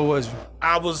 How old was you?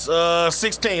 I was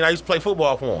 16. I used to play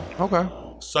football for him. Okay.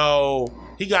 So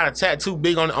he got a tattoo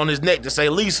big on his neck to say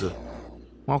Lisa.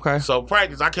 Okay. So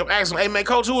practice, I kept asking him, hey man,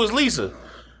 coach, who is Lisa?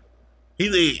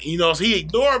 He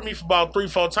ignored me for about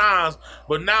 3-4 times,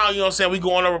 but now, you know what I'm saying, we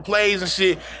going over plays and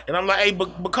shit, and I'm like, hey,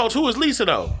 but coach, who is Lisa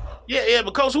though? Yeah,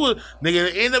 but Coach Wood, nigga,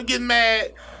 ended up getting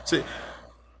mad.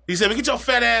 He said, "Man, get your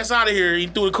fat ass out of here." He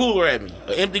threw a cooler at me,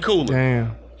 an empty cooler.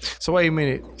 Damn. So wait a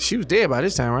minute. She was dead by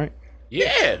this time, right?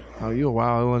 Yeah. Oh, you a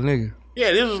wild little nigga.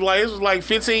 Yeah, this was like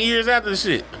 15 years after the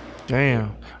shit.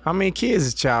 Damn. I mean, kids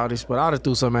is childish, but I'd have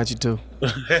threw something at you too.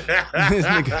 this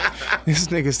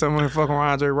nigga, someone fucking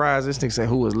Andre Rise. This nigga said,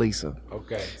 "Who was Lisa?"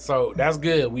 Okay, so that's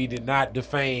good. We did not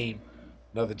defame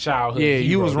another childhood. Yeah,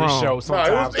 you hero. was wrong. This show No,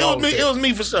 sometimes it was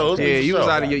me for sure. Yeah,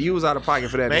 you was out of pocket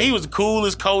for that. Man, nigga. he was the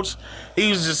coolest coach. He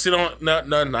was just sitting on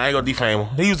nothing. I ain't gonna defame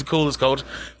him. He was the coolest coach.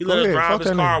 He let us ahead, drive fuck his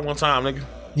that car nigga. one time, nigga.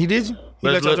 He did you? He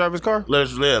let y'all drive his car? Let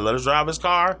us drive his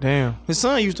car. Damn. His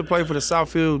son used to play for the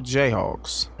Southfield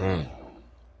Jayhawks.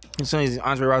 His son is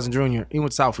Andre Rison Jr. He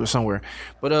went to Southfield somewhere.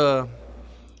 But all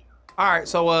right,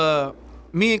 so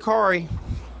me and Kari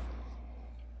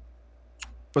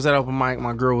was at open mic.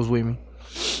 My girl was with me.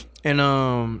 And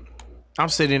I'm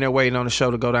sitting there waiting on the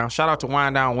show to go down. Shout out to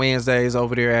Wind Down Wednesdays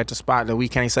over there at the spot that we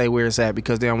can't say where it's at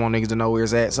because they don't want niggas to know where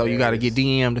it's at. So you got to get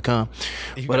DM to come.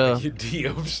 You But gotta get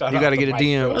DM. Shout you out got to to get a Mike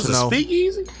DM Phillips. to That's a know.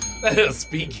 speakeasy.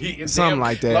 Speaking Something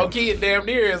like that. Low key, and damn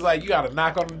near is like you gotta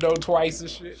knock on the door twice and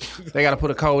shit. They got to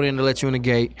put a code in to let you in the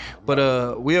gate.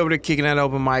 But we over there kicking that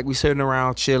open mic. We sitting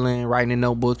around chilling, writing in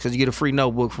notebooks because you get a free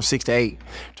notebook from 6 to 8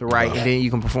 to write, and then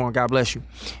you can perform. God bless you.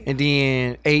 And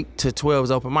then 8 to 12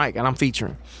 is open mic, and I'm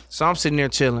featuring. So I'm sitting there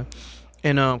chilling,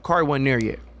 and Kari wasn't there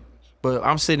yet. But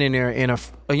I'm sitting in there, and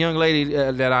a young lady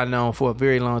that I know for a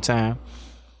very long time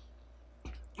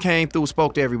came through,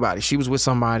 spoke to everybody. She was with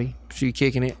somebody. She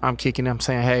kicking it. I'm kicking it. I'm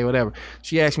saying, hey, whatever.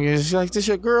 She asked me, she's like, this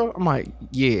your girl? I'm like,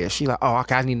 yeah. She like, oh,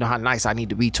 okay, I need to know how nice I need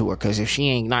to be to her. Because if she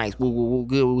ain't nice, woo,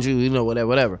 good with you, you know,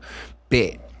 whatever.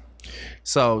 Bet.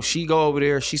 So she go over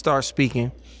there. She starts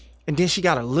speaking. And then she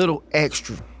got a little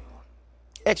extra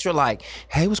like,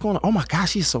 hey, what's going on? Oh my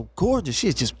gosh, she's so gorgeous.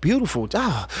 She's just beautiful.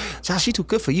 Josh, she too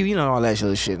good for you. You know, all that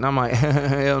other shit. And I'm like,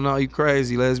 hell no, you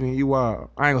crazy, lesbian. You wild.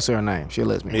 I ain't gonna say her name. She a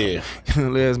lesbian. Yeah.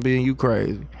 Lesbian, you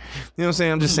crazy. You know what I'm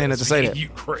saying? I'm just saying that to say that. You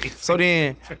crazy. So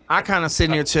then I kind of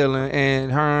sitting there chilling,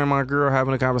 and her and my girl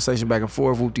having a conversation back and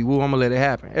forth. Whoop-de-woo, I'm gonna let it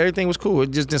happen. Everything was cool. It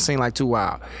just didn't seem like too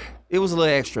wild. It was a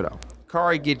little extra though.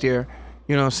 Kari get there.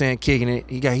 You know what I'm saying, kicking it.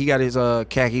 He got his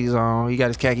khakis on. He got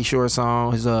his khaki shorts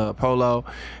on, his polo,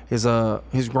 his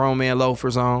grown man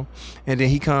loafers on. And then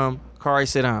he come, Kari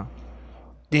sit down.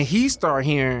 Then he start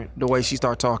hearing the way she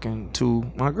start talking to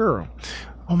my girl.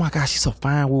 Oh my gosh, she's so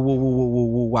fine. Woo, woo, woo, woo, woo,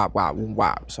 woo, wop, wop, woo,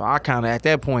 wop. So I kind of, at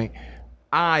that point,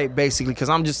 I basically, because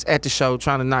I'm just at the show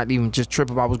trying to not even just trip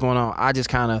about what's going on, I just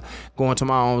kind of go into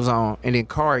my own zone. And then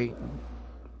Kari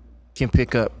can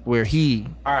pick up where he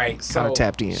all right, so kind of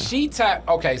tapped in. She tapped.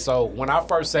 Okay, so when I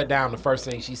first sat down, the first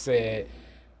thing she said,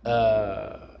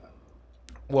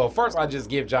 well, first I just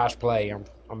give Josh play.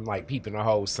 I'm like peeping the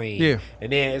whole scene. Yeah.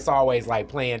 And then it's always like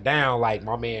playing down like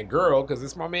my man girl because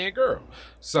it's my man girl.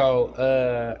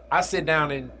 So I sit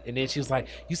down and then she was like,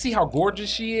 you see how gorgeous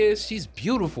she is? She's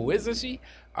beautiful, isn't she?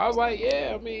 I was like,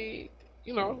 yeah, I mean,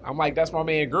 you know, I'm like, that's my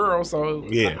man girl. So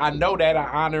Yeah. I know that. I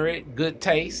honor it. Good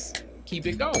taste. Keep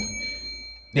it going.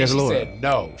 Then Yes, she Lord. said,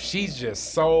 no, she's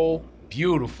just so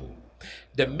beautiful.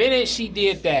 The minute she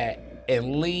did that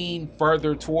and leaned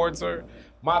further towards her,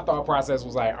 my thought process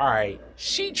was like, all right,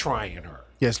 she trying her.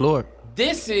 Yes, Lord.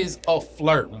 This is a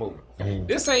flirt move.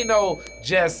 This ain't no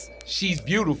just she's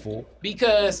beautiful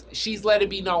because she's let it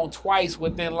be known twice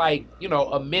within like, you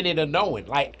know, a minute of knowing.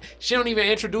 Like she don't even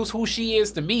introduce who she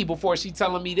is to me before she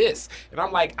telling me this. And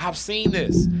I'm like, I've seen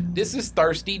this. This is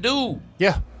thirsty dude.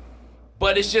 Yeah.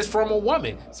 But it's just from a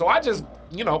woman. So I just,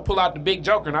 you know, pull out the big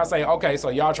joker and I say, okay, so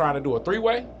y'all trying to do a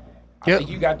three-way? I Yep. think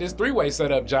you got this three-way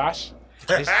set up, Josh.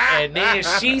 And then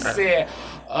she said,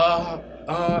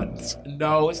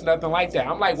 no, it's nothing like that.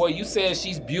 I'm like, well, you said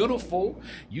she's beautiful.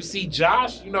 You see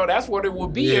Josh, you know, that's what it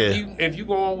would be if you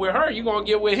going with her, you gonna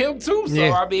get with him too. So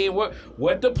Yeah. I mean,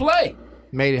 what to play?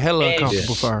 Made it hella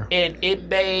uncomfortable for her. And it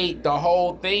made the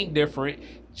whole thing different.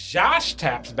 Josh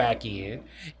taps back in,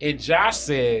 and Josh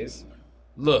says,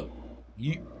 look,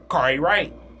 you Kari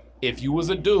right. If you was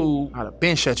a dude, I'd have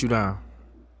been shut you down.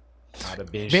 I'd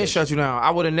have been Been shut you down.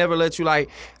 I would have never let you like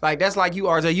that's like you,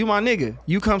 RJ. You my nigga.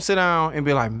 You come sit down and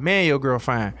be like, man, your girl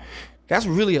fine. That's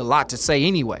really a lot to say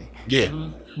anyway.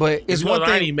 Yeah. But it's one I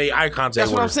ain't thing. even made eye contact That's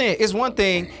with what her. I'm saying. It's one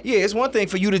thing. Yeah, it's one thing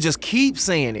for you to just keep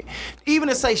saying it, even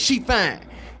to say she fine.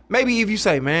 Maybe if you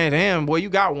say, man, damn, boy, you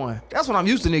got one. That's what I'm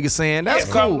used to niggas saying. That's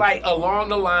Yeah, cool. something like along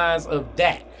the lines of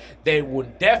that. They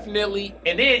would definitely,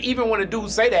 and then even when a dude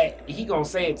say that, he gonna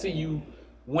say it to you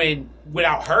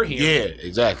without her hearing. Yeah,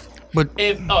 exactly. But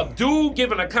If a dude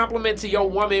giving a compliment to your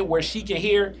woman where she can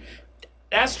hear,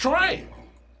 that's trying.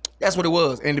 That's what it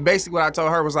was. And basically what I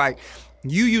told her was like,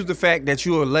 you use the fact that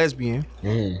you're a lesbian,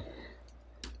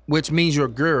 which means you're a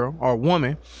girl or a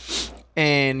woman,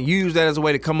 and you use that as a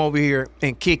way to come over here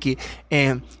and kick it,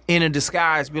 and in a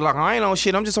disguise be like, I ain't on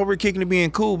shit, I'm just over here kicking it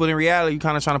being cool, but in reality you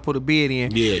kind of trying to put a bid in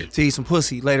to eat some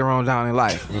pussy later on down in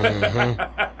life.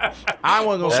 I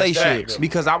wasn't gonna say shit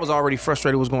because I was already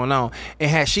frustrated with what's going on,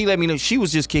 and had she let me know she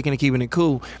was just kicking and keeping it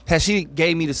cool, had she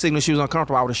gave me the signal she was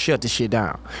uncomfortable, I would have shut the shit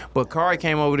down. But Kari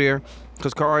came over there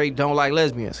because Kari don't like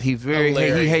lesbians. He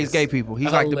hates gay people.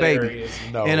 He's like the baby.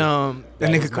 No, and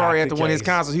that nigga Kari at one of his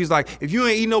concerts, he was like, if you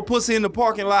ain't eat no pussy in the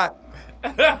parking lot,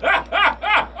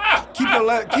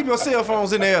 keep your cell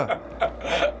phones in there.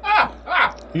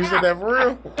 You said that for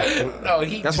real? No,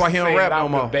 that's why he don't rap no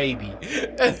more. Baby.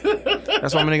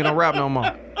 That's why my nigga don't rap no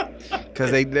more.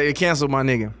 Cause they canceled my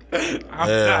nigga. I'm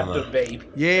not the baby.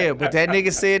 Yeah, but that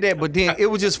nigga said that. But then it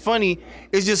was just funny.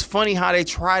 It's just funny how they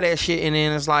try that shit, and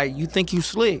then it's like, you think you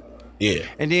slick. Yeah.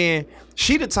 And then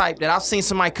she the type that I've seen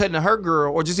somebody cutting to her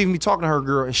girl or just even be talking to her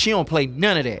girl, and she don't play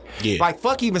none of that. Yeah. Like,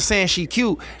 fuck even saying she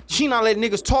cute. She not letting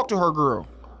niggas talk to her girl.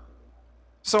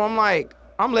 So I'm like,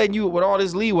 I'm letting you with all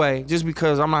this leeway just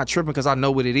because I'm not tripping because I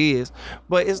know what it is.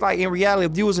 But it's like, in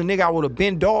reality, if you was a nigga, I would have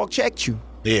been dog checked you.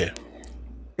 Yeah.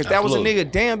 If that was a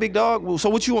nigga, damn big dog, well, so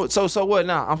what you want? So what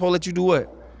now? I'm gonna let you do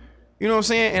what? You know what I'm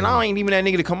saying? And I ain't even that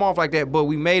nigga to come off like that, but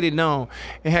we made it known.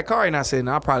 And had Kari not said,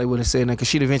 I probably would have said that because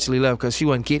she'd eventually left because she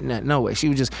wasn't getting that no way. She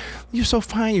was just, you're so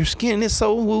fine, your skin is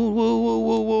so woo, woo, woo,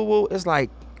 woo, woo, woo. It's like,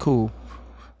 cool.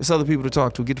 There's other people to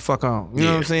talk to. Get the fuck on. You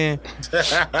know what I'm saying?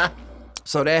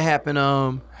 So that happened.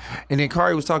 And then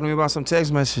Kari was talking to me about some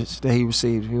text message that he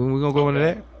received. We gonna go into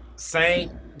that?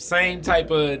 Same type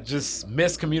of just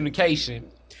miscommunication.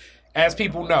 As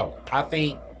people know, I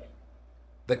think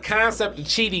the concept of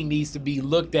cheating needs to be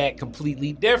looked at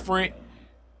completely different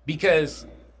because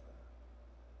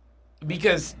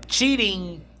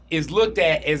cheating is looked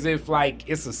at as if like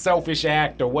it's a selfish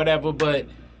act or whatever, but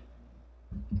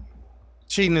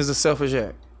cheating is a selfish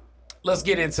act. Let's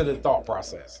get into the thought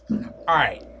process. All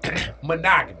right,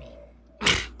 monogamy.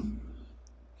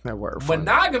 That word.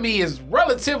 Monogamy is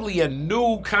relatively a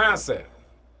new concept.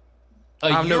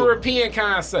 A European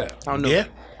concept. How new? Yeah.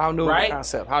 How new right?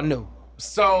 Concept? How new?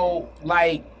 So,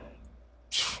 like,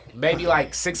 maybe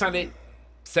like 600,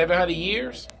 700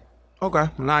 years? Okay.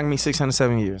 Monogamy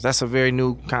 607 years. That's a very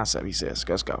new concept, he says.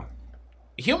 Let's go.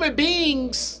 Human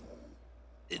beings,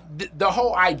 the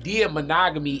whole idea of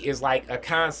monogamy is like a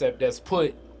concept that's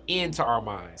put into our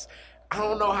minds. I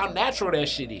don't know how natural that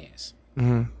shit is.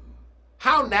 Mm-hmm.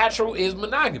 How natural is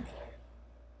monogamy?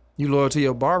 You loyal to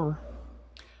your barber.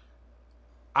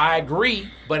 I agree,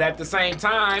 but at the same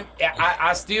time,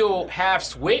 I still have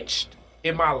switched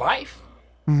in my life.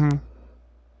 Mm-hmm.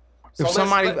 So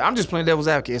if I'm just playing devil's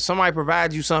advocate. If somebody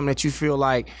provides you something that you feel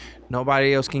like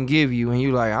nobody else can give you, and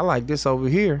you like, I like this over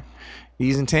here,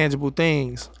 these intangible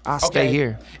things, I'll stay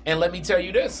here. And let me tell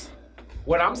you this.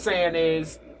 What I'm saying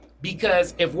is,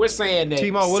 because if we're saying that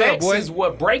Timo, sex is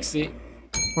what breaks it.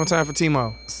 One time for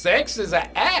Timo. Sex is an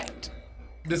act.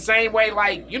 The same way,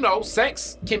 like, you know,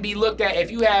 sex can be looked at if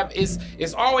you have,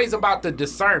 it's always about the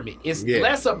discernment. It's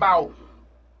less about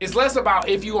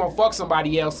if you gonna fuck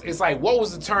somebody else. It's like, what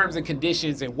was the terms and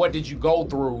conditions and what did you go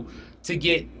through to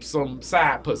get some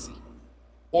side pussy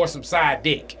or some side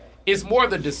dick? It's more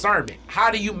the discernment.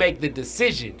 How do you make the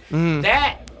decision?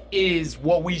 That is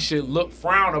what we should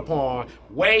frown upon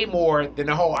way more than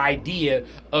the whole idea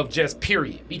of just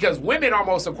period. Because women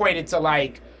almost equate it to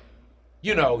like,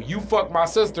 you know, you fuck my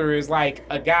sister is like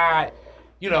a guy,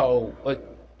 you know,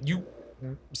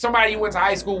 somebody you went to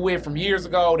high school with from years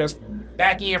ago that's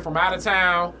back in from out of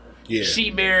town. Yeah. She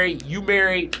married, you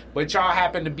married, but y'all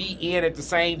happen to be in at the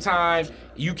same time.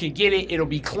 You can get it, it'll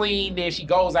be clean, then she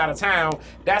goes out of town.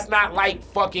 That's not like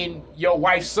fucking your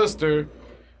wife's sister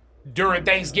during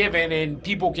Thanksgiving and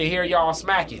people can hear y'all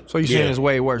smacking. So you saying it's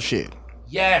way worse shit?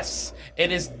 Yes, and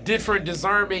it's different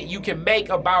discernment you can make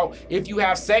about if you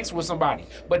have sex with somebody.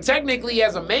 But technically,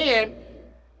 as a man,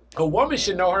 a woman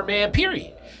should know her man,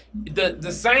 period.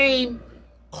 The same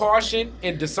caution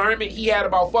and discernment he had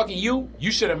about fucking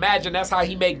you should imagine that's how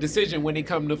he make decision when it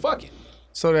come to fucking.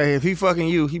 So that if he fucking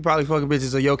you, he probably fucking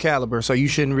bitches of your caliber, so you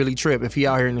shouldn't really trip if he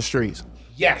out here in the streets.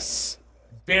 Yes,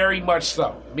 very much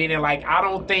so. Meaning, like, I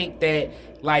don't think that,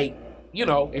 like, you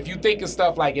know, if you think of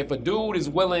stuff like if a dude is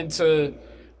willing to,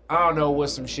 I don't know,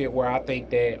 what's some shit where I think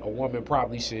that a woman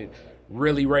probably should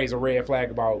really raise a red flag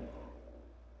about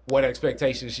what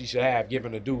expectations she should have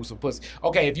giving a dude some pussy.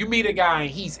 Okay, if you meet a guy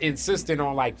and he's insistent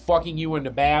on like fucking you in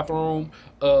the bathroom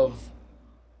of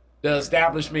the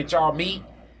establishment y'all meet,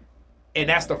 and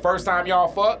that's the first time y'all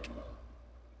fuck,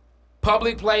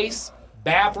 public place,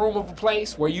 bathroom of a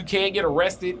place where you can't get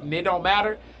arrested and it don't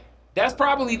matter, that's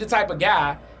probably the type of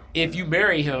guy, if you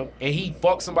marry him and he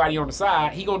fucks somebody on the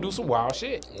side, he gonna do some wild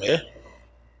shit. Yeah.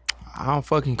 I don't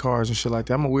fucking cars and shit like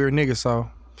that. I'm a weird nigga, so.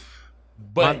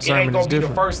 But it ain't gonna be the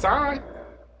first time.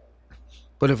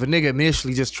 But if a nigga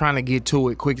initially just trying to get to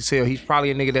it quick as hell, he's probably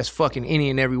a nigga that's fucking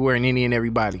any and everywhere and any and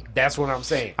everybody. That's what I'm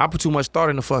saying. I put too much thought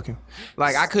into fucking.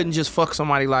 Like, I couldn't just fuck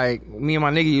somebody like, me and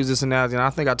my nigga use this analogy, and I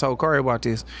think I told Corey about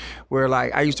this, where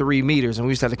like, I used to read meters, and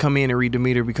we used to have to come in and read the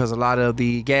meter because a lot of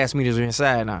the gas meters are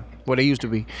inside now, well, they used to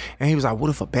be. And he was like, what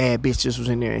if a bad bitch just was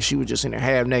in there and she was just in there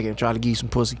half naked and try to give you some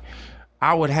pussy?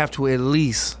 I would have to at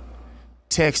least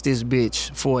text this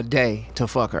bitch for a day to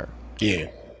fuck her.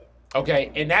 Yeah.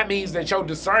 Okay, and that means that your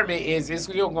discernment is it's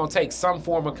still gonna take some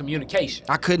form of communication.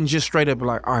 I couldn't just straight up be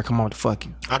like, all right, come on to fuck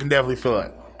you. I can definitely feel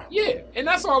that. Yeah, and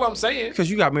that's all I'm saying. Because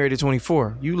you got married at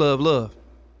 24. You love.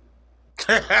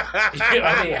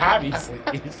 I mean, obviously.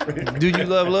 Do you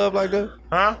love like that?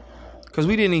 Huh? Because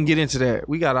we didn't even get into that.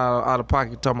 We got out of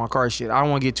pocket talking about car shit. I don't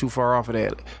want to get too far off of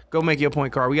that. Go make your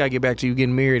point, Car. We got to get back to you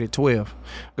getting married at 12.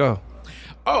 Go.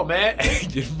 Oh, man.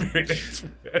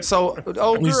 So,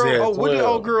 what did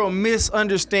old girl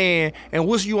misunderstand, and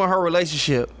what's you and her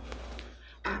relationship?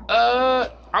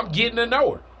 I'm getting to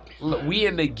know her. Look, we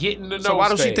in the getting to know So why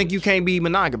don't stage. she think you can't be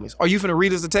monogamous? Are you finna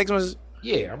read us the text message?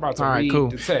 Yeah, I'm about to All right, read cool.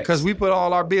 the text. Because we put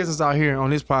all our business out here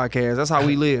on this podcast. That's how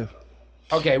we live.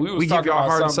 Okay, we was We give talking y'all about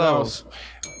heart and something souls.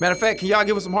 else. Matter of fact, can y'all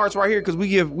give us some hearts right here? Because we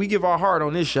give our heart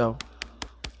on this show.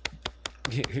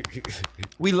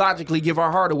 We logically give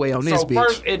our heart away on this So bitch.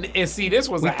 first, and see, this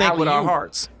was We an think with our alley-oop.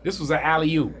 hearts. This was an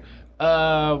alley-oop.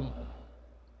 How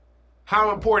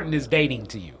important is dating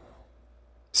to you?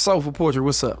 Soulful Portrait,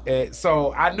 what's up?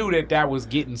 So I knew that was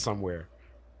getting somewhere,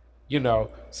 you know.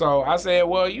 So I said,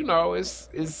 well, you know,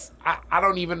 I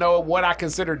don't even know what I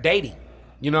consider dating.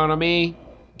 You know what I mean?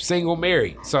 Single,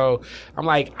 married. So I'm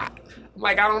like, I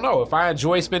don't know. If I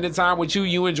enjoy spending time with you,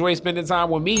 you enjoy spending time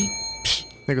with me.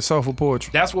 Nigga, Soulful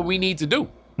Portrait. That's what we need to do.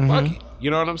 Mm-hmm. Fuck it. You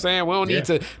know what I'm saying? We don't need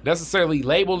to necessarily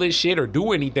label this shit or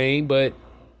do anything, but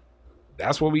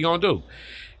that's what we gonna do.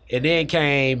 And then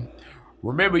came,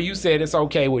 remember you said it's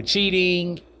okay with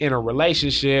cheating in a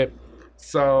relationship,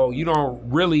 so you don't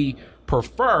really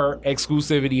prefer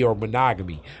exclusivity or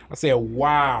monogamy. I said,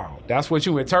 wow, that's what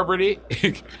you interpreted?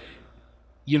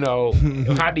 You know,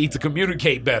 I need to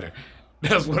communicate better.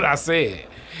 That's what I said.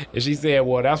 And she said,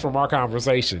 well, that's from our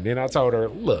conversation. Then I told her,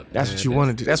 look, That's what you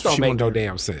wanted to do. That's this what don't you make no wanted to do.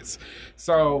 damn sense.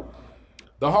 So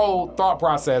the whole thought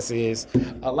process is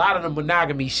a lot of the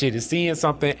monogamy shit is seeing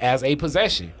something as a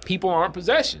possession. People aren't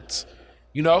possessions,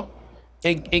 you know,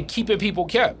 and keeping people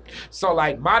kept. So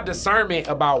like my discernment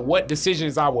about what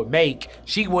decisions I would make,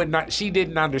 she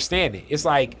didn't understand it. It's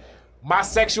like my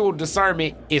sexual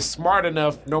discernment is smart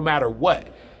enough no matter what.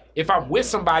 If I'm with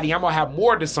somebody, I'm gonna have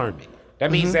more discernment.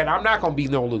 That means that I'm not gonna be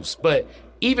no loose. But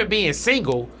even being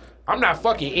single, I'm not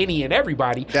fucking any and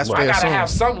everybody. That's I fair gotta assume. have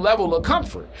some level of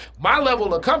comfort. My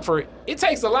level of comfort, it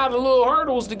takes a lot of little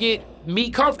hurdles to get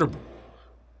me comfortable.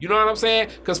 You know what I'm saying?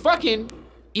 Because fucking,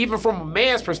 even from a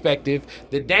man's perspective,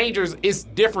 the dangers is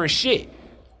different shit.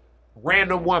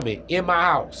 Random woman in my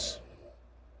house.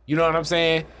 You know what I'm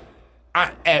saying?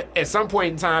 At some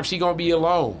point in time, she gonna be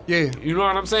alone. Yeah. You know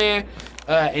what I'm saying?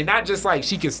 And not just like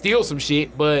she can steal some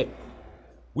shit, but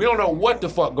we don't know what the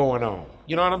fuck going on.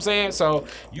 You know what I'm saying? So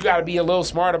you got to be a little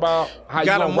smart about how you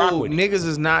Gotta gonna rock move. with it. Niggas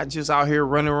is not just out here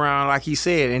running around like he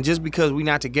said. And just because we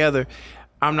not together,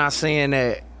 I'm not saying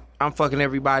that I'm fucking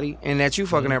everybody and that you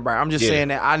fucking everybody. I'm just saying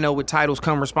that I know with titles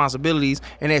come responsibilities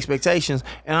and expectations,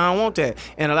 and I don't want that.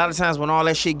 And a lot of times when all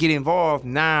that shit get involved,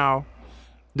 now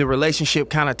the relationship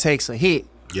kind of takes a hit.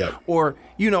 Yeah. Or,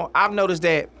 you know, I've noticed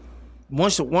that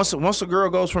once a woman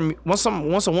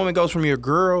goes from your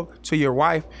girl to your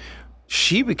wife,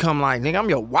 she become like, nigga, I'm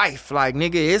your wife. Like,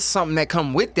 nigga, it's something that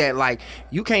come with that. Like,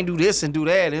 you can't do this and do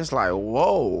that. And it's like,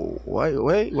 whoa,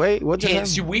 wait, what just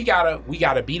Hence, happened? we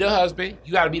gotta be the husband.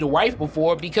 You gotta be the wife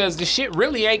before, because the shit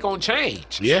really ain't gonna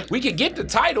change. Yeah. We could get the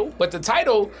title, but the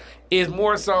title is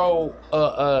more so.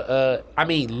 I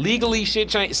mean, legally shit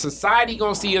change. Society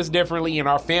gonna see us differently, and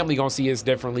our family gonna see us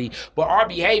differently. But our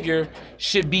behavior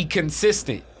should be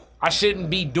consistent. I shouldn't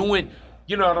be doing.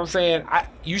 You know what I'm saying?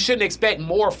 You shouldn't expect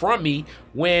more from me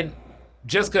when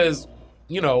just because,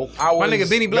 you know, I was My nigga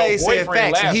Benny your Blaze said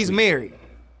boyfriend facts, and last he's week. married.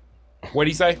 What'd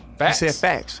he say? Facts? He said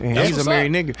facts. And That's he's a what's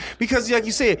married up. nigga. Because like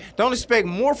you said, don't expect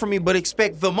more from me, but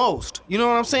expect the most. You know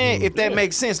what I'm saying? If that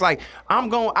makes sense. Like, I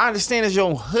understand as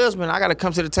your husband, I got to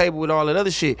come to the table with all that other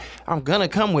shit. I'm going to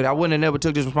come with it. I wouldn't have never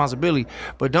took this responsibility.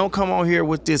 But don't come on here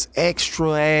with this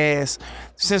extra ass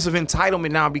sense of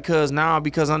entitlement because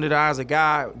under the eyes of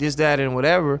God, this, that, and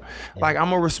whatever. Like, I'm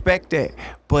going to respect that.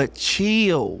 But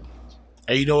chill.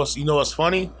 And you know what's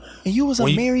funny? And you was a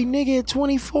married nigga at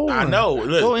 24. I know.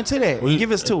 Look, go into that.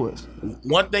 Give us to us.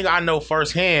 One thing I know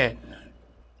firsthand,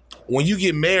 when you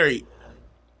get married,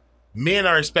 men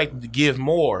are expected to give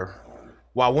more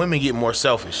while women get more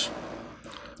selfish.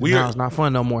 It's not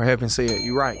fun no more. Heaven said.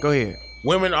 You're right. Go ahead.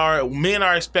 Men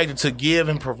are expected to give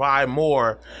and provide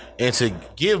more and to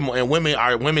give more, and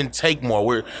women take more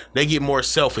where they get more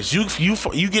selfish.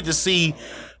 You get to see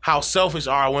how selfish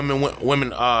are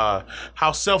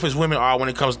how selfish women are when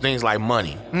it comes to things like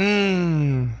money.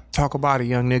 Talk about it,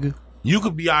 young nigga. You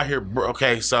could be out here,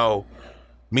 okay, so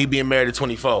me being married at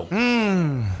 24.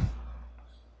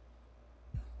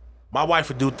 My wife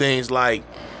would do things like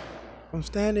I'm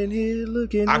standing here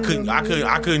looking. I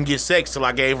couldn't get sex till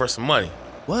I gave her some money.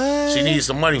 What? She needed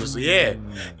some money for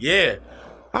yeah.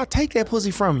 I'll take that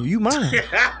pussy from you. You mine.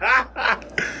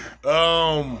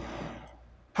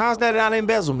 How's that not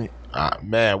embezzlement?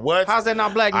 Man, what? How's that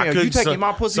not blackmail? You taking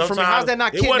my pussy from me? How's that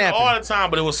not kidnapping? It wasn't all the time,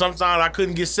 but it was sometimes I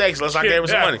couldn't get sex unless I gave her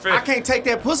some money. I can't take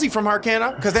that pussy from her, can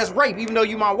I? Because that's rape, even though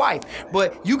you my wife.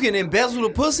 But you can embezzle the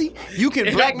pussy. You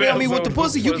can blackmail me with the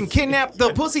pussy. You can kidnap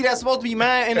the pussy that's supposed to be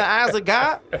mine in the eyes of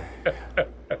God.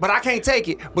 But I can't take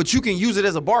it. But you can use it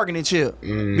as a bargaining chip.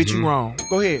 Bitch, you wrong.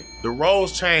 Go ahead. The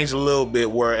roles changed a little bit,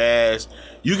 whereas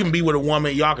you can be with a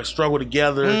woman, y'all can struggle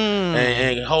together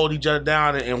and hold each other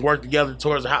down and work together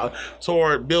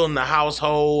toward building the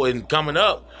household and coming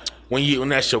up. When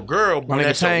that's your girl, when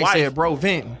that's your wife. Said, bro,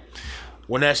 venting.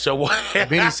 When that's your wife.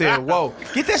 Benny said, whoa.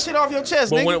 Get that shit off your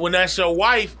chest, but nigga. when that's your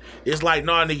wife, it's like,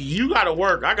 nah, nigga, you gotta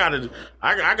work. I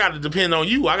gotta depend on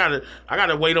you. I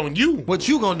gotta wait on you. What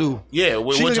you gonna do? Yeah.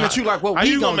 She looking at you like, what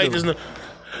we gonna make do? This?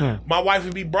 My wife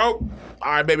would be broke.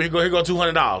 All right, baby, here go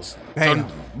 $200. Damn.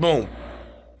 So, boom.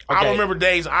 Okay. I remember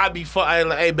days I'd be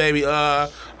hey baby,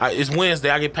 it's Wednesday,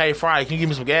 I get paid Friday. Can you give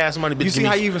me some gas money? You see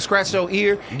how you even scratch your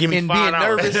ear give me and being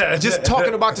nervous, just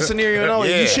talking about the scenario.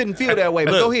 You shouldn't feel that way.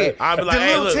 But look, go ahead. I'd be like, the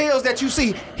little tales that you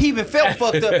see, he even felt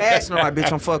fucked up. Asking her like,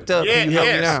 bitch, I'm fucked up. Can you help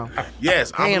me now?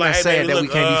 Yes. I am like, sad that we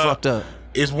can't be fucked up.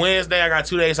 It's Wednesday. I got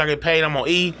 2 days. I get paid. I'm on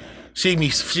E. She give me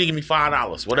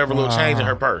 $5, whatever little change in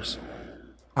her purse.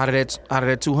 Out of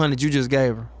that 200 you just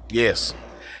gave her. Yes.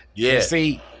 Yeah. You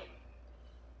see.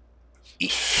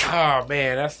 Oh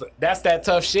man, that's that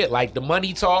tough shit. Like the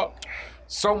money talk,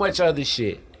 so much other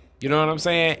shit. You know what I'm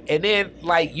saying? And then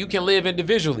like you can live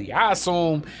individually. I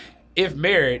assume if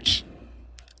marriage,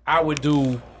 I would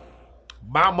do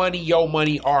my money, your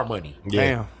money, our money. Yeah.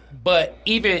 Damn. But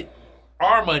even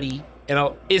our money,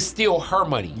 is still her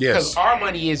money. Yes. Because our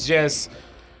money is just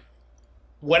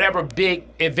whatever big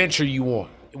adventure you want.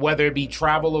 Whether it be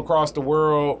travel across the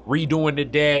world, redoing the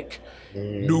deck,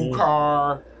 new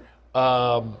car,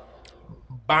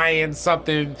 buying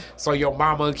something so your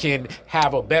mama can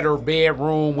have a better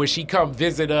bedroom when she come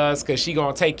visit us because she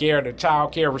gonna take care of the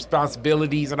child care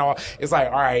responsibilities and all. It's like,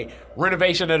 all right,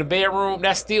 renovation of the bedroom,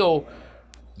 that's still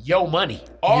your money.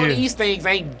 All these things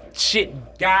ain't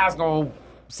shit guys gonna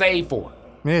save for.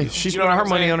 Yeah, she's spending her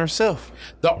money on herself.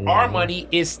 Our money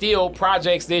is still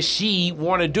projects that she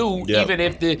want to do, even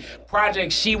if the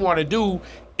project she want to do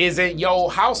isn't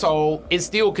your household. It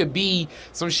still could be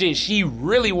some shit she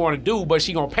really want to do, but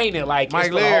she gonna paint it like it's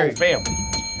for the whole family.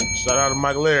 Shout out to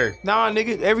Mike Larry. Nah,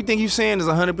 nigga, everything you saying is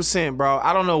 100%, bro.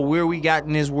 I don't know where we got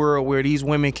in this world where these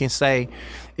women can say,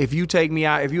 if you take me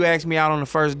out, if you ask me out on the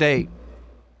first date,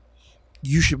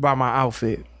 you should buy my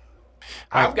outfit.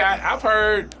 I've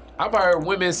heard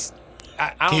women's.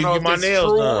 I don't know if it's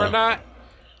true or not.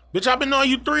 Bitch, I've been knowing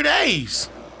you 3 days.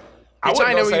 I ain't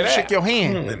never even shake your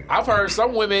hand. I've heard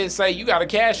some women say, you got to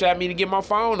cash at me to get my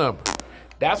phone number.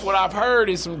 That's what I've heard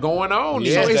is some going on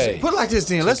these days. Put it like this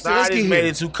then. Let's get here. Made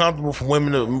it too comfortable for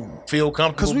women to feel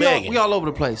comfortable begging. We all over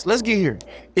the place. Let's get here.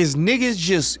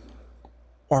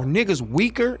 Are niggas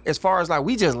weaker as far as like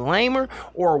we just lamer,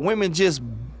 or are women just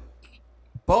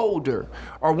bolder?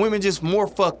 Are women just more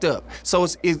fucked up? So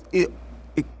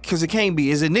because it can't be.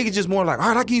 Is a nigga just more like, all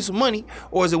right, I'll give you some money?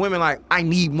 Or is it women like, I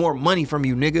need more money from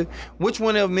you, nigga? Which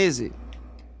one of them is it?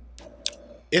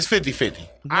 It's 50-50.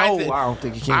 I don't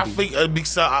think it can be.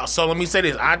 So let me say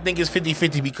this. I think it's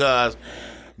 50-50 because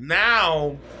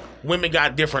now women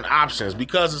got different options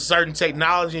because of certain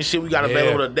technology and shit we got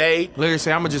available today. Larry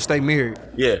say, I'm gonna just stay married.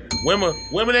 Yeah, women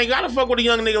ain't gotta fuck with a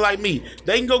young nigga like me.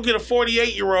 They can go get a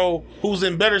 48-year-old who's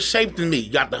in better shape than me.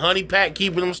 Got the honey pack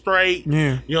keeping him straight.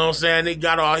 Yeah. You know what I'm saying? He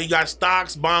got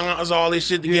stocks, bonds, all this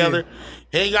shit together.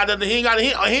 He ain't got nothing. He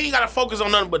ain't got to focus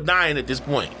on nothing but dying at this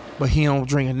point. But he don't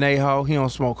drink a Neho. He don't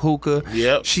smoke hookah.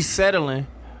 Yep. She's settling.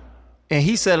 And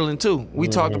he's settling too. We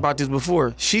talked about this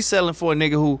before. She's settling for a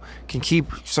nigga who can keep,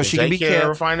 so she can be take care of her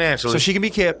kept financially. So she can be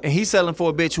kept, and he's settling for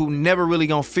a bitch who never really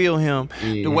gonna feel him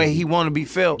the way he want to be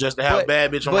felt. Just to have a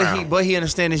bad bitch around. But he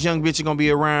understand this young bitch is gonna be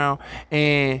around,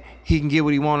 and he can get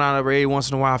what he want out of her every once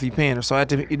in a while if he paying her. So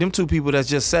them two people that's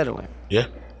just settling. Yeah.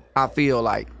 I feel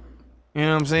like, you know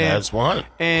what I'm saying? That's 100.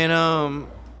 And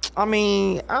I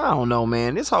mean, I don't know,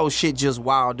 man. This whole shit just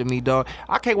wild to me, dog.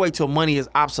 I can't wait till money is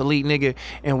obsolete, nigga,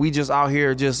 and we just out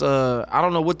here just I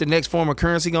don't know what the next form of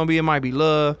currency gonna be. It might be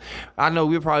love. I know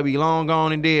we'll probably be long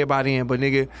gone and dead by then, but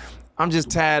nigga, I'm just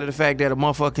tired of the fact that a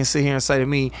motherfucker can sit here and say to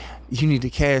me, you need to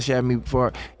cash at me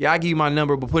before. Yeah, I give you my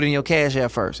number, but put in your cash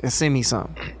app first and send me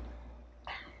something.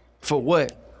 For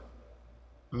what?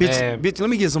 Man. Bitch, let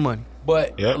me get some money.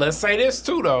 But let's say this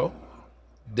too, though.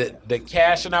 The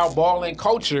cashing out balling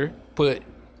culture, but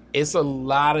it's a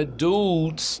lot of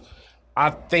dudes,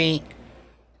 I think,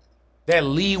 that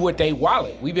lead with their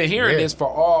wallet. We've been hearing this for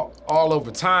all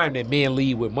over time, that men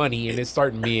lead with money, and it's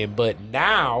certain men. But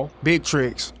now, big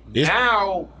tricks.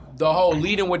 Now the whole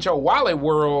leading with your wallet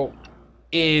world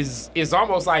is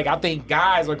almost like, I think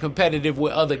guys are competitive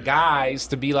with other guys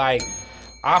to be like,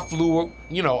 I flew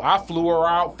her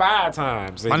out 5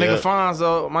 times. My nigga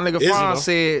Fonz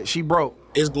said she broke.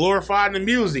 It's glorified in the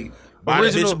music. By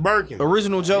Original the bitch Birkin.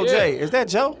 Original Joe J. Is that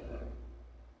Joe?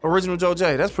 Original Joe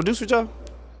J. That's producer Joe?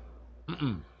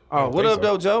 Oh, what up,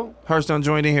 though, Joe? Hurst done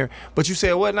joined in here. But you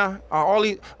said what now? All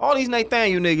these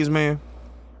Nathaniel niggas, man.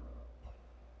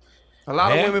 A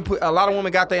lot of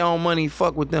women got their own money.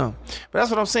 Fuck with them. But that's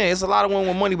what I'm saying. It's a lot of women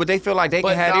with money, but they feel like they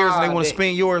can have theirs and they want to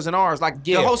spend yours and ours. Like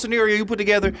the whole scenario you put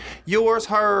together, yours,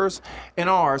 hers, and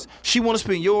ours. She want to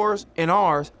spend yours and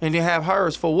ours, and then have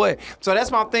hers for what? So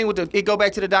that's my thing with it. Go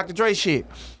back to the Dr. Dre shit.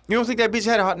 You don't think that bitch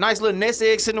had a nice little nest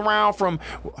egg sitting around from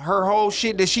her whole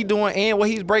shit that she doing and what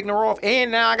he's breaking her off,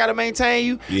 and now I gotta maintain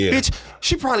you? Yeah. Bitch,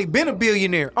 she probably been a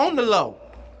billionaire on the low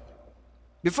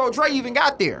before Dre even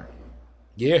got there.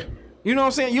 Yeah. You know what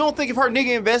I'm saying? You don't think if her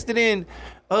nigga invested in,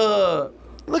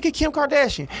 look at Kim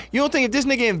Kardashian. You don't think if this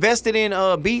nigga invested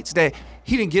in Beats that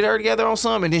he didn't get her together on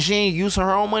something and then she ain't use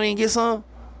her own money and get some?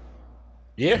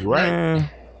 Yeah. You right.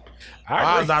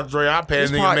 I Dr. Dre, I pay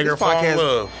this nigga make her fall in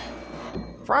love.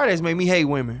 Fridays make me hate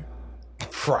women.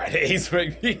 Fridays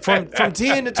make me from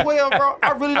 10 to 12, bro.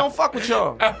 I really don't fuck with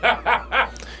y'all.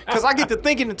 Cause I get to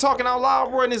thinking and talking out loud,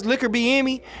 bro, and this liquor be in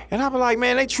me, and I be like,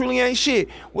 man, they truly ain't shit.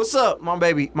 What's up, my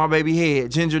baby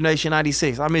head, Ginger Nation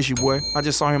 96. I miss you, boy. I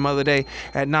just saw him the other day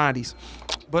at 90s.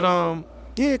 But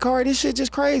yeah, Kari, this shit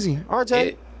just crazy.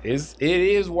 RJ, it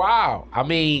is wild. I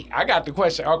mean, I got the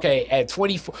question. Okay, at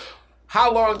 24,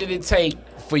 how long did it take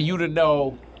for you to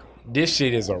know this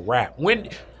shit is a wrap? When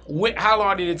how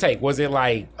long did it take? Was it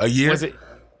like a year? Was it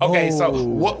okay? So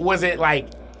what was it like?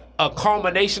 A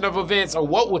culmination of events, or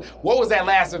what was that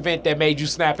last event that made you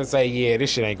snap and say, "Yeah, this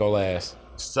shit ain't gonna last"?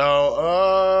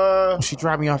 So, she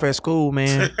dropped me off at school,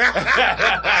 man.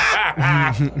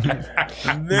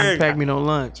 Nigga, packed me no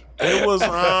lunch. It was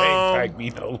packed me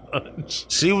no lunch.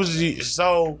 She was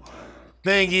so.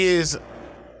 Thing is,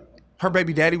 her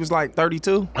baby daddy was like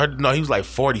 32. No, he was like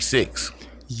 46.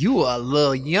 You a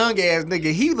little young ass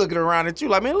nigga. He looking around at you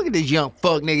like, man, look at this young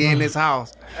fuck nigga in this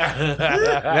house.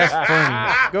 That's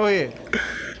funny. Go ahead.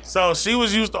 So she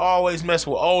was used to always mess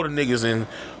with older niggas and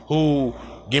who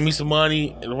give me some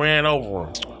money and ran over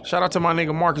them. Shout out to my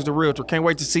nigga Marcus the Realtor. Can't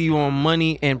wait to see you on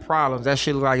Money and Problems. That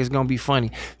shit look like it's gonna be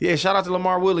funny. Yeah, shout out to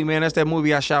Lamar Willie, man. That's that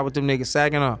movie I shot with them niggas,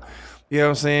 Saginaw. You know what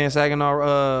I'm saying?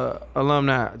 Saginaw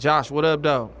alumni. Josh, what up,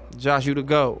 though? Josh, you the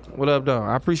GOAT. What up, though?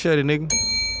 I appreciate it, nigga.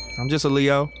 I'm just a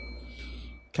Leo.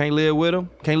 Can't live with him.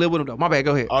 Can't live with him though. My bad.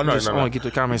 Go ahead. Oh no, I want to get the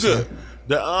comments. Good.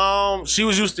 She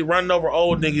was used to running over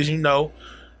old niggas, you know,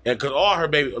 and cause all her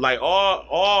baby, like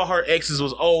all her exes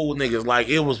was old niggas. Like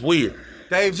it was weird.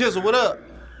 Dave Jizzle, what up?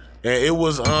 And it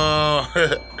was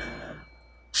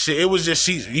shit. It was just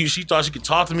she thought she could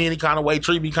talk to me any kind of way,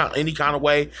 treat me any kind of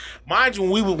way. Mind you,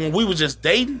 when we were just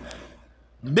dating,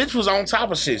 bitch was on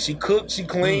top of shit. She cooked, she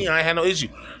cleaned. I ain't had no issue,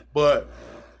 but.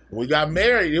 We got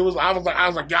married. I was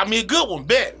like, got me a good one.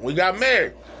 Bet we got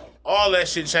married. All that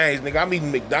shit changed, nigga. I'm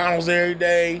eating McDonald's every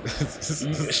day.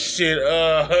 Shit,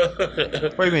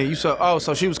 Wait a minute, you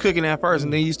so she was cooking at first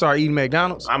and then you start eating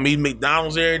McDonald's? I'm eating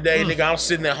McDonald's every day, nigga. I'm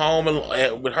sitting at home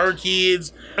with her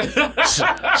kids. She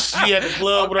at the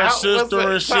club with her sister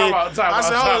and shit. I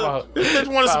said, oh, this bitch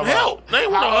wanted some help. They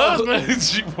ain't want no husband.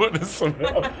 She wanted some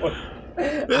help.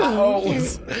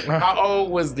 How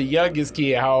old was the youngest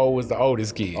kid? How old was the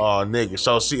oldest kid? Oh, nigga.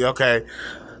 So she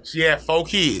had 4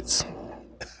 kids.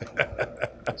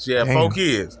 She had 4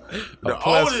 kids. The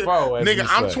oldest, 4, nigga,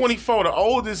 I'm 24. The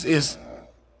oldest is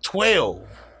 12.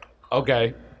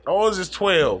 Okay. The oldest is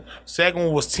 12. Second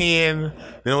one was 10.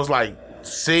 Then it was like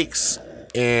 6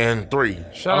 and 3.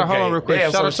 Shout out, hold on real quick.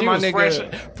 Damn, shout out to my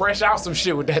nigga. Fresh out some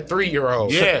shit with that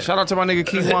 3-year-old. Yeah. Shout out to my nigga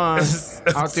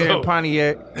Keywan out there in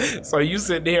Pontiac. So you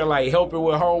sitting there like helping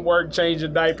with homework,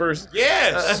 changing diapers?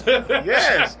 Yes.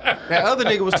 Yes. That other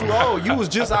nigga was too old. You was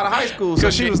just out of high school,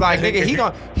 so she was like, "Nigga,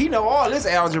 he know all this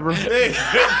algebra."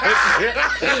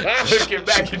 Looking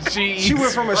back and cheese. She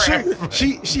went from a sugar.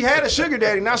 She had a sugar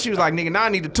daddy. Now she was like, "Nigga, now I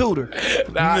need a tutor."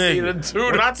 Nah, I need a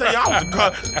tutor. When I tell you,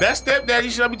 that stepdaddy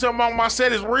shit I be talking about on my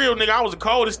set is real, nigga. I was the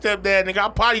coldest stepdad, nigga. I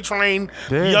potty trained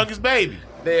the youngest baby.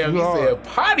 Damn, you said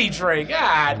potty train.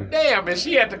 God damn, and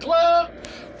she at the club?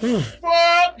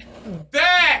 Fuck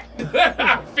that.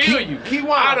 I feel you.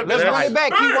 Keywan, let's run it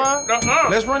back, Keywan.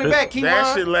 Let's run it back,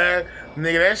 Keywan.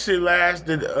 That shit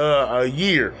lasted a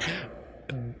year.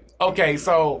 Okay,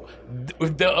 so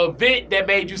the event that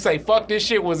made you say fuck this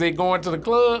shit, was it going to the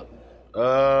club?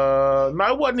 No,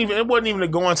 it wasn't even the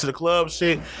going to the club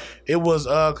shit. It was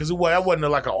because that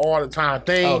wasn't like an all the time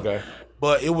thing. Okay,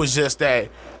 but it was just that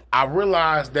I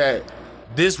realized that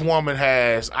this woman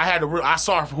I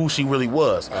saw her for who she really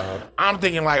was. I'm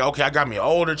thinking like, okay, I got me an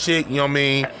older chick, you know what I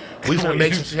mean? We finna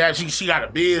make sure she got a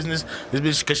business. This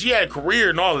bitch, cause she had a career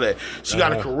and all of that. She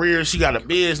got a career, she got a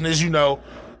business, you know.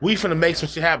 We finna make some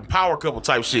shit happen, power couple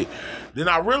type shit. Then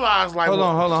I realized like, hold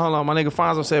on. My nigga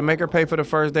Fonzo said make her pay for the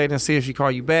first date and see if she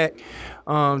call you back.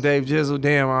 Dave Jizzle,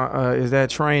 damn, is that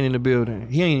Train in the building?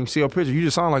 He ain't even see your picture. You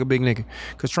just sound like a big nigga,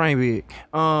 cause Train big.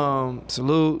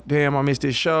 Salute, damn, I missed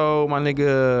this show. My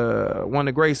nigga, one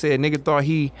of the great said, nigga thought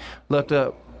he looked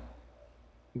up,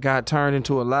 got turned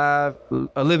into a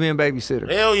live-in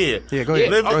babysitter. Hell yeah. Yeah, go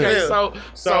ahead. Okay,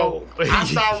 so I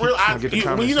start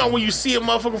when you see a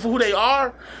motherfucker for who they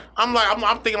are, I'm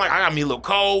thinking like, I got me a little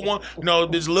cold one. You know,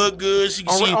 bitch look good.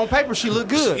 On paper, she look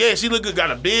good. Yeah, she look good.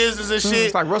 Got a business and shit.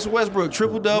 It's like Russell Westbrook,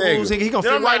 triple doubles. He gonna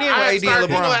fit right in with AD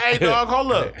and LeBron. Like, hey dog,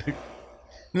 hold up,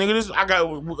 nigga.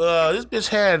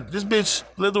 This bitch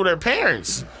lived with her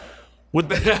parents with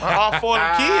all 4 of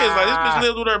the kids. Like this bitch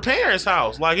lived with her parents'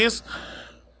 house. Like it's.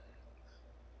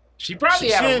 She probably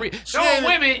had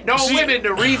women.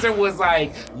 The reason was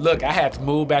like, look, I had to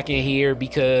move back in here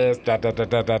because like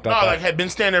had been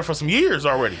staying there for some years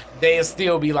already. They'll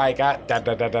still be like,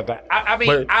 I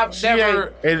mean,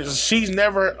 she's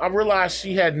never. I realized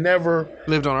she had never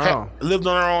lived on her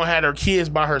own. Had her kids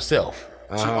by herself.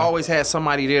 She always had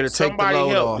somebody there to take the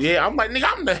load off. Yeah, I'm like, nigga,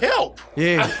 I'm the help.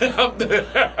 Yeah.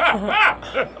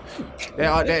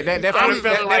 That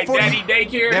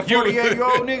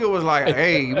 48-year-old nigga was like,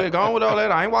 hey, you better go on with all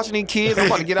that. I ain't watching these kids. I'm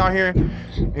about to get out here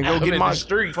and go get my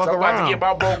street. Fuck I'm around. about to get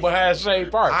my boat behind Shade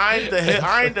Park. I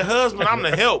ain't the husband. I'm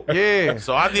the help. Yeah.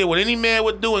 So I did what any man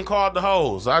would do and called the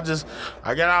hoes. I got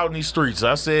out in these streets.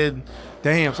 I said,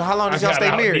 damn. So how long did y'all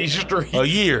stay married? A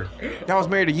year. Y'all was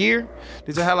married a year?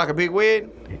 Did y'all have like a big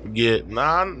wedding? Yeah,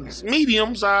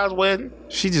 medium sized wedding.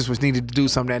 She just was needed to do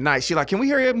something that night. She like, can we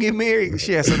hurry up and get married?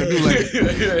 She had something to do later.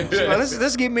 She like,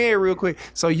 let's get married real quick.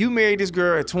 So you married this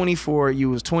girl at 24. You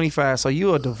was 25. So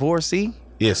you a divorcee?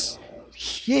 Yes.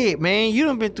 Shit, man. You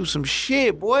done been through some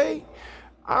shit, boy.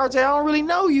 RJ, I don't really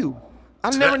know you. I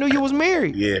never knew you was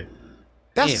married. Yeah.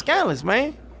 That's scandalous,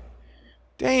 man.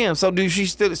 Damn. So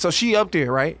she up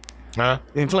there, right? Huh?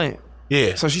 In Flint.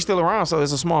 Yeah. So she's still around. So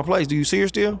it's a small place. Do you see her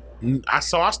still? I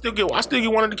still get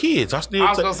one of the kids. I was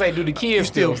gonna say, do the kids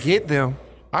still get them?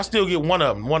 I still get one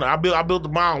of them. I built the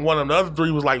bond. One of them. The other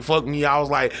 3 was like, fuck me. I was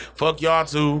like, fuck y'all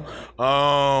too.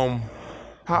 How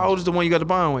old is the one you got the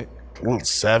bond with?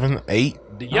 7,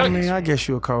 8. The youngest. I mean, I guess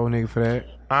you a cold nigga for that.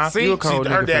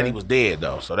 Her daddy was dead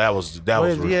though, so that was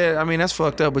yeah. I mean, that's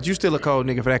fucked up, but you still a cold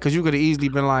nigga for that because you could have easily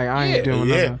been like, I ain't doing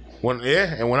nothing.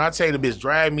 And when I tell you the bitch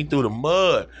dragged me through the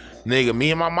mud, nigga,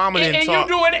 me and my mama didn't talk.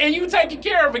 And you taking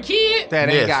care of a kid that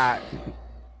ain't got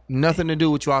Nothing to do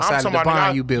with you outside of the talking about,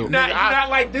 bond nigga, you built. You're not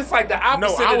like this, like the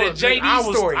opposite I of the was- JD I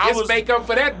was- story. I Just was- make up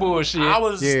for that bullshit. I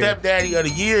was Yeah. stepdaddy of the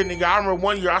year, nigga. I remember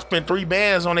one year I spent 3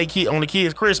 bands on the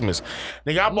kids' Christmas.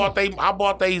 Nigga, I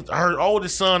bought her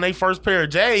oldest son they first pair of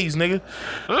J's, nigga.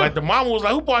 Like the mama was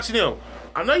like, "Who bought you them?"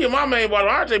 I know your mama ain't bought them.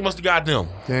 RJ must have got them.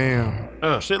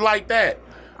 Damn. Shit like that.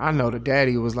 I know the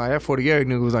daddy was like, that 48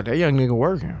 nigga was like, that young nigga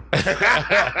working.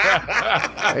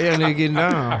 That young nigga getting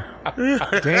down.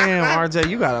 Damn, RJ,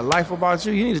 you got a life about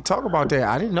you. You need to talk about that.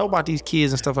 I didn't know about these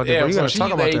kids and stuff like that, yeah, but you so got to she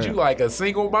talk about made that. you like a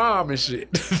single mom and shit.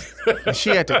 And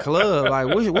she at the club. Like,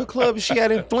 what club is she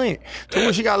at in Flint? To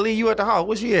where she got to leave you at the house.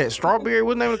 Where she at? Strawberry?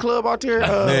 What's the name of the club out there?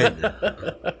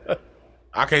 Nigga.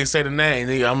 I can't say the name,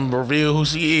 nigga. I'm gonna reveal who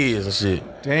she is and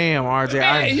shit. Damn, RJ.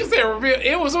 Man, you said reveal.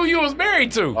 It was who you was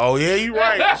married to. Oh yeah, you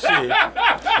right. Shit, you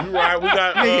right. We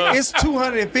got. Nigga, it's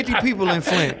 250 people in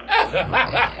Flint.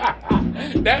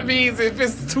 That means if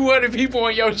it's 200 people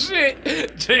on your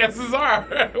shit, chances are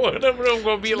one of them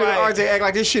gonna be Nigga, like. RJ act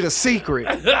like this shit a secret.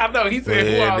 I know he said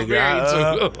who I was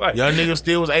married to. Like, young nigga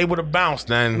still was able to bounce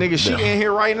then. Nigga, she in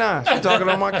here right now. She talking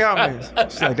on my comments.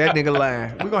 She's like, that nigga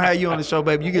lying. We gonna have you on the show,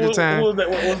 baby. You get the time.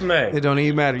 What's the name? It don't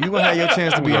even matter. You gonna have your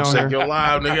chance to be on Check here. your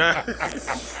live,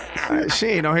 nigga. She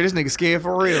ain't on here. This nigga scared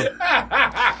for real.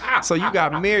 So you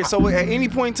got married. So at any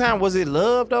point in time, was it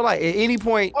love though? Like at any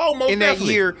point Oh, most in that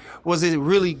definitely. year, was it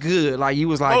really good? Like you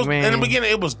was like, man. In the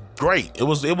beginning, it was great. It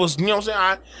was. You know what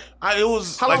I'm saying? It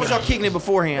was. How long was y'all kicking it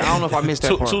beforehand? I don't know if I missed that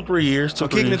two, part. 2-3 years. So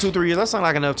kicking it 2-3 years. That sounds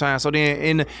like enough time. So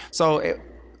then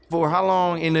for how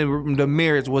long in the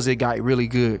marriage was it got really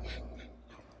good?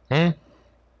 I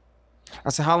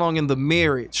said, how long in the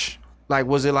marriage? Like,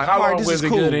 was it like, how all right, long this was is it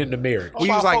cool? good in the marriage? We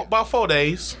was like, about 4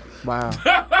 days. wow.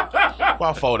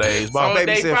 About 4 days. So About on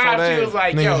day babysit 5, 4 she days. was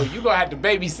like, "Yo, you gonna have to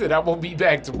babysit. I'm gonna be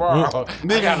back tomorrow.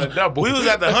 I got a double." We was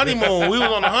at the honeymoon. We was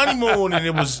on the honeymoon, and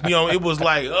it was, it was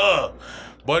like,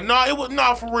 But no, it was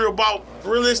not for real. About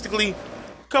realistically,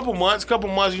 couple months.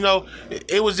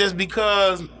 It was just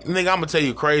because, nigga, I'm gonna tell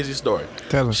you a crazy story.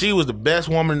 Tell us. She was the best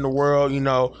woman in the world.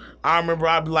 I remember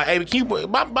I'd be like, "Hey, can you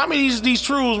buy me these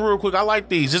trues real quick? I like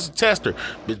these. Just a tester."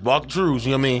 Bitch, bought the trues.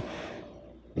 You know what I mean?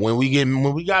 When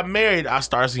we got married, I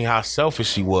started seeing how selfish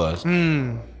she was.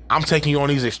 I'm taking you on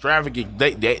these extravagant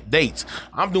dates.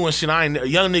 I'm doing shit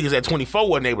young niggas at 24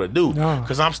 wasn't able to do. No.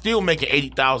 Cause I'm still making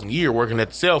 $80,000 a year working at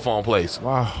the cell phone place.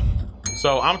 Wow.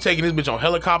 So I'm taking this bitch on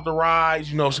helicopter rides.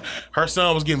 Her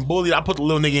son was getting bullied. I put the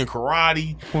little nigga in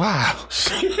karate. Wow.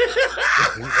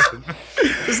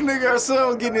 This nigga, her son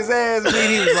was getting his ass beat.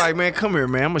 He was like, man, come here,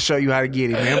 man. I'm gonna show you how to get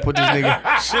it, man. Put this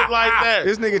nigga. Shit like that.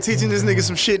 This nigga teaching this nigga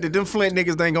some shit that them Flint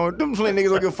niggas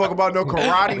don't give a fuck about no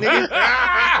karate, nigga.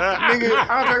 Nigga,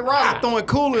 Andre Ross is throwing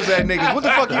coolers at niggas. What the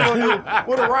fuck you gonna do?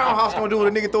 What a roundhouse gonna do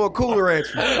when a nigga throw a cooler at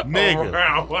you?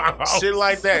 Nigga. Shit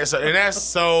like that. So, and that's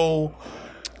so...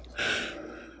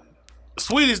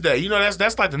 Sweetest Day.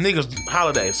 That's like the niggas'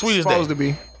 holiday. Sweetest Day. Supposed to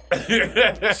be.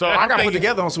 So I got put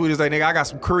together on Sweetest Day, nigga. I got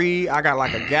some Creed. I got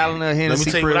like a gallon of Let me Hennessy.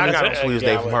 tell you what I got Creed. on Sweetest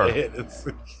Day from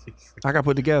her. I got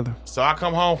put together. So I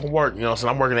come home from work, so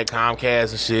I'm working at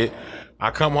Comcast and shit.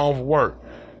 I come home from work.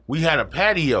 We had a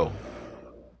patio.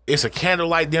 It's a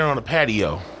candlelight dinner on the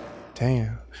patio.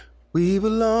 Damn. We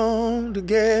belong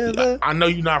together. I know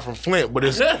you're not from Flint, but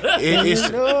it's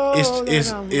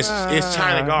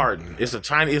China Garden. It's a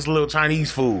little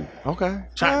Chinese food. Okay.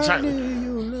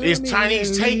 It's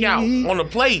Chinese takeout on the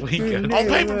plate, on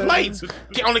paper plates,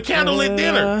 on the candlelit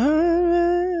dinner.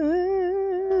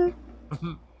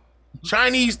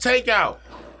 Chinese takeout.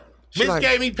 She Bitch like-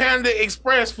 gave me Panda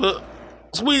Express for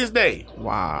Sweetest Day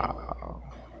Wow.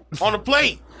 on the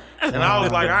plate. And I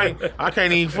was like, I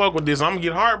can't even fuck with this. I'm gonna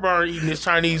get heartburn eating this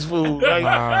Chinese food. Like,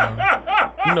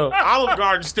 Olive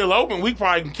Garden's still open. We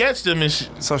probably can catch them and shit.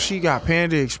 So she got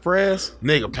Panda Express.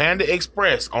 Nigga, Panda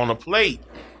Express on the plate.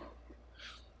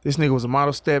 This nigga was a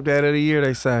model stepdad of the year,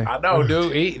 they say. I know,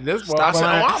 dude. This Stop saying,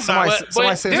 motherfucker. I'm Somebody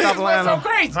But said this stop is lying what's so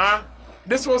on. crazy. Huh?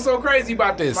 This was so crazy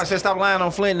about this. Somebody said stop lying on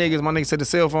Flint niggas. My nigga said the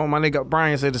cell phone. My nigga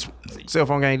Brian said the cell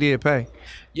phone gang did pay.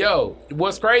 Yo,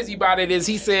 what's crazy about it is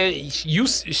he said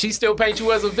she still paint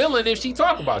you as a villain if she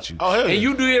talk about you. Oh, hell yeah. And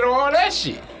you did all that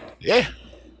shit. Yeah.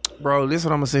 Bro, this is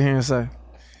what I'm gonna sit here and say.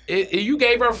 You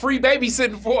gave her free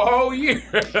babysitting for a whole year.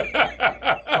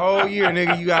 Whole year,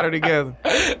 nigga, you got her together.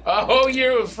 A whole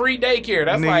year was free daycare.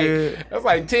 That's Nigga.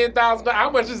 like $10,000. How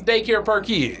much is daycare per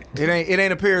kid? It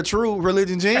ain't a pair of true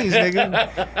religion jeans, nigga.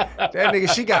 That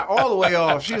nigga, she got all the way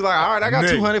off. She was like, all right, I got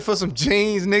Nigga. 200 for some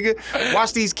jeans, nigga.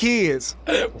 Watch these kids.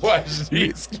 Watch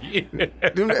these kids.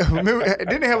 Remember,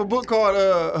 didn't they have a book called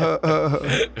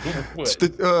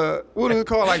what is it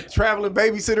called, like traveling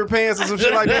babysitter pants or some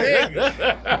shit like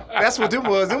that? That's what them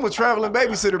was. Them was traveling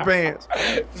babysitter pants.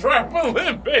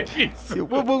 Traveling babies.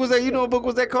 What book was that? You know what book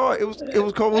was that called? It was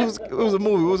called. It was a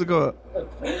movie. What was it called? I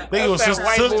think it was That's that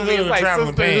white movie, Sisterhood it's like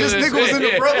Traveling Sisterhood. Pants. This nigga was in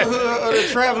the brotherhood of the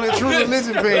traveling true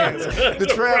religion pants, the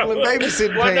traveling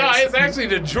babysitting Well, no, pants. it's actually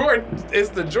the Jordan. It's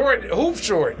the Jordan hoop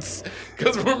shorts.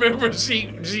 Because remember, she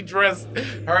dressed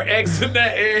her ex in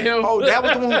that and him. Oh, that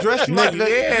was the one who dressed you like Nigga, that.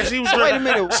 yeah, she was. Wait a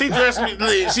minute. She dressed me.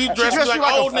 She dressed me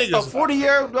like old a niggas.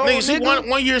 40-year-old Nigga, she nigga.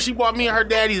 one year she bought me and her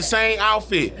daddy the same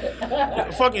outfit.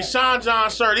 Fucking Sean John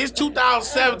shirt. It's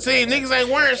 2017. Niggas ain't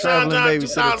wearing Sean Traveling John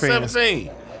babysitter pants.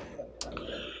 2017.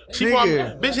 She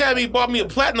Nigga. bought me a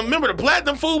platinum. Remember the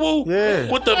platinum FUBU?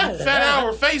 Yeah. With the Fat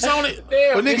Albert face on it.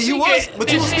 Damn, But nigga, did you she was, get- but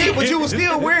did you was she- still, but you was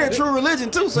still wearing True Religion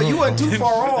too, so you wasn't too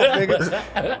far off,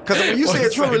 nigga. Because when you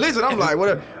said True Religion, I'm like,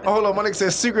 what? Oh, hold on, my nigga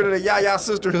said Secret of the Yaya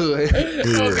Sisterhood.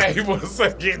 Okay, one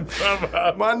second.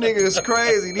 My nigga is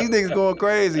crazy. These niggas going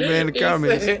crazy, man. The He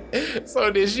comments. said-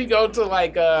 so did she go to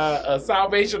like a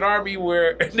Salvation Army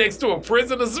where next to a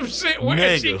prison or some shit?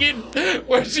 Where she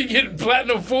getting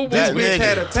platinum FUBU? This That bitch nigga.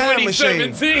 had a time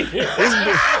machine. 2017.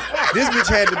 This bitch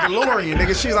had the DeLorean,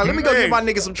 nigga. She's like, let me go get my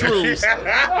nigga some truths.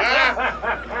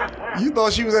 You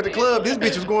thought she was at the club. This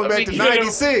bitch was going back to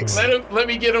 96. Let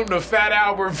me get him the Fat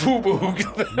Albert FUBU.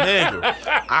 Nigga,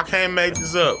 I can't make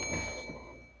this up.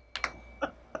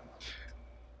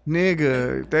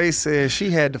 Nigga, they said she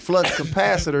had the flux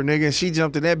capacitor, nigga, and she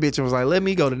jumped in that bitch and was like, let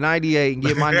me go to 98 and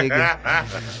get my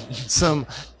nigga some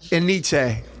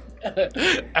Eniche.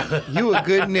 You a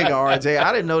good nigga, RJ.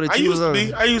 I didn't know that I you was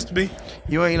used to be.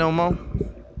 You ain't no more?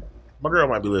 My girl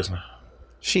might be listening.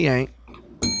 She ain't.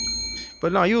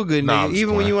 But no, you a good Nah, nigga. I'm just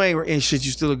Even when playing. you ain't in shit,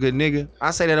 you still a good nigga. I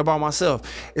say that about myself.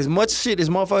 As much shit as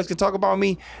motherfuckers can talk about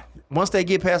me, once they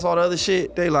get past all the other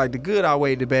shit, they like the good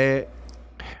outweigh the bad.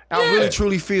 I really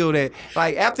truly feel that.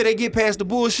 Like after they get past the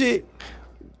bullshit,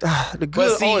 the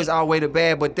good see- always outweigh the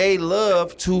bad, but they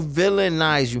love to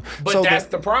villainize you. But So that's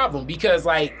the problem because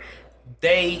like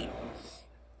they,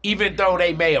 even though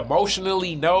they may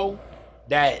emotionally know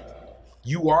that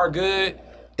you are good,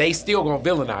 they still gonna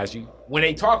villainize you. When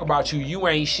they talk about you, you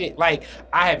ain't shit. Like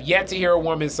I have yet to hear a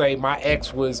woman say my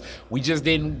ex we just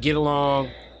didn't get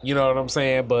along. You know what I'm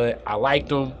saying? But I liked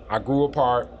him. I grew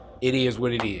apart. It is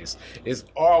what it is. It's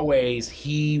always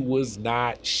he was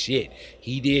not shit.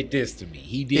 He did this to me.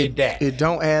 He did that. It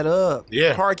don't add up.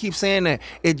 Yeah. Car keeps saying that.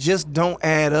 It just don't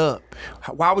add up.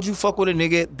 Why would you fuck with a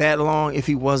nigga that long if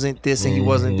he wasn't this and he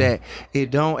wasn't that? It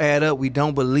don't add up. We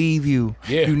don't believe you.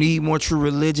 Yeah. You need more True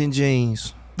Religion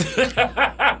jeans.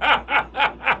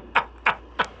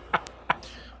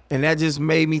 And that just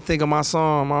made me think of my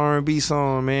song, my R&B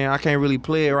song, man. I can't really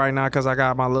play it right now because I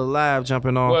got my little live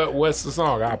jumping on. What's the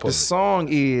song? I put The song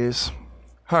is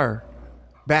Her,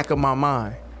 Back of My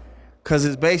Mind. Because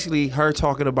it's basically her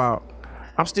talking about,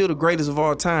 I'm still the greatest of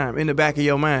all time in the back of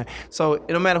your mind. So it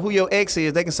don't matter who your ex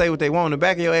is, they can say what they want. In the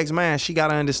back of your ex mind, she got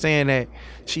to understand that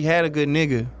she had a good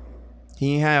nigga.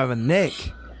 He didn't have a neck,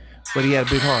 but he had a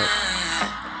big heart.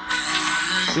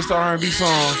 This the R&B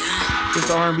song. This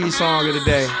the R&B song of the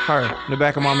day. Her, in the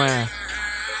back of my mind.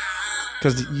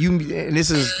 Because you, and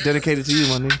this is dedicated to you,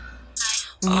 my nigga.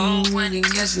 Oh, when it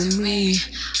gets to me,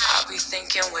 I'll be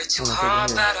thinking way too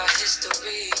hard about our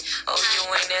history. Oh, you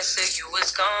ain't answer, you was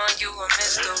gone, you a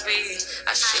mystery.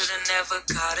 I should've never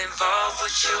got involved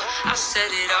with you. I set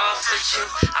it off with you.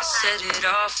 I set it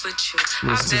off with you.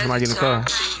 Listen to I somebody get in the car.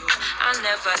 talk to you. I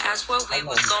never asked where we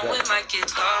was going, might get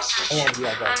lost with you.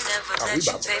 I never let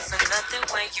you pay for nothing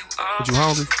when you off. You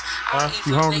hungry?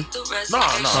 You hungry? No.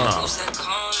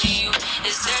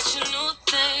 Is that your new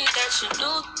thing? That's your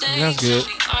new thing? That's good.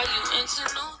 Are you into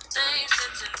new things?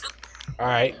 Into new All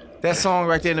right. That song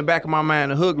right there in the back of my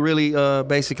mind, the hook really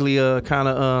basically kind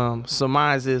of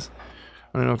surmises,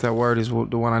 I don't know if that word is the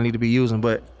one I need to be using,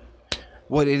 but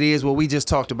what it is, what we just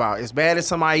talked about. As bad as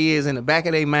somebody is in the back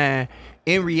of their mind,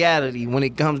 in reality, when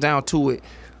it comes down to it,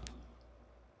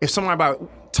 if somebody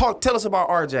tell us about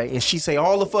RJ, and she say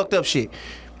all the fucked up shit.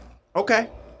 Okay,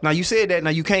 now you said that, now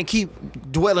you can't keep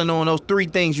dwelling on those three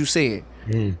things you said.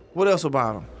 What else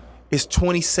about him? It's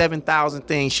 27,000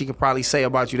 things she could probably say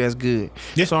about you that's good.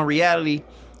 Yeah. So in reality,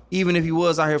 even if you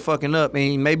was out here fucking up,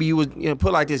 and maybe you was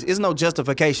put like this, it's no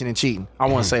justification in cheating. I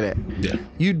want to say that.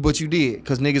 Yeah. But you did,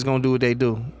 because niggas gonna do what they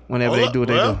do whenever they do what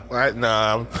they do.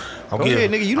 Nah, I'm Go ahead,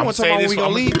 nigga. You don't want to talk about when we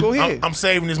gonna leave. Go ahead. I'm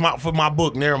saving this for my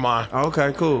book. Never mind.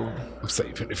 Okay, cool. I'm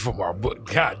saving it for my book.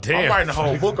 God damn. I'm writing the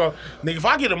whole book up. Nigga, if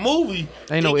I get a movie,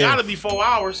 Ain't no it gotta if. be 4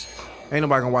 hours. Ain't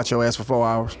nobody gonna watch your ass for 4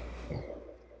 hours.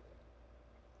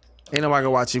 Ain't nobody gonna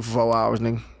watch you for 4 hours,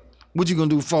 nigga. What you gonna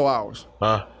do for 4 hours?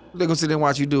 Huh? They gonna sit there and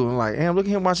watch you do. I'm like, damn, look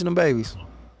at him watching them babies.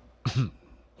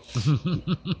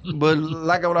 But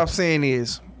like what I'm saying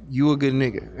is, you a good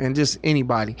nigga, and just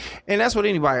anybody, and that's what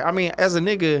anybody. I mean, as a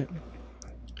nigga,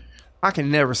 I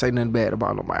can never say nothing bad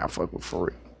about nobody I fuck with for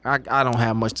real. I don't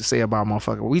have much to say about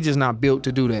motherfucker. We just not built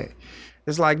to do that.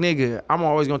 It's like, nigga, I'm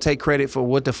always gonna take credit for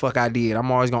what the fuck I did.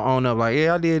 I'm always gonna own up like,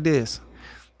 yeah, I did this.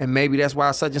 And maybe that's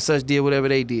why such and such did whatever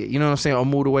they did. You know what I'm saying? Or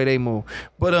move the way they move.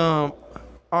 But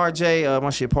RJ, my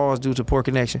shit paused due to poor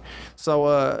connection.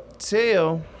 So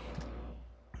tell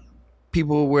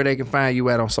people where they can find you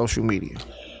at on social media.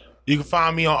 You can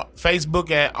find me on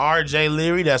Facebook at RJ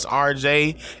Leary. That's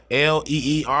RJ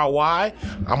Leery.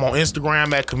 I'm on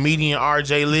Instagram at comedian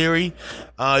RJ Leary.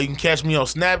 You can catch me on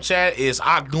Snapchat. It's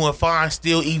Ock doing fine,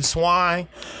 still eating swine.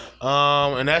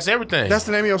 And that's everything. That's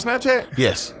the name of your Snapchat?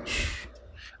 Yes.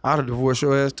 I'd have divorced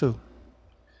your ass too.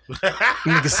 You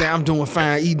niggas say I'm doing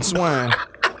fine eating swine.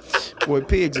 Boy,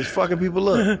 pigs is fucking people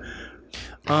up.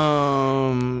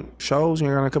 Shows you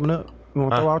got coming up? You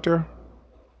want to throw out there?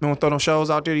 You want to throw them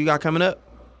shows out there you got coming up?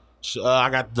 I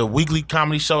got the weekly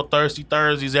comedy show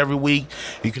Thursdays every week.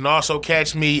 You can also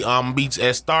catch me beats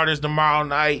at Starters tomorrow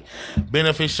night.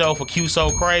 Benefit show for Q So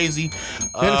Crazy.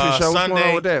 Benefit show? What's Sunday, going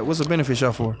on with that? What's the benefit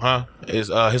show for? His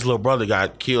little brother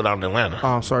got killed out in Atlanta. Oh,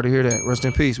 I'm sorry to hear that. Rest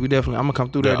in peace. I'm gonna come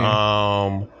through there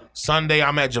then. Sunday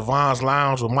I'm at Javon's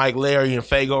Lounge with Mike Larry and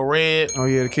Fago Red. Oh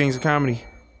yeah, the Kings of Comedy.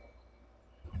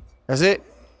 That's it?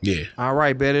 Yeah. All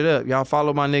right, bet it up. Y'all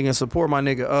follow my nigga and support my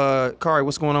nigga. Kari,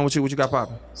 what's going on with you? What you got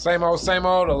popping? Same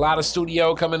old. A lot of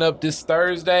studio coming up this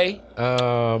Thursday.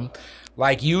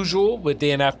 Like usual, but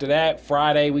then after that,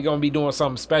 Friday, we're going to be doing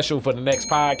something special for the next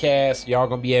podcast. Y'all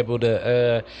going to be able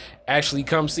to actually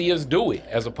come see us do it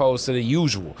as opposed to the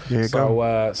usual.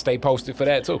 So stay posted for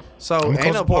that too. So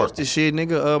ain't no posted shit,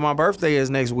 nigga. My birthday is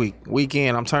next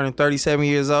weekend. I'm turning 37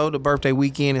 years old. The birthday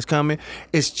weekend is coming.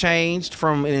 It's changed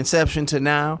from an inception to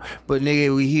now, but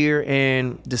nigga, we here,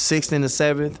 and the 6th and the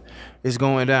 7th is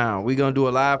going down. We're going to do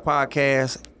a live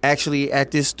podcast actually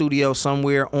at this studio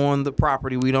somewhere on the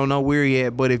property. We don't know where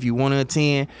yet, but if you want to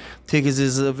attend, tickets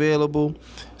is available.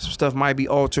 Some stuff might be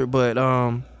altered, but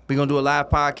we're going to do a live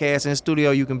podcast in the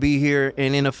studio. You can be here,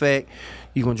 and in effect,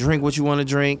 you can drink what you want to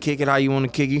drink, kick it how you want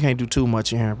to kick it. You can't do too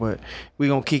much in here, but we're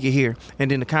going to kick it here. And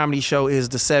then the comedy show is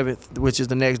the 7th, which is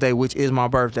the next day, which is my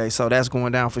birthday. So that's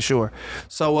going down for sure.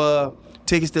 So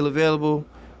tickets still available.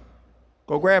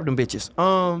 Go grab them bitches.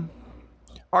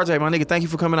 RJ, my nigga, thank you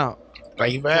for coming out.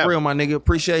 Thank you for having me. For real, my nigga.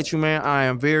 Appreciate you, man. I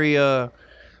am very, I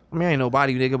ain't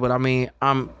nobody, nigga, but I mean,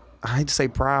 I hate to say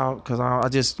proud, because I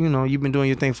just, you've been doing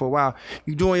your thing for a while.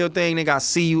 You doing your thing, nigga. I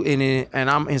see you in it, and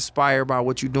I'm inspired by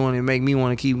what you're doing. It make me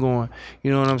want to keep going.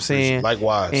 You know what I'm saying?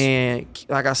 Likewise. And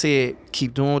like I said,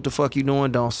 keep doing what the fuck you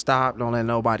doing. Don't stop. Don't let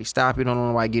nobody stop you. Don't let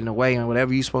nobody get in the way. And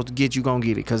whatever you're supposed to get, you gonna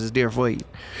get it, because it's there for you.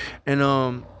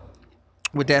 And,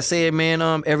 with that said,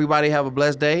 man, everybody have a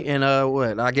blessed day, and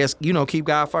I guess keep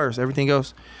God first. Everything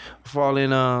else fall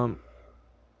in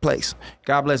place.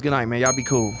 God bless. Good night, man. Y'all be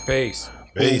cool. Peace.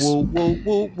 Whoa, whoa,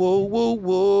 whoa, whoa, whoa,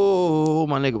 whoa.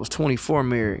 My nigga was 24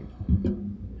 married.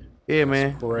 Yeah,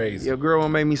 man. Crazy. Your girl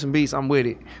wanna make me some beats. I'm with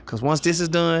it. Cause once this is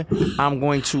done, I'm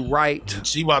going to write.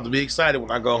 She about to be excited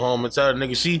when I go home and tell her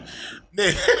nigga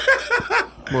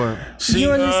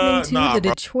You're listening to the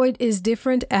Detroit is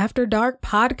Different After Dark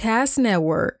Podcast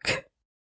Network.